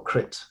wrote a little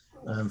crit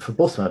for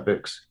both of my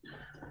books.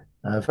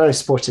 Very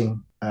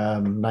sporting,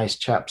 nice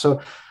chap. So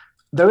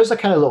there is a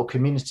kind of little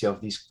community of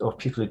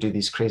people who do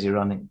these crazy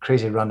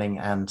running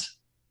and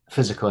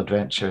physical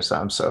adventures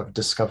that I'm sort of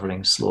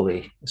discovering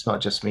slowly. It's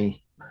not just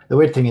me. The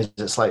weird thing is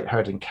it's like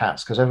herding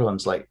cats because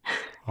everyone's like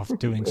Off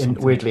doing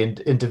something. weirdly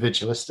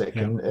individualistic,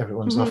 Yeah. and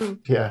everyone's off,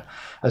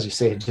 as you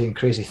say, doing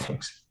crazy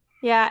things.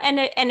 Yeah,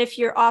 and if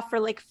you're off for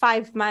like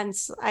 5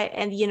 months,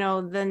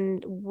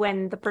 then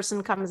when the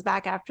person comes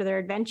back after their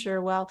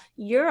adventure, well,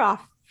 you're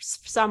off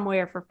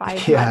somewhere for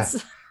 5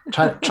 months.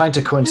 Trying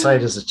to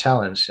coincide is a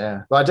challenge.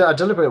 Yeah, but I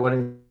deliberately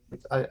when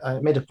I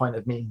made a point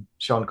of meeting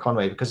Sean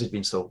Conway because he'd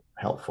been so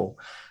helpful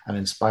and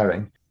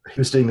inspiring. He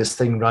was doing this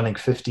thing, running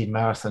 15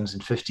 marathons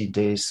in 15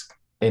 days,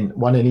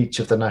 one in each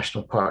of the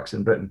national parks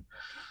in Britain.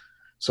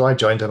 So I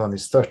joined him on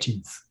his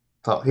 13th.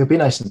 Thought he'll be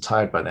nice and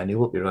tired by then. He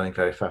won't be running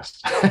very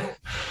fast.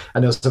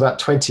 And there was about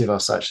 20 of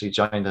us actually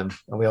joined him,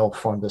 and we all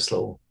formed this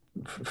little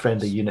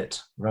friendly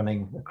unit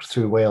running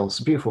through Wales,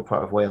 a beautiful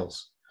part of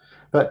Wales.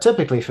 But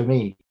typically for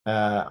me,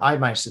 I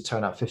managed to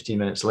turn up 15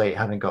 minutes late,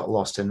 having got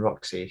lost in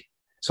Roxy.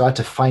 So I had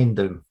to find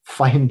them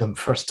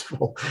first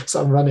of all.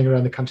 So I'm running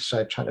around the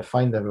countryside trying to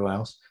find everyone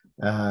else.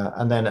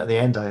 And then at the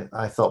end,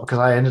 I thought, because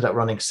I ended up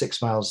running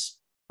 6 miles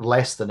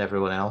less than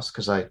everyone else,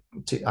 because I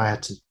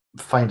had to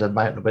find a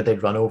mountain where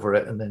they'd run over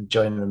it and then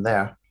join them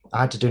there.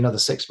 I had to do another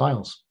 6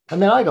 miles,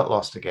 and then I got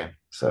lost again.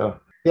 So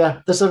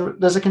yeah, there's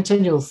a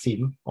continual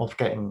theme of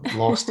getting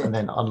lost and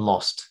then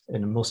unlost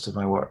in most of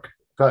my work.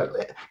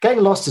 But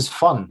getting lost is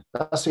fun.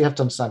 That's what you have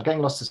to understand.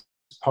 Getting lost is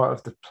part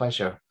of the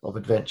pleasure of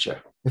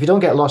adventure. If you don't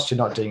get lost, you're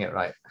not doing it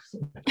right.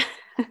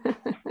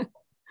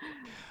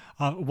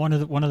 One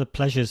of the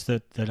pleasures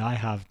that I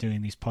have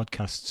doing these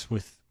podcasts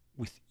with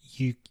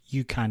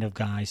you kind of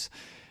guys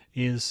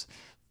is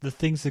the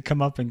things that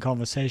come up in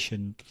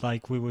conversation.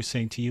 Like we were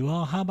saying to you,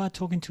 oh, how about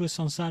talking to us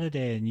on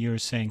Saturday? And you're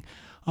saying,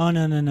 oh,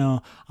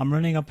 no, I'm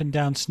running up and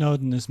down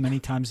Snowdon as many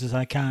times as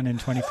I can in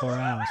 24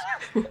 hours.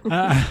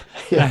 I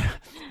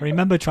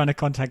remember trying to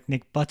contact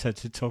Nick Butter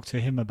to talk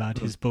to him about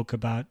his book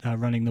about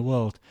running the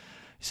world.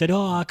 He said,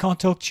 oh, I can't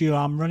talk to you.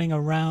 I'm running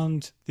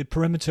around the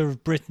perimeter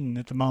of Britain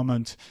at the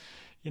moment.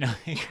 You know,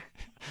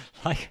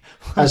 like,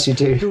 as you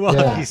do. Who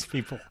are these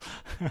people?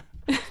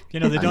 You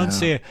know, they don't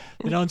say,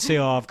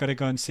 oh, I've got to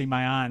go and see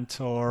my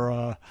aunt,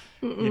 or,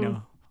 you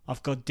know,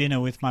 I've got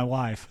dinner with my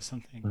wife or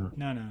something.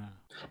 No.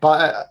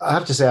 But I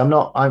have to say,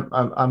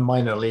 I'm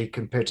minor league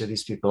compared to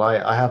these people.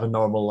 I have a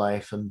normal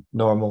life and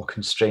normal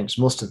constraints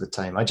most of the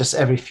time.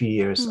 Every few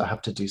years, I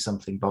have to do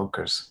something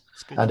bonkers.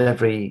 And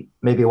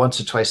maybe once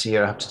or twice a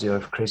year, I have to do a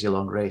crazy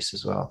long race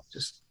as well,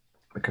 just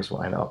because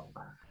why not?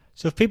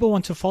 So if people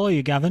want to follow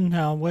you, Gavin,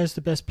 where's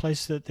the best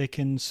place that they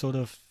can sort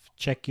of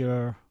check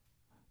your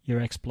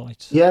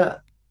exploits? Yeah,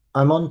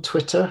 I'm on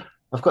Twitter.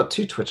 I've got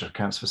 2 Twitter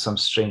accounts for some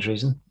strange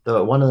reason.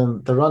 One of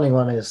them, the running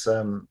one, is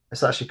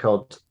it's actually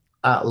called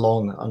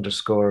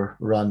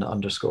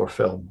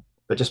 @long_run_film.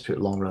 But just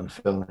put long run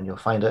film and you'll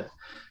find it,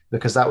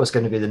 because that was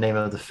going to be the name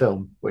of the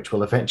film, which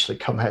will eventually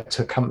come out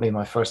to accompany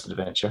my first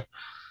adventure.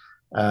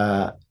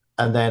 And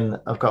then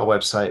I've got a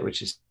website,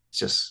 which is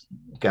just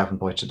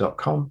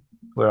gavinboyter.com,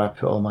 where I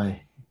put all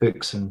my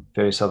books and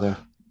various other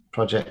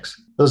projects.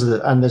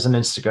 And there's an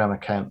Instagram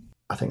account.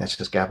 I think that's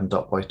just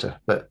gavin.boyter.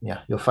 But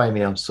yeah, you'll find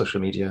me on social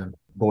media and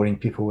boring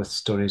people with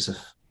stories of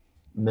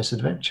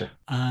misadventure.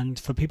 And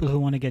for people who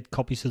want to get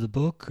copies of the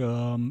book,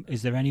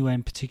 is there anywhere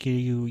in particular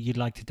you'd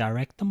like to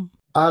direct them?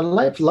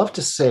 I'd love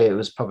to say it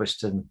was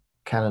published in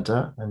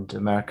Canada and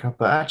America,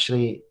 but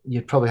actually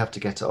you'd probably have to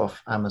get it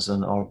off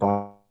Amazon or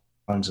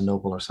Barnes and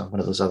Noble or one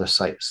of those other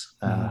sites.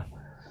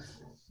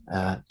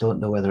 Don't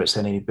know whether it's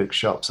in any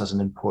bookshops as an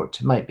import.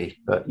 It might be,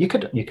 but you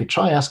could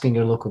try asking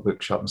your local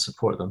bookshop and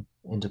support them,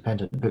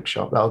 independent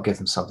bookshop. That'll give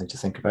them something to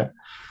think about.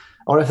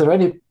 Or if there are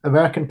any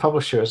American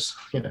publishers,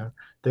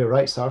 their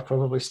rights are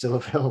probably still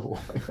available.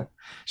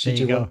 Should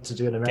you want to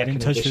do an American Get in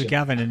touch edition. with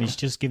Gavin, and he's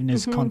just given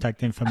his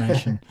contact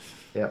information.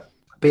 Yeah,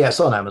 but yeah, it's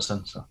on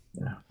Amazon. So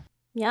yeah.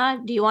 Yeah.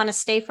 Do you want to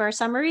stay for our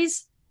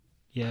summaries?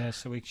 Yeah.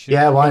 So we should.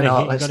 Yeah. Why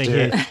not? Let's do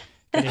it.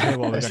 Hear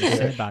what we're going to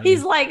say about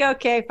He's you. like,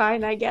 okay,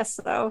 fine, I guess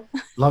so.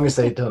 As long as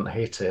they don't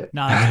hate it.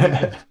 No,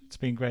 it's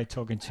been great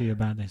talking to you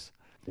about this.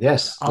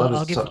 Yes,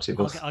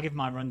 I'll give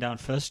my rundown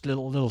first.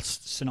 Little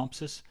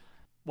synopsis.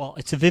 Well,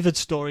 it's a vivid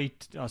story,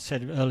 I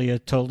said earlier,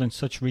 told in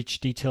such rich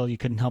detail you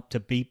couldn't help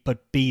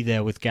but be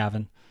there with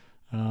Gavin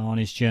on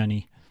his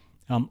journey.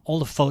 All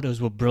the photos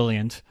were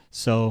brilliant.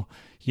 So,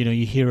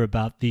 you hear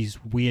about these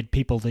weird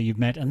people that you've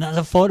met, and there's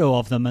a photo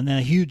of them, and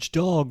they're huge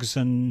dogs,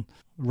 and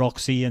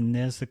Roxy, and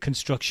there's the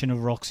construction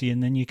of Roxy,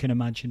 and then you can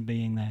imagine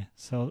being there.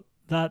 So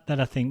that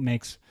I think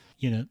makes,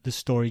 the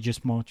story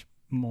just much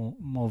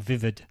more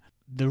vivid.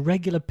 The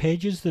regular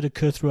pages that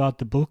occur throughout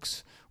the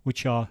books,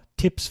 which are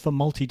tips for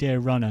multi-day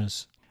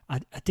runners,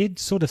 I did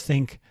sort of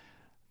think,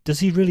 does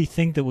he really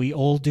think that we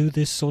all do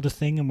this sort of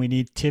thing and we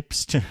need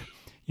tips to,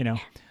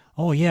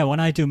 oh yeah,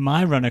 when I do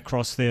my run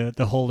across the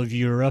whole of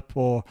Europe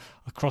or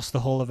across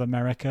the whole of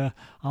America,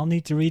 I'll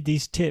need to read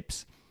these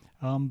tips.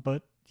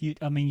 But you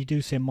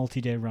do say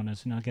multi-day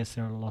runners, and I guess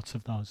there are lots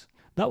of those.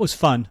 That was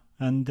fun,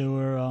 and there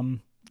were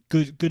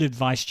good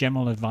advice,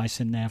 general advice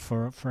in there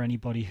for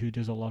anybody who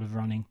does a lot of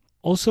running.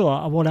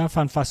 Also, what I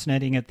found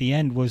fascinating at the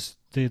end was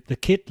the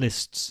kit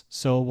lists.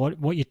 So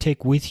what you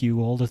take with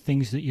you, all the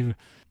things that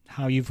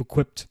how you've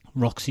equipped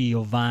Roxy,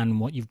 your van,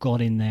 what you've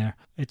got in there.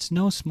 It's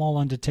no small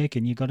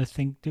undertaking. You got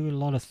to do a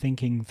lot of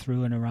thinking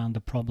through and around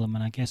the problem.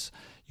 And I guess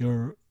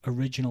your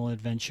original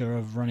adventure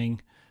of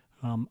running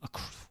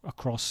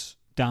across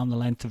down the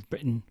length of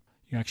Britain,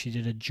 you actually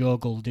did a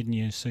joggle, didn't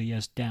you? So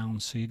yes,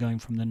 down. So you're going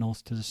from the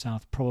north to the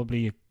south.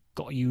 Probably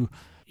got you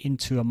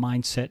into a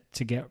mindset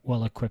to get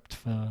well equipped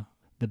for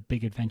the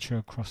big adventure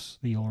across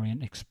the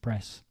Orient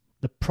Express.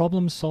 The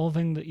problem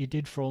solving that you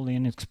did for all the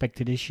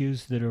unexpected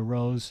issues that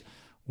arose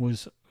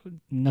was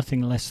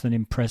nothing less than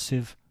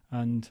impressive,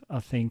 and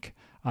I think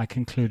I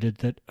concluded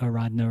that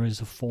Aradna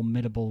is a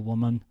formidable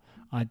woman.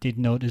 I did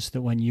notice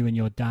that when you and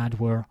your dad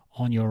were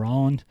on your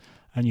own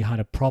and you had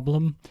a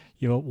problem,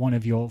 one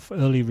of your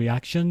early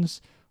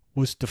reactions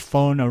was to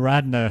phone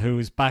Aradhna, who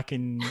was back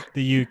in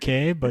the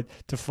UK, but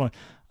to phone,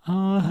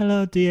 "Oh,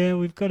 hello, dear,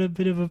 we've got a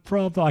bit of a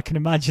problem." I can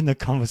imagine the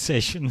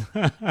conversation.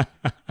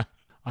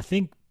 I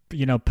think,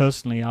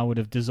 personally, I would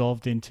have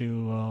dissolved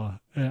into a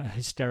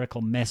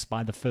hysterical mess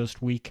by the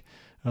first week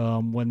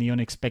when the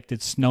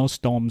unexpected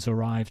snowstorms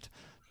arrived.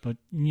 But,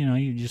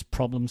 you just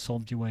problem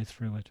solved your way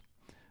through it.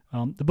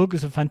 The book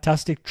is a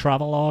fantastic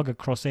travelogue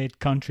across 8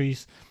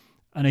 countries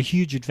and a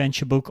huge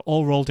adventure book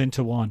all rolled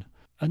into one.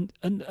 And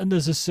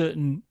there's a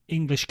certain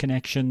English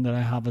connection that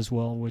I have as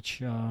well,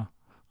 which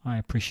I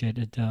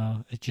appreciated.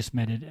 It just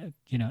made it,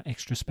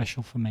 extra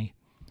special for me.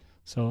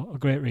 So a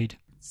great read.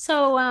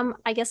 So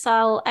I guess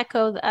I'll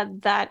echo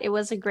that it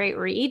was a great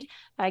read.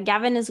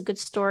 Gavin is a good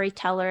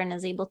storyteller and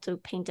is able to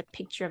paint a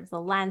picture of the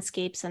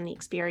landscapes and the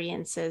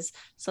experiences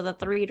so that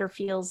the reader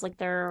feels like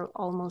they're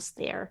almost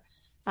there.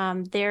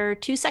 There are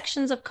 2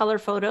 sections of color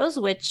photos,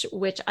 which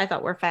I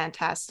thought were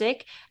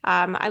fantastic.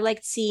 I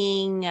liked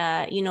seeing,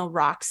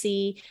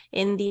 Roxy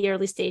in the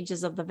early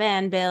stages of the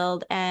van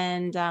build.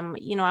 And,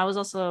 I was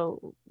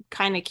also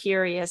kind of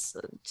curious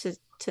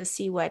to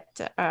see what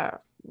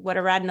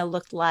Aradhna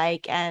looked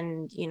like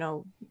and,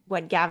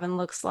 what Gavin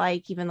looks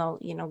like, even though,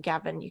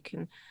 Gavin, you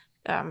can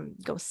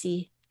go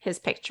see his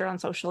picture on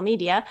social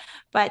media.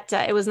 But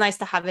it was nice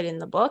to have it in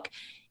the book.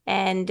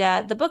 And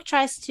the book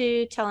tries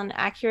to tell an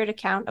accurate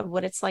account of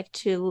what it's like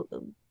to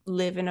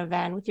live in a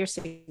van with your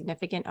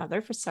significant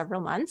other for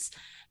several months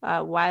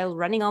while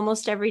running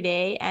almost every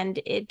day. And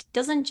it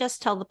doesn't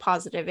just tell the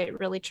positive, it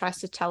really tries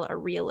to tell a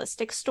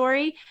realistic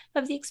story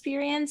of the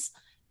experience.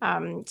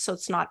 So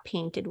it's not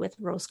painted with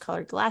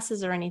rose-colored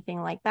glasses or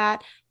anything like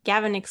that.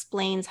 Gavin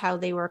explains how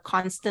they were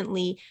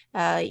constantly,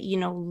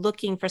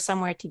 looking for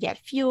somewhere to get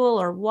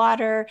fuel or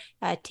water,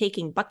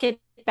 taking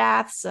bucket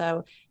baths,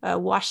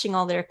 washing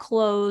all their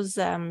clothes,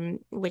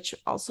 which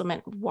also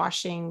meant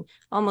washing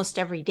almost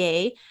every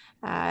day.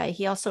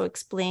 He also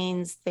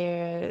explains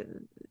that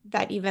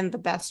even the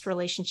best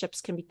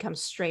relationships can become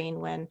strained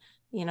when,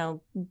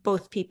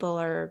 both people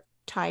are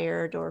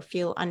tired or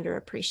feel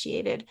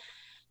underappreciated.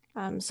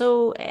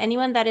 So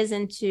anyone that is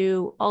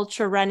into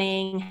ultra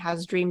running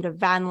has dreamed of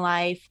van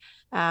life,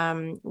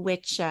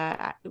 which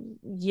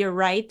you're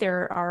right,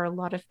 there are a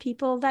lot of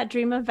people that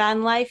dream of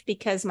van life,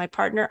 because my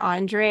partner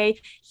Andre,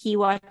 he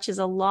watches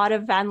a lot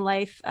of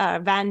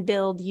van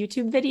build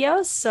YouTube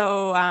videos.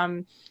 So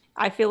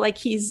I feel like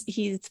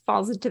he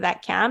falls into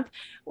that camp,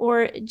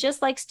 or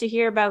just likes to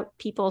hear about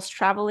people's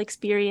travel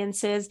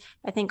experiences.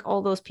 I think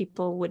all those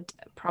people would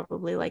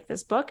probably like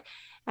this book.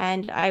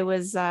 And I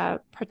was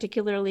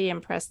particularly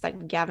impressed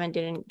that Gavin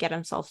didn't get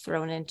himself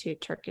thrown into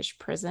Turkish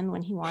prison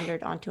when he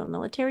wandered onto a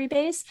military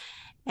base.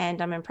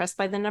 And I'm impressed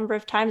by the number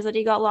of times that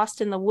he got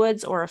lost in the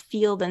woods or a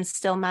field and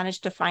still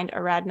managed to find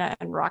Aradhna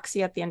and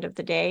Roxy at the end of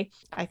the day.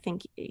 I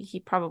think he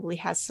probably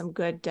has some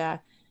good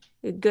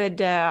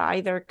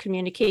either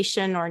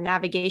communication or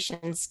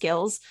navigation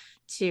skills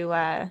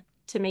to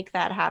make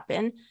that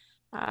happen.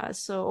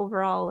 So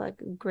overall, a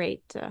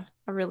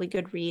really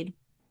good read.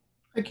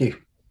 Thank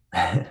you.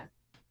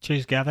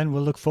 Cheers, Gavin.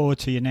 We'll look forward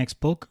to your next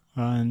book,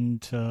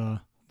 and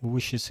we'll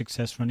wish you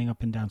success running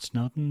up and down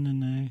Snowdon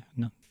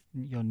in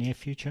your near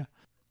future.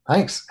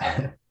 Thanks.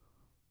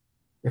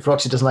 If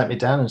Roxy doesn't let me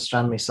down and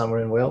strand me somewhere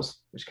in Wales,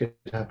 which could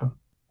happen.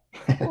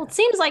 Well, it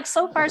seems like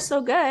so far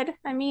so good.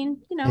 I mean,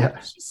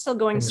 she's still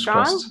going Fingers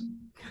strong. crossed.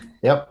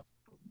 Yep,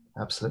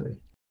 absolutely.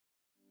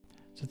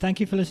 So thank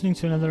you for listening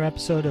to another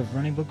episode of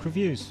Running Book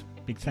Reviews.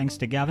 Big thanks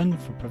to Gavin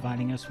for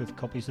providing us with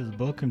copies of the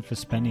book and for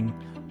spending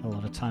a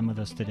lot of time with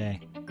us today.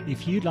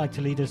 If you'd like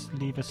to leave us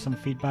some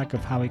feedback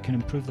of how we can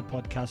improve the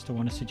podcast, or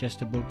want to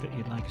suggest a book that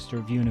you'd like us to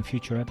review in a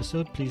future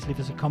episode, please leave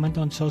us a comment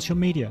on social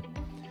media.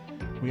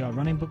 We are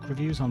Running Book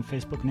Reviews on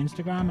Facebook and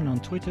Instagram, and on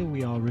Twitter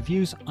we are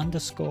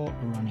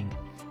reviews_running.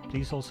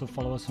 Please also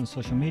follow us on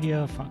social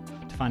media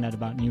to find out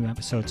about new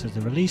episodes as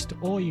they're released,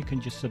 or you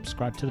can just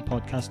subscribe to the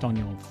podcast on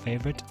your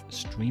favorite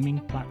streaming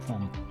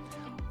platform.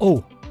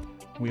 Oh,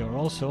 we are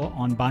also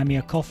on Buy Me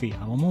a Coffee.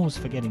 I'm always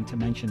forgetting to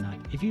mention that.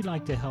 If you'd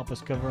like to help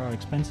us cover our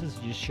expenses,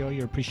 just show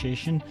your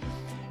appreciation,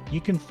 you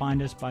can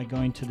find us by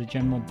going to the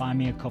general Buy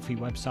Me a Coffee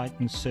website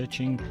and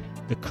searching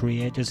the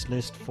creators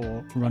list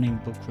for Running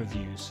Book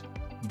Reviews.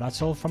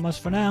 That's all from us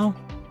for now.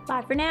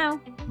 Bye for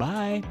now.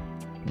 Bye.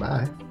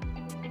 Bye.